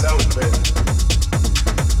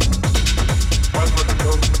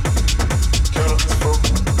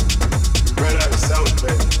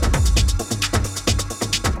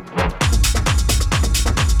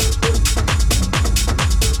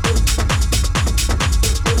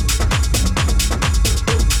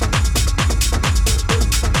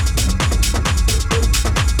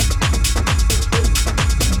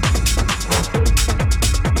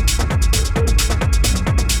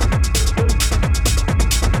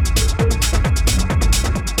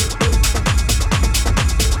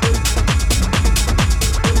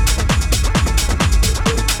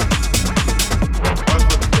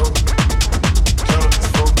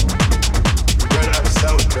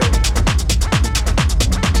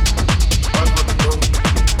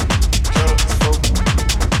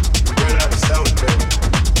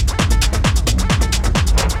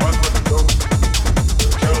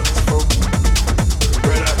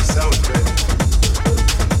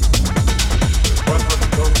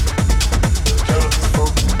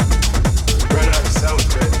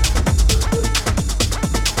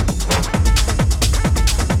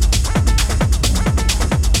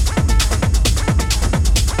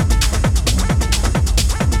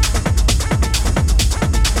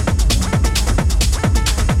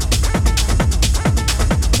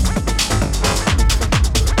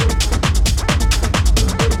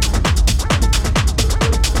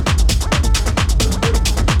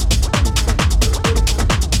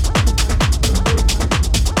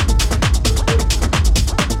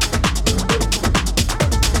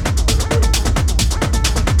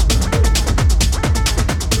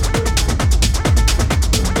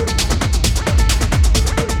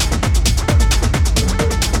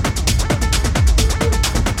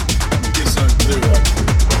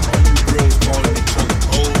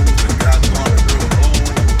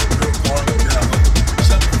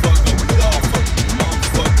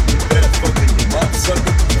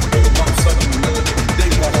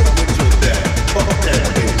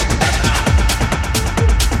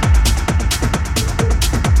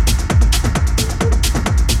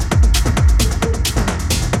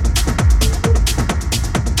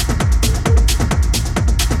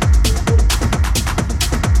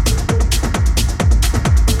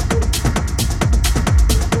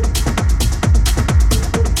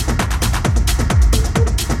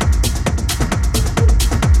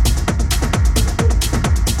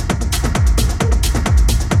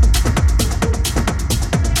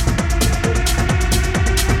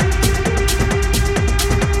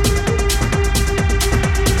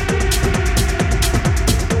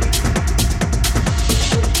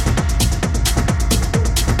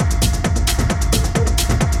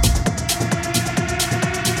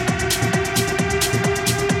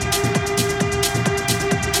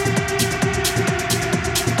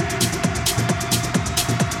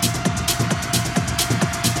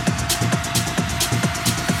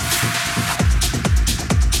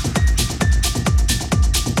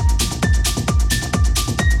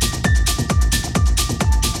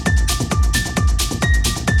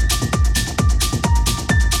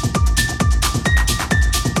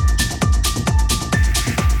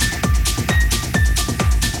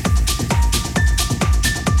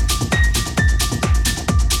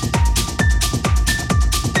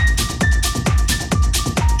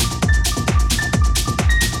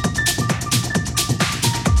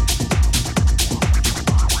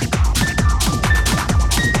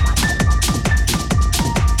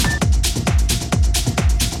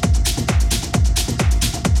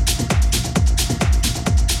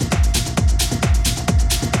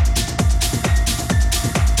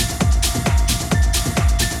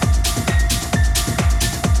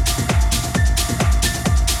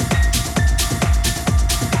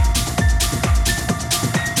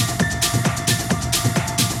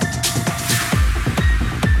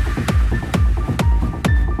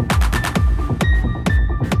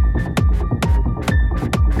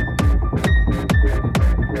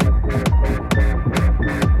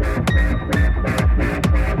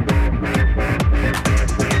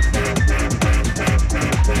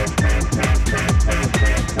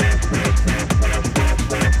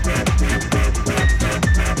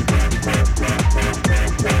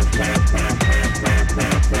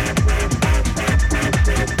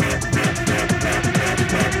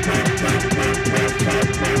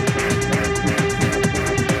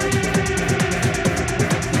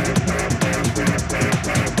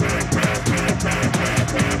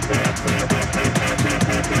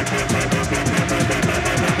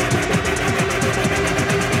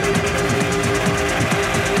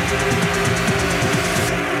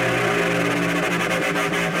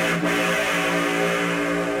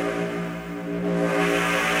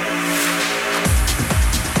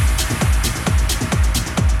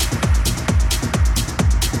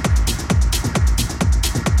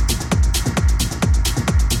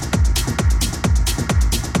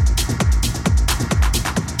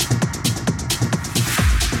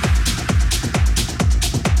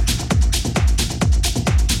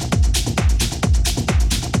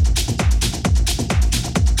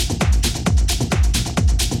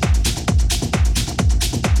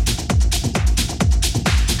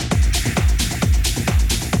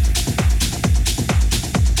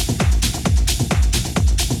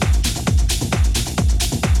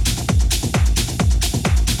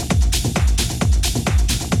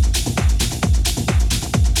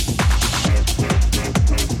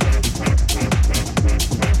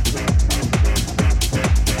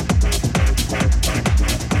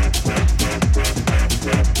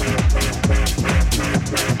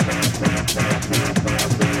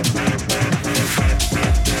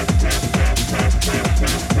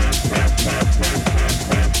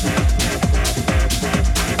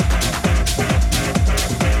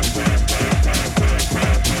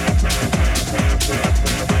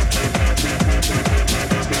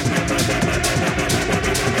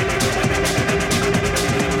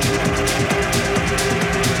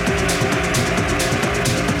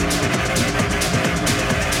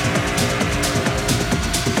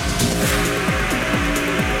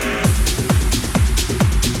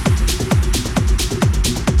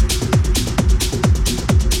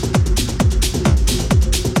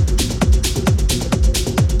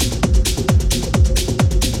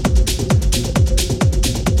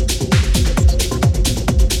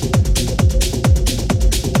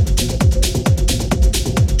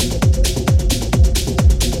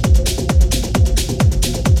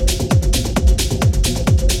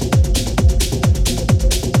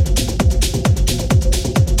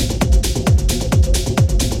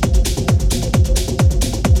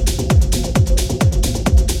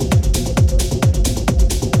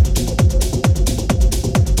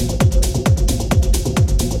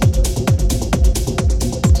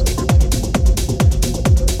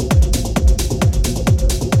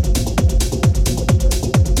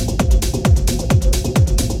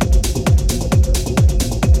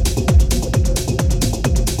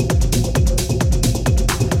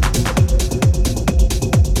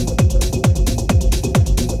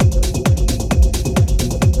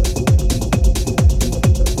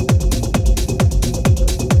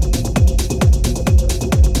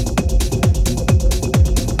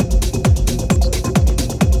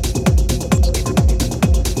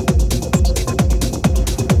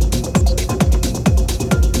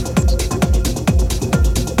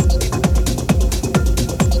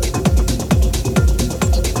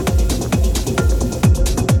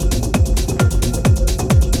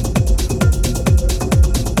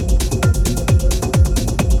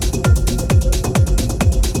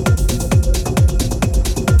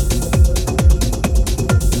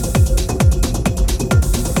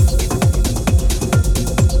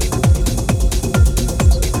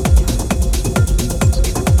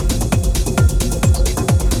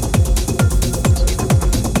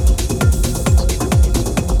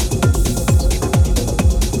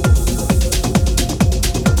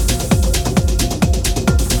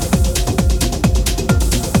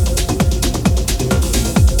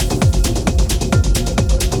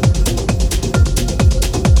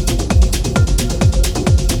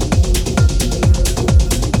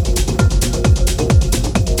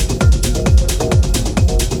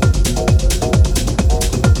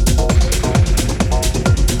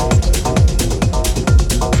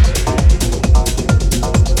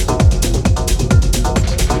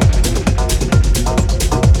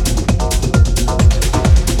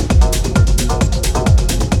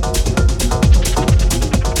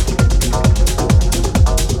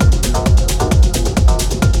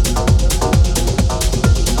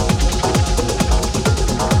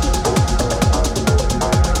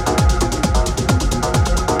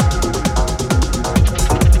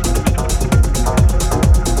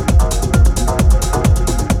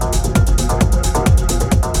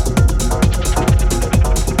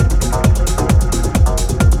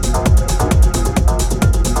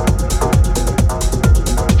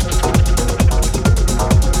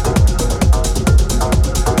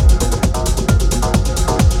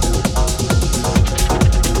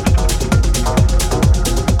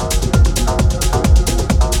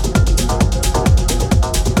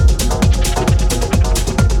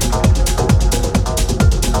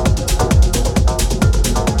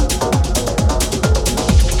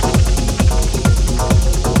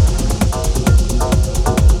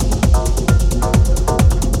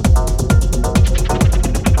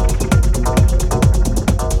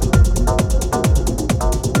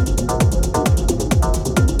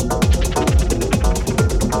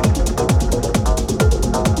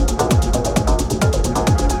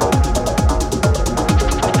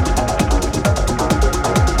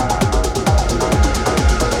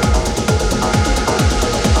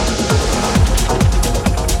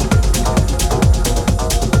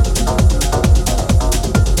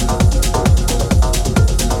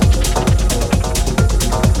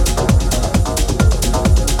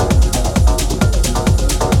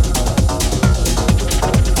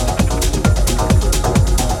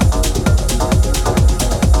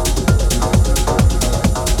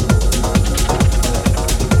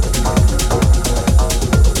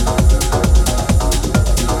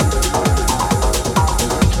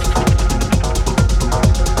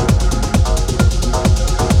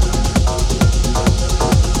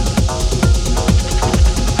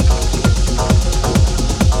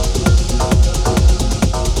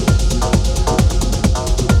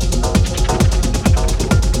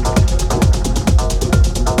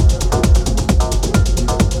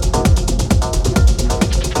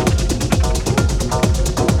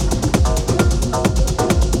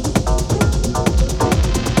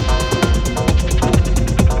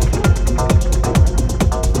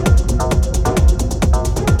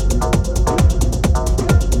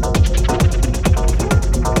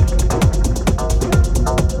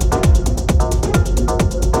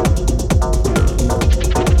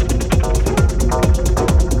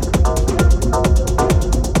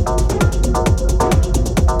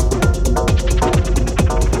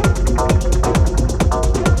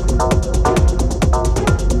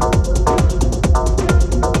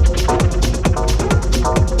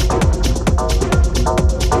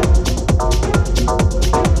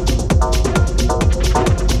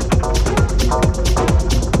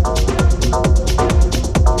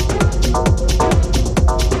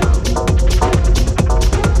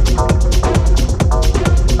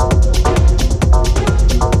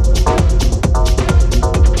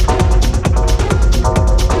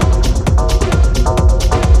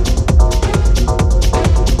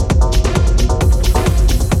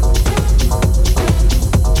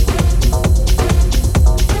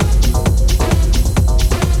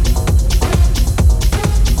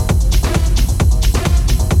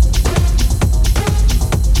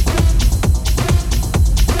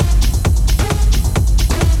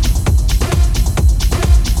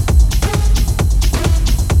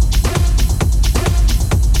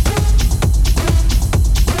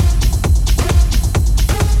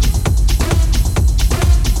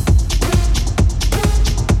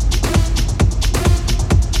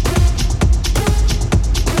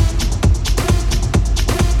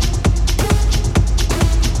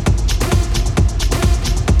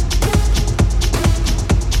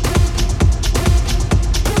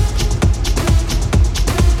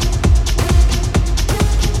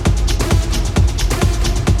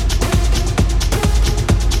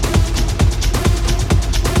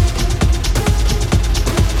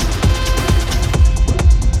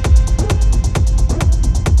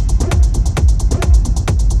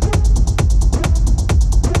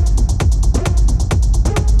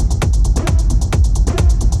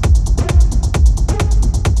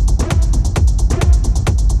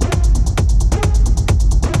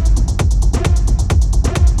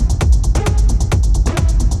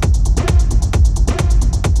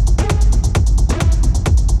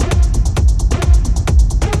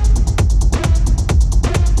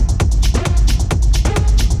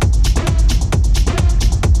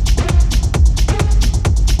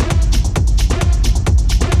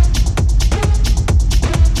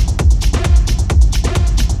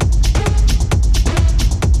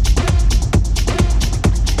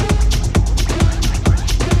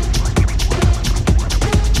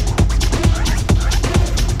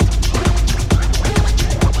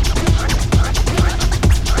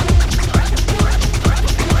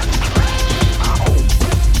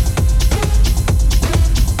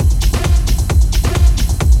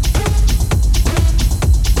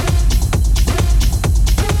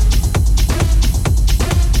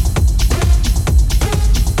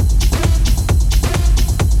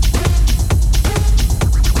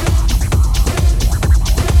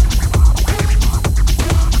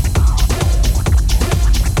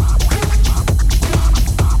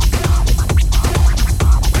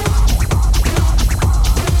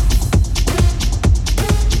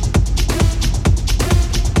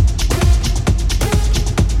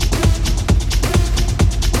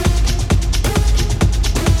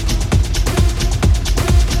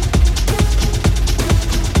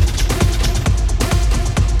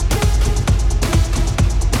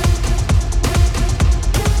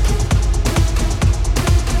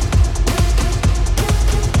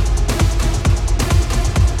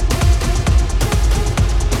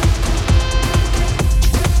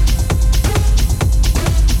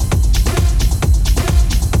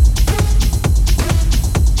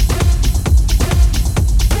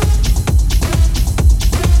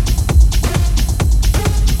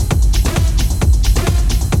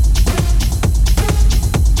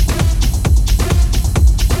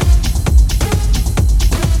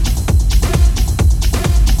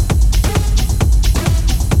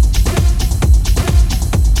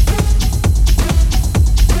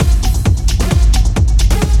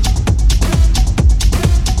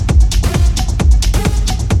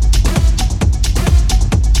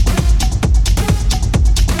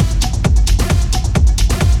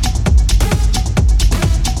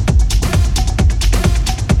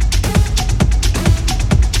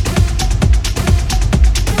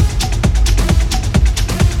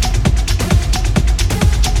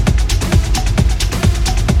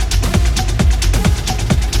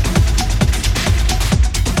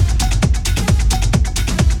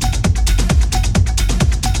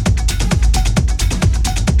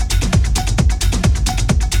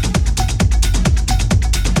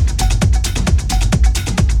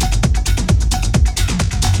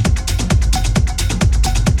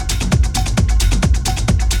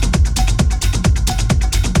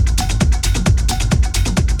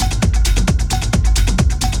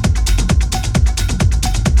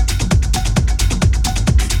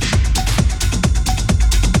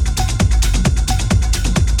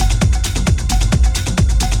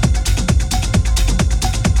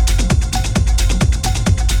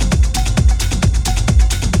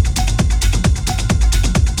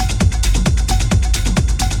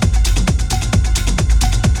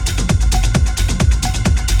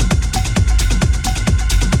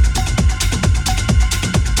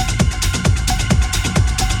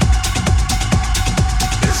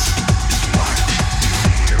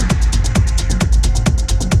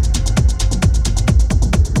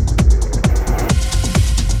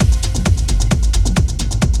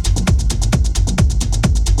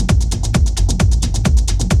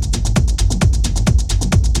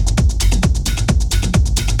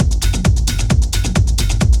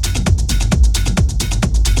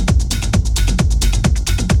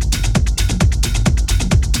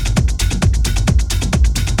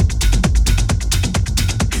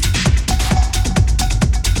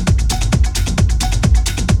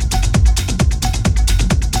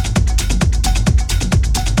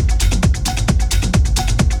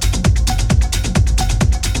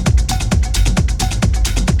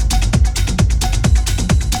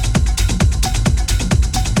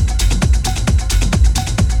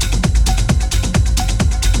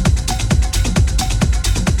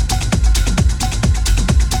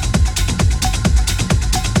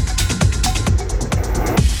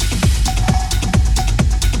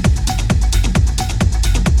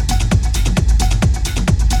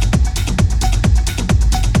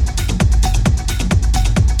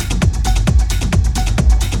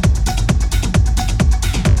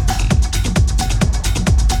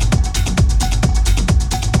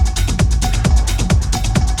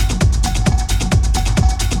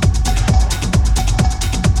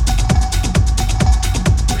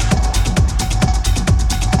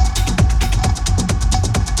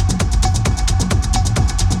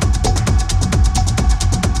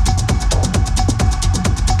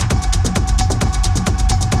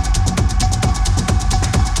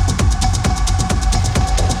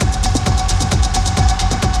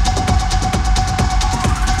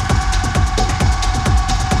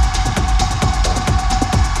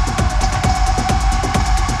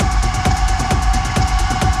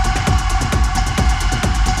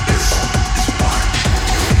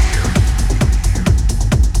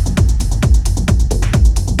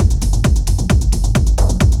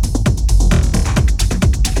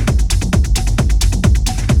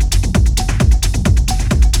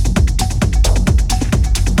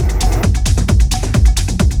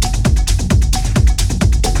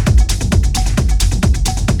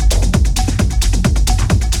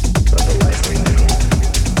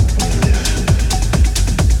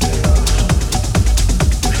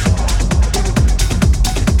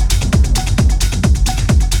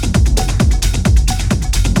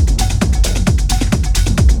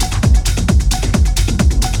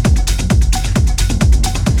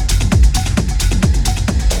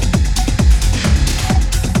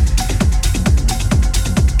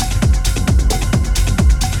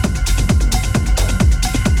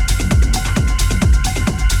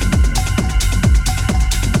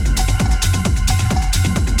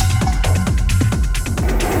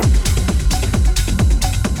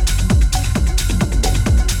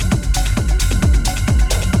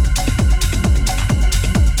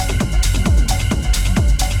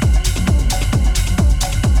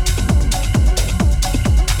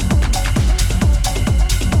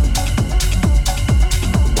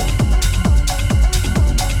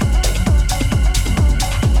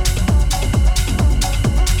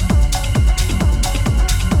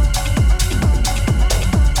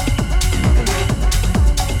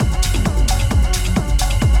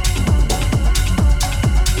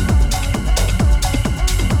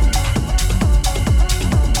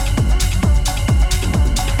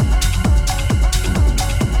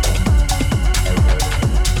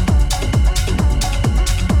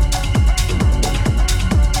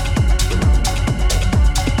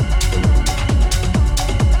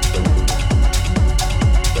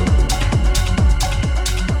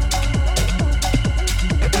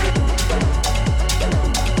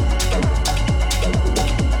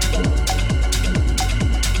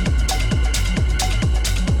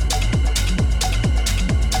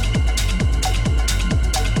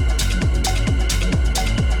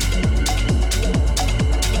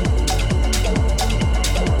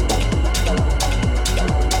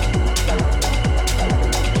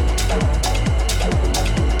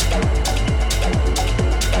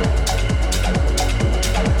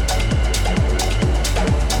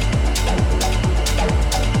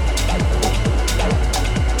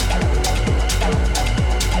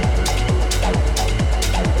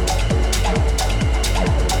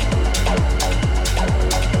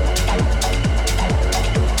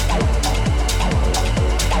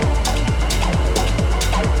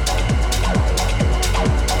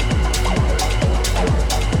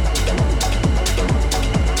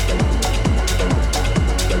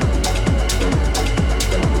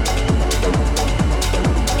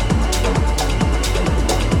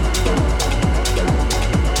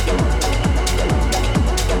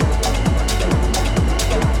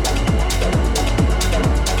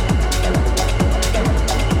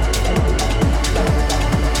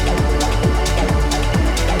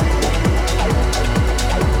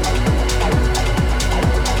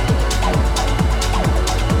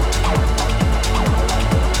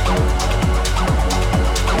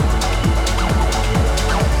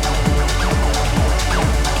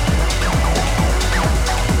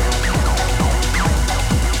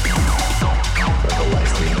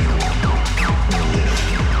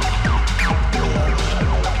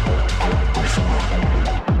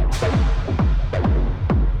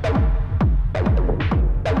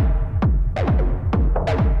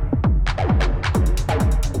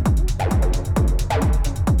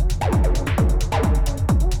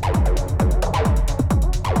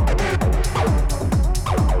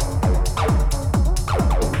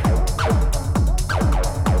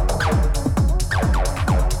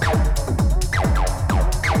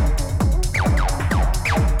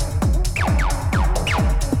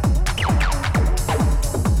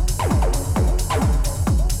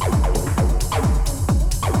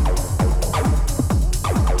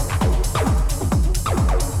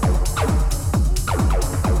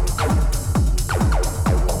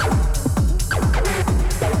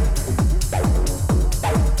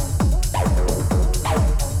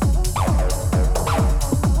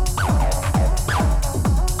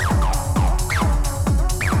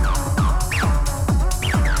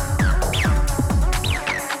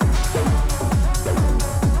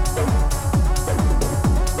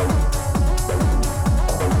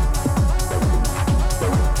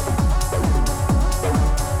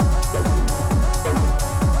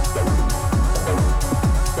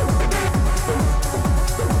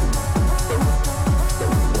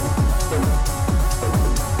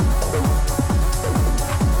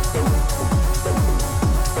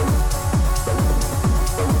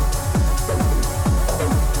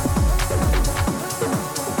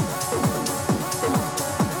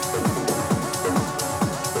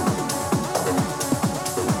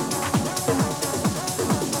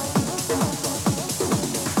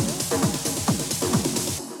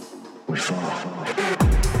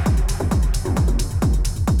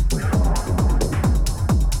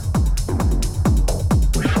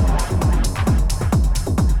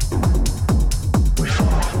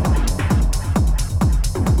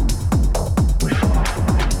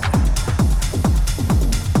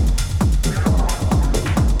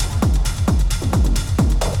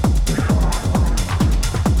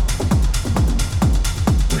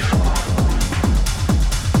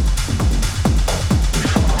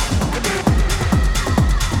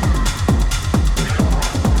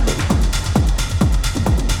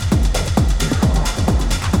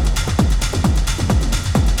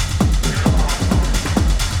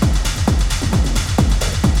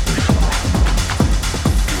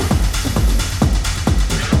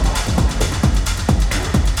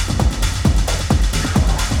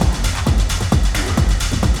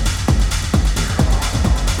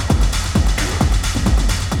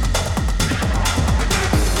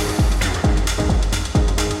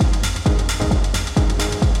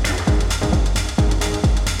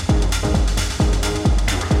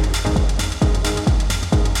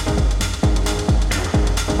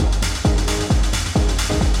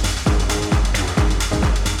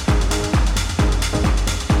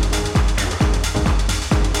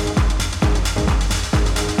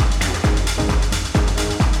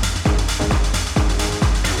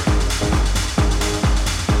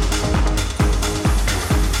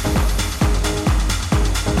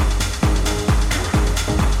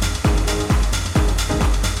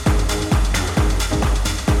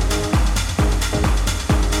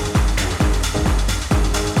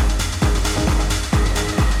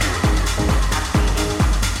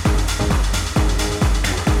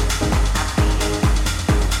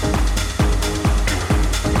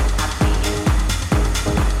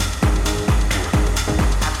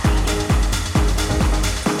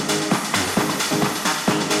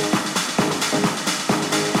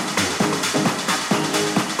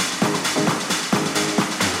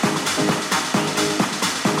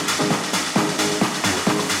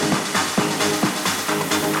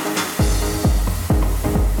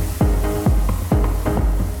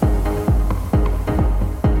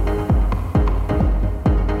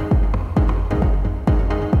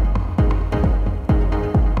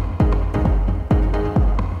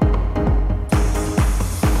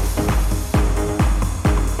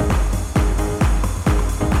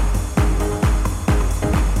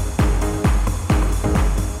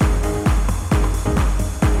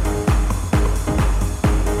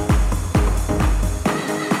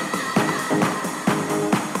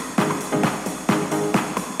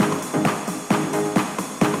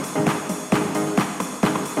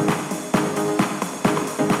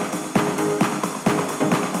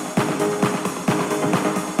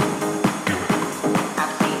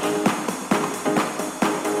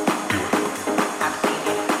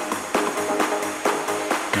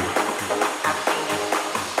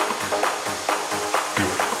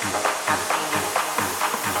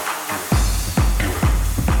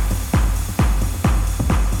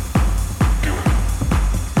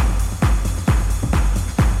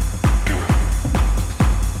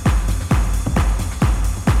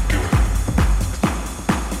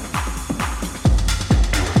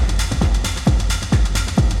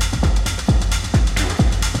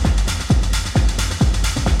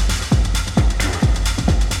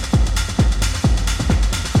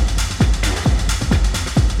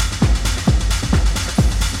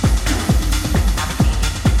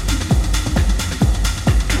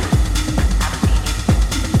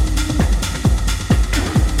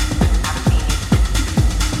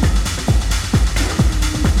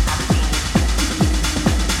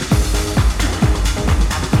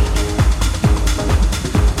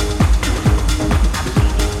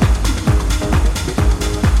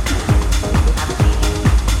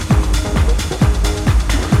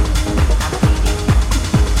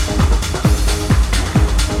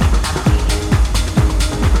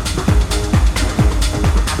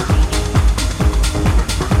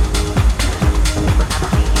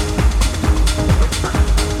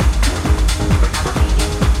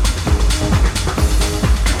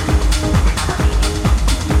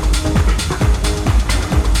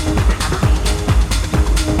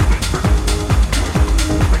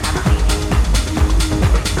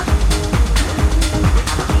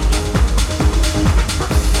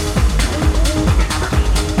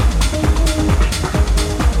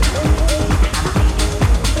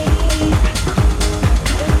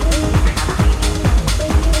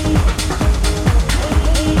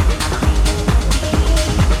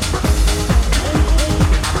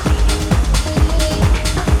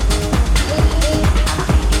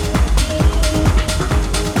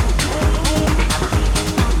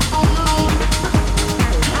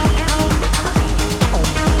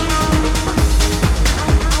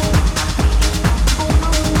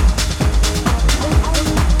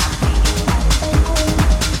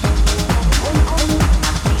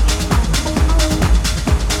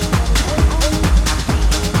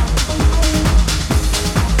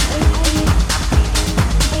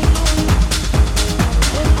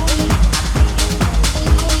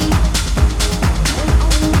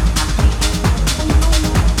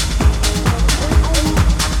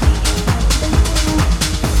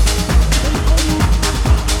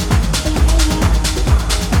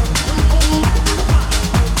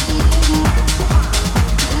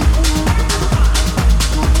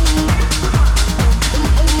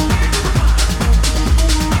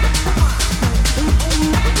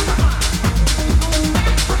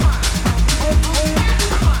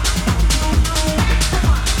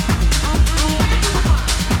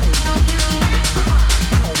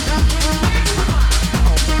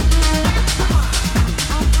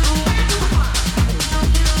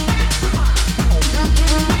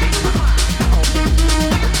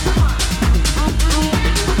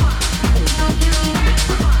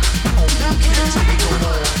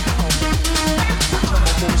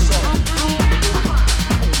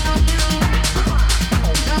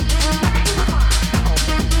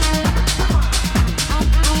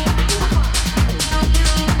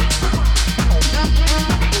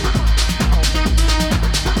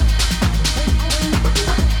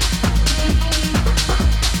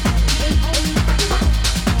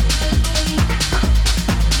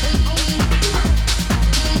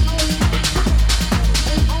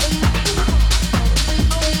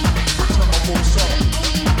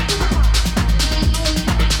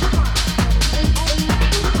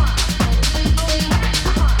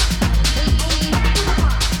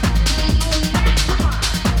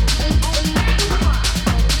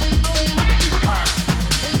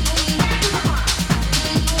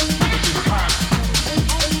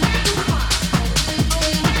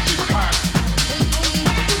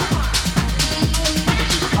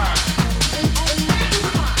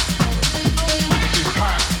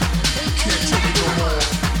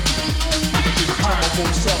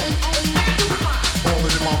what's up?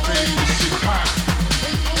 Falling in my veins, this shit hot.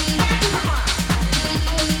 This shit hot.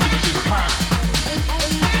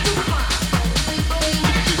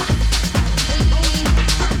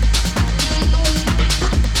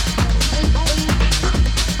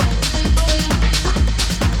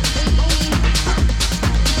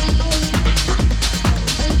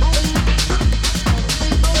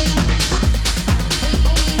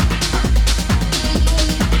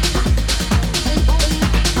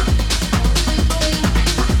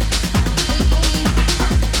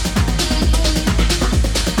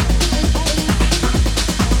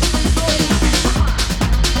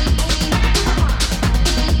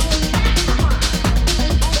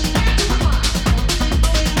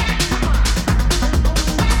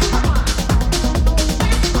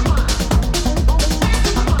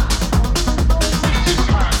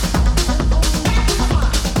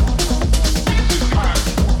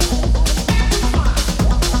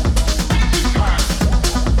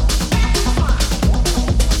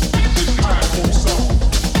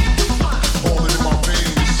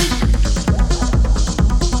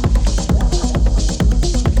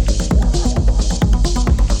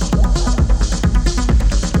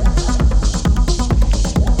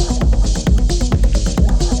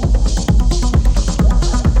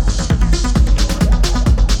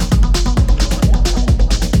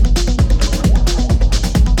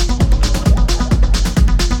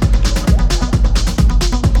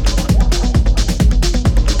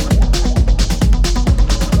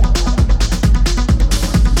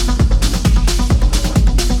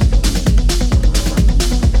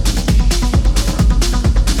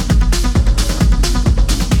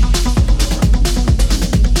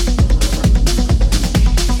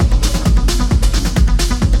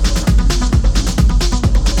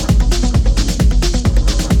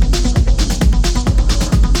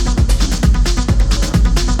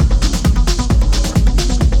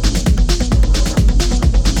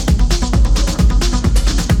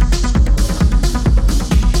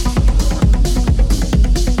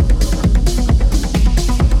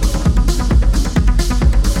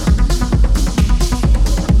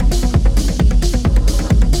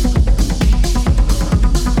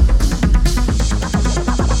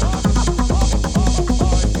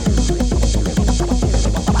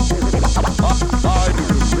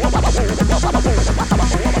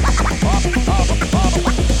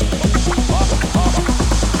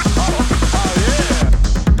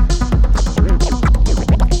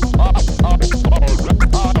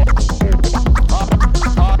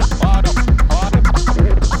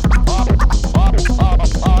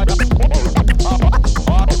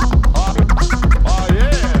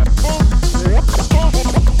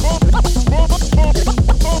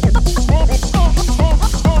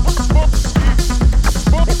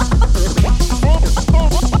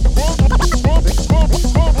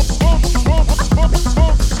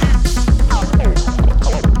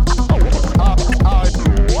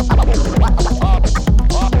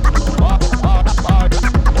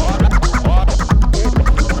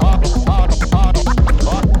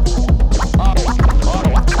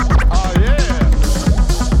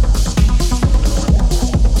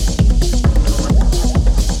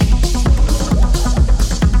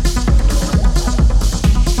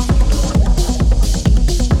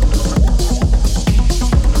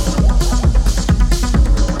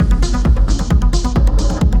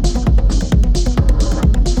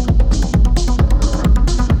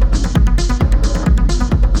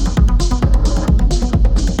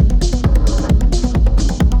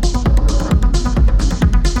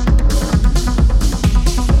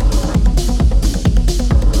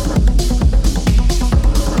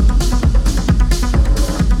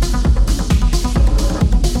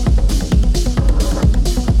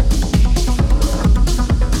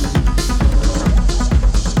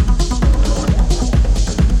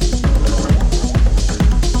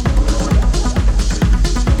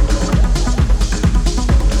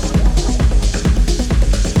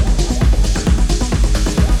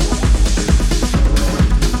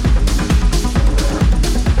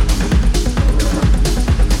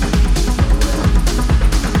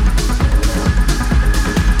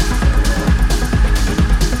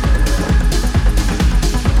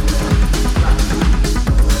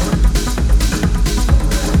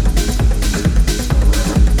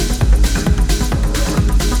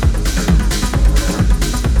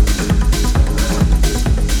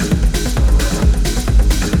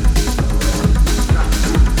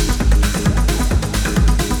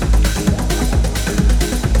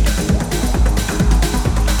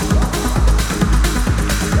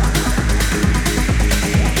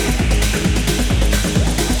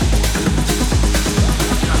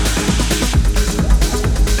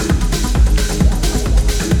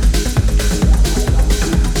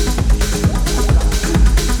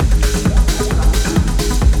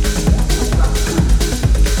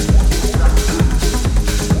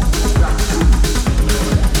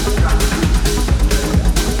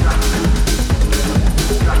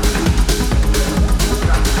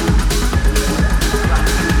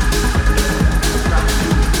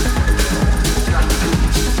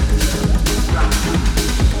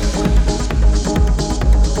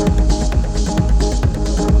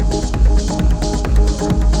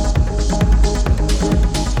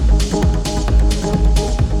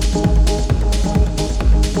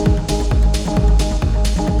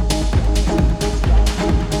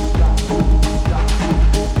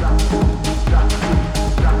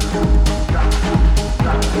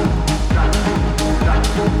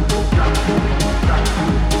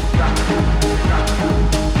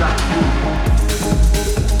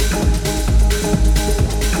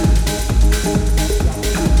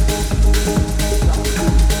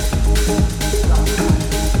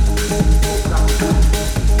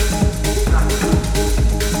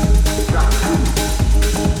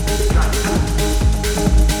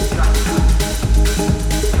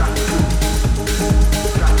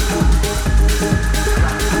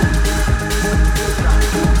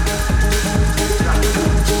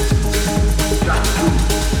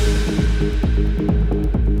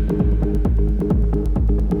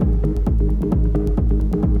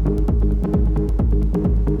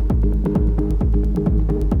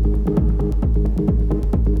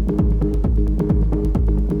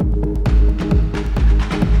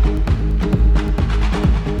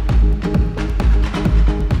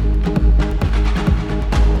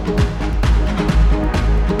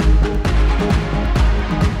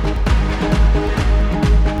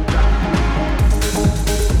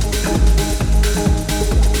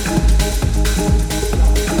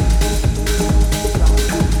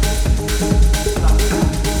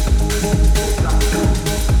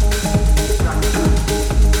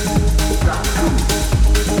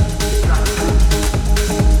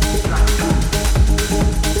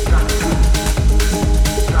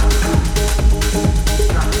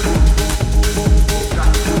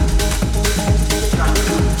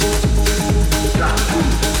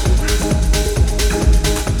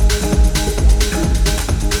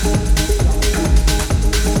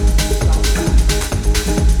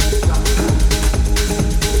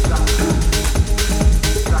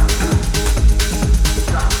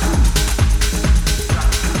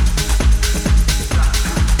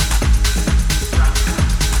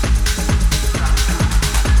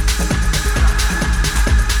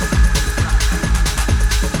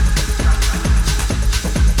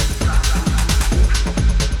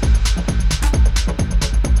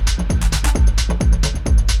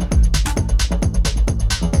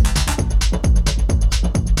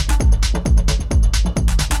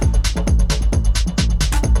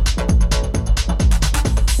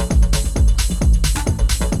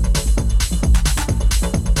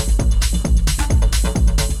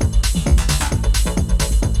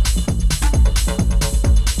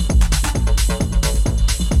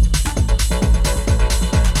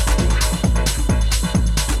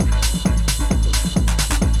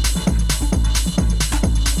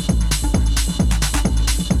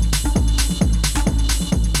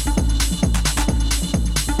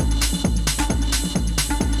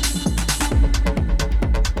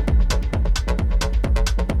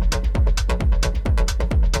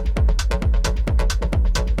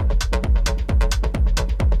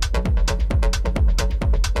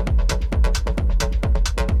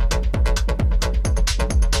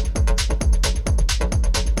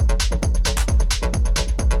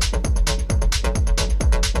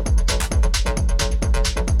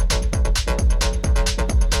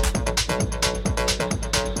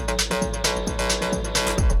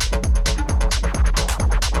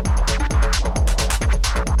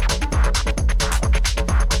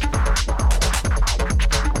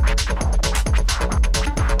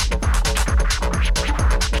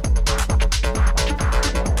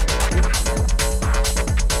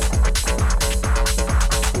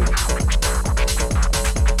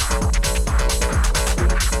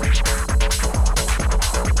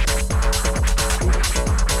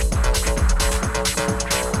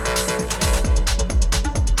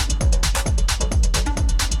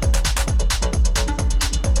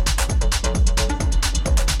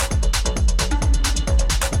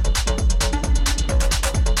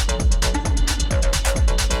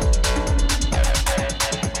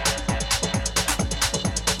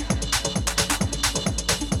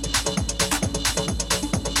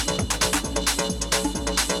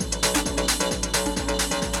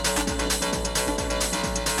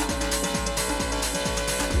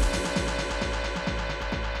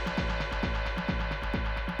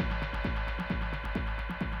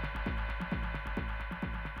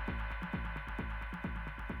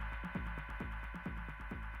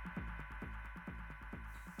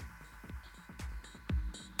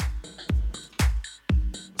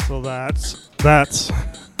 So that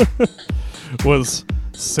was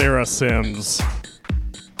Sarah Sims.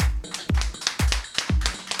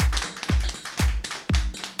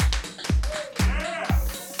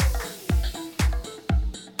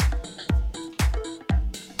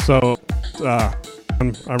 So,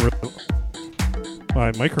 I'm really,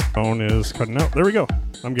 my microphone is cutting out. There we go.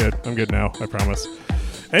 I'm good now. I promise.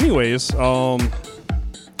 Anyways,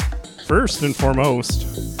 first and foremost,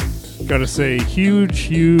 gotta say huge,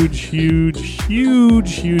 even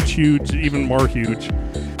more huge.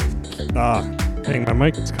 Dang, my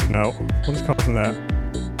mic is cutting out. What's causing that?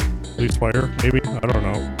 Loose wire, maybe? I don't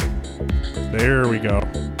know. There we go.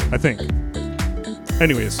 I think.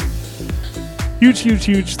 Anyways,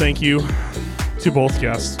 huge thank you to both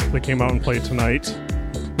guests that came out and played tonight.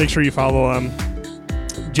 Make sure you follow them.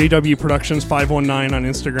 JW Productions 519 on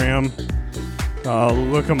Instagram.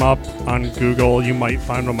 Look him up on Google. You might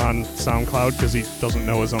find him on SoundCloud because he doesn't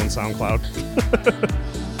know his own SoundCloud.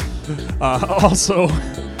 Also,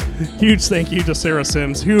 huge thank you to Sarah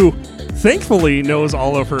Sims, who thankfully knows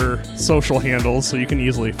all of her social handles, so you can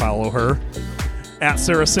easily follow her. At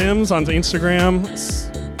Sarah Sims on Instagram.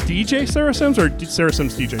 DJ Sarah Sims or Sarah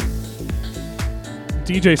Sims DJ?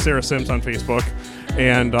 DJ Sarah Sims on Facebook.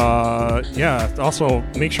 And yeah, also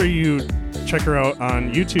make sure you check her out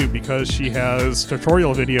on YouTube because she has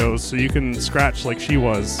tutorial videos so you can scratch like she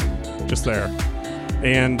was just there.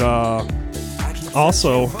 And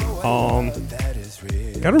also,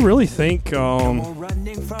 gotta really thank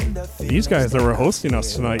these guys that were hosting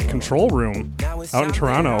us tonight, Control Room out in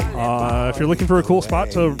Toronto. If you're looking for a cool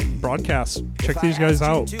spot to broadcast, check these guys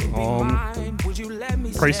out.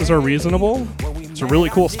 Prices are reasonable. It's a really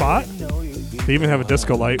cool spot. They even have a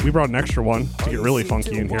disco light. We brought an extra one to get really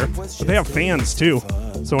funky in here. But they have fans too.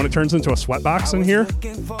 So when it turns into a sweatbox in here,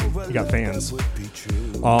 you got fans.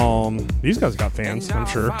 These guys got fans, I'm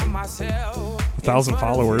sure. 1,000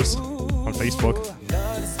 followers on Facebook.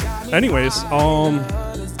 Anyways,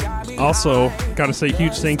 also gotta say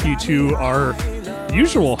huge thank you to our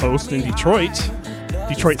usual host in Detroit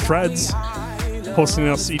Threads, hosting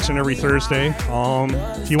us each and every Thursday.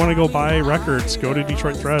 If you want to go buy records, go to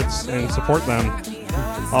Detroit Threads and support them.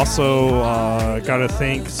 Also, gotta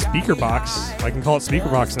thank Speakerbox. I can call it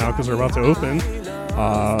Speakerbox now because they're about to open,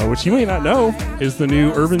 which you may not know is the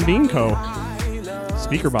new Urban Bean Co.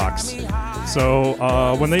 Speakerbox. So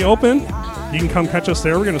when they open, you can come catch us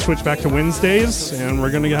there. We're going to switch back to Wednesdays, and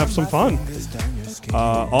we're going to have some fun.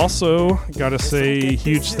 Also, gotta say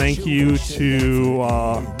huge thank you to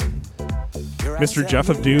Mr. Jeff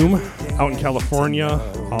of Doom out in California.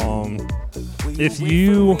 If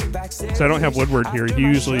you, so I don't have Woodward here, he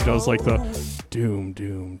usually does like the doom.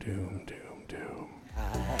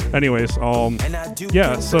 Anyways,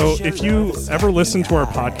 yeah, so if you ever listen to our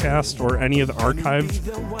podcast or any of the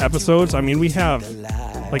archived episodes, I mean, we have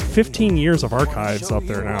like 15 years of archives up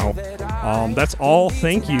there now. That's all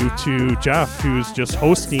thank you to Jeff, who's just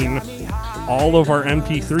hosting all of our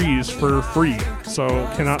MP3s for free. So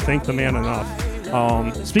cannot thank the man enough.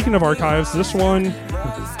 Speaking of archives, this one,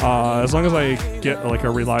 as long as I get like a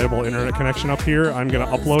reliable internet connection up here, I'm going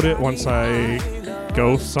to upload it once I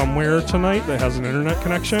go somewhere tonight that has an internet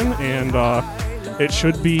connection, and it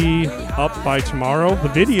should be up by tomorrow. The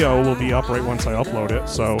video will be up right once I upload it,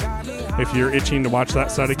 so if you're itching to watch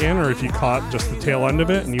that set again, or if you caught just the tail end of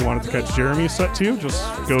it and you wanted to catch Jeremy's set too, just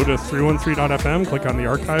go to 313.fm, click on the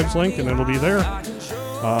archives link, and it'll be there.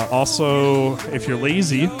 Also, if you're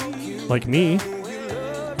lazy, like me,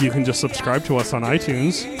 you can just subscribe to us on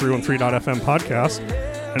iTunes, 313.fm podcast,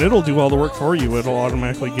 and it'll do all the work for you. It'll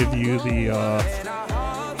automatically give you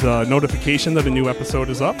the notification that a new episode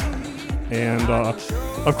is up. And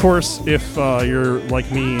of course, if you're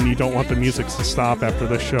like me and you don't want the music to stop after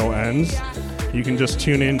the show ends, you can just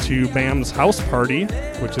tune into Bam's house party,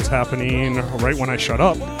 which is happening right when I shut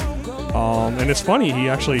up. And it's funny, he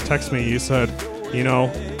actually texted me, he said, you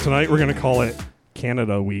know, tonight we're going to call it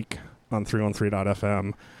Canada Week on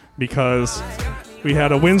 313.fm because we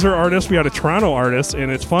had a Windsor artist, we had a Toronto artist,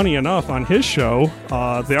 and it's funny enough, on his show,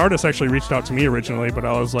 the artist actually reached out to me originally, but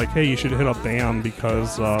I was like, hey, you should hit up Bam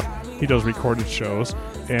because he does recorded shows.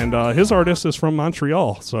 And his artist is from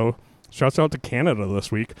Montreal, so shouts out to Canada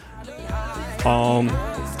this week.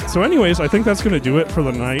 So anyways, I think that's going to do it for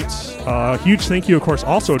the night. Huge thank you, of course,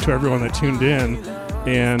 also to everyone that tuned in.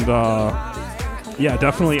 And yeah,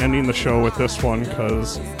 definitely ending the show with this one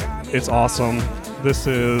because it's awesome. This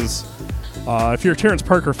is... if you're a Terrence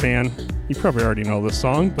Parker fan, you probably already know this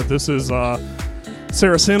song, but this is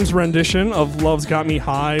Sarah Sims' rendition of Love's Got Me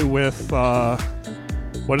High with,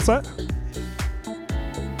 what is that?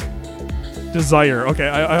 Desire. Okay,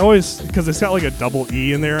 I always, because it's got like a double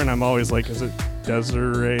E in there, and I'm always like, is it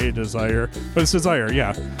Desiree, Desire? But it's Desire,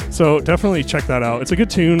 yeah. So definitely check that out. It's a good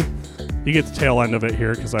tune. You get the tail end of it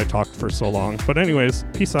here because I talked for so long. But anyways,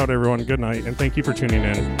 peace out, everyone. Good night, and thank you for tuning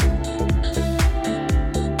in.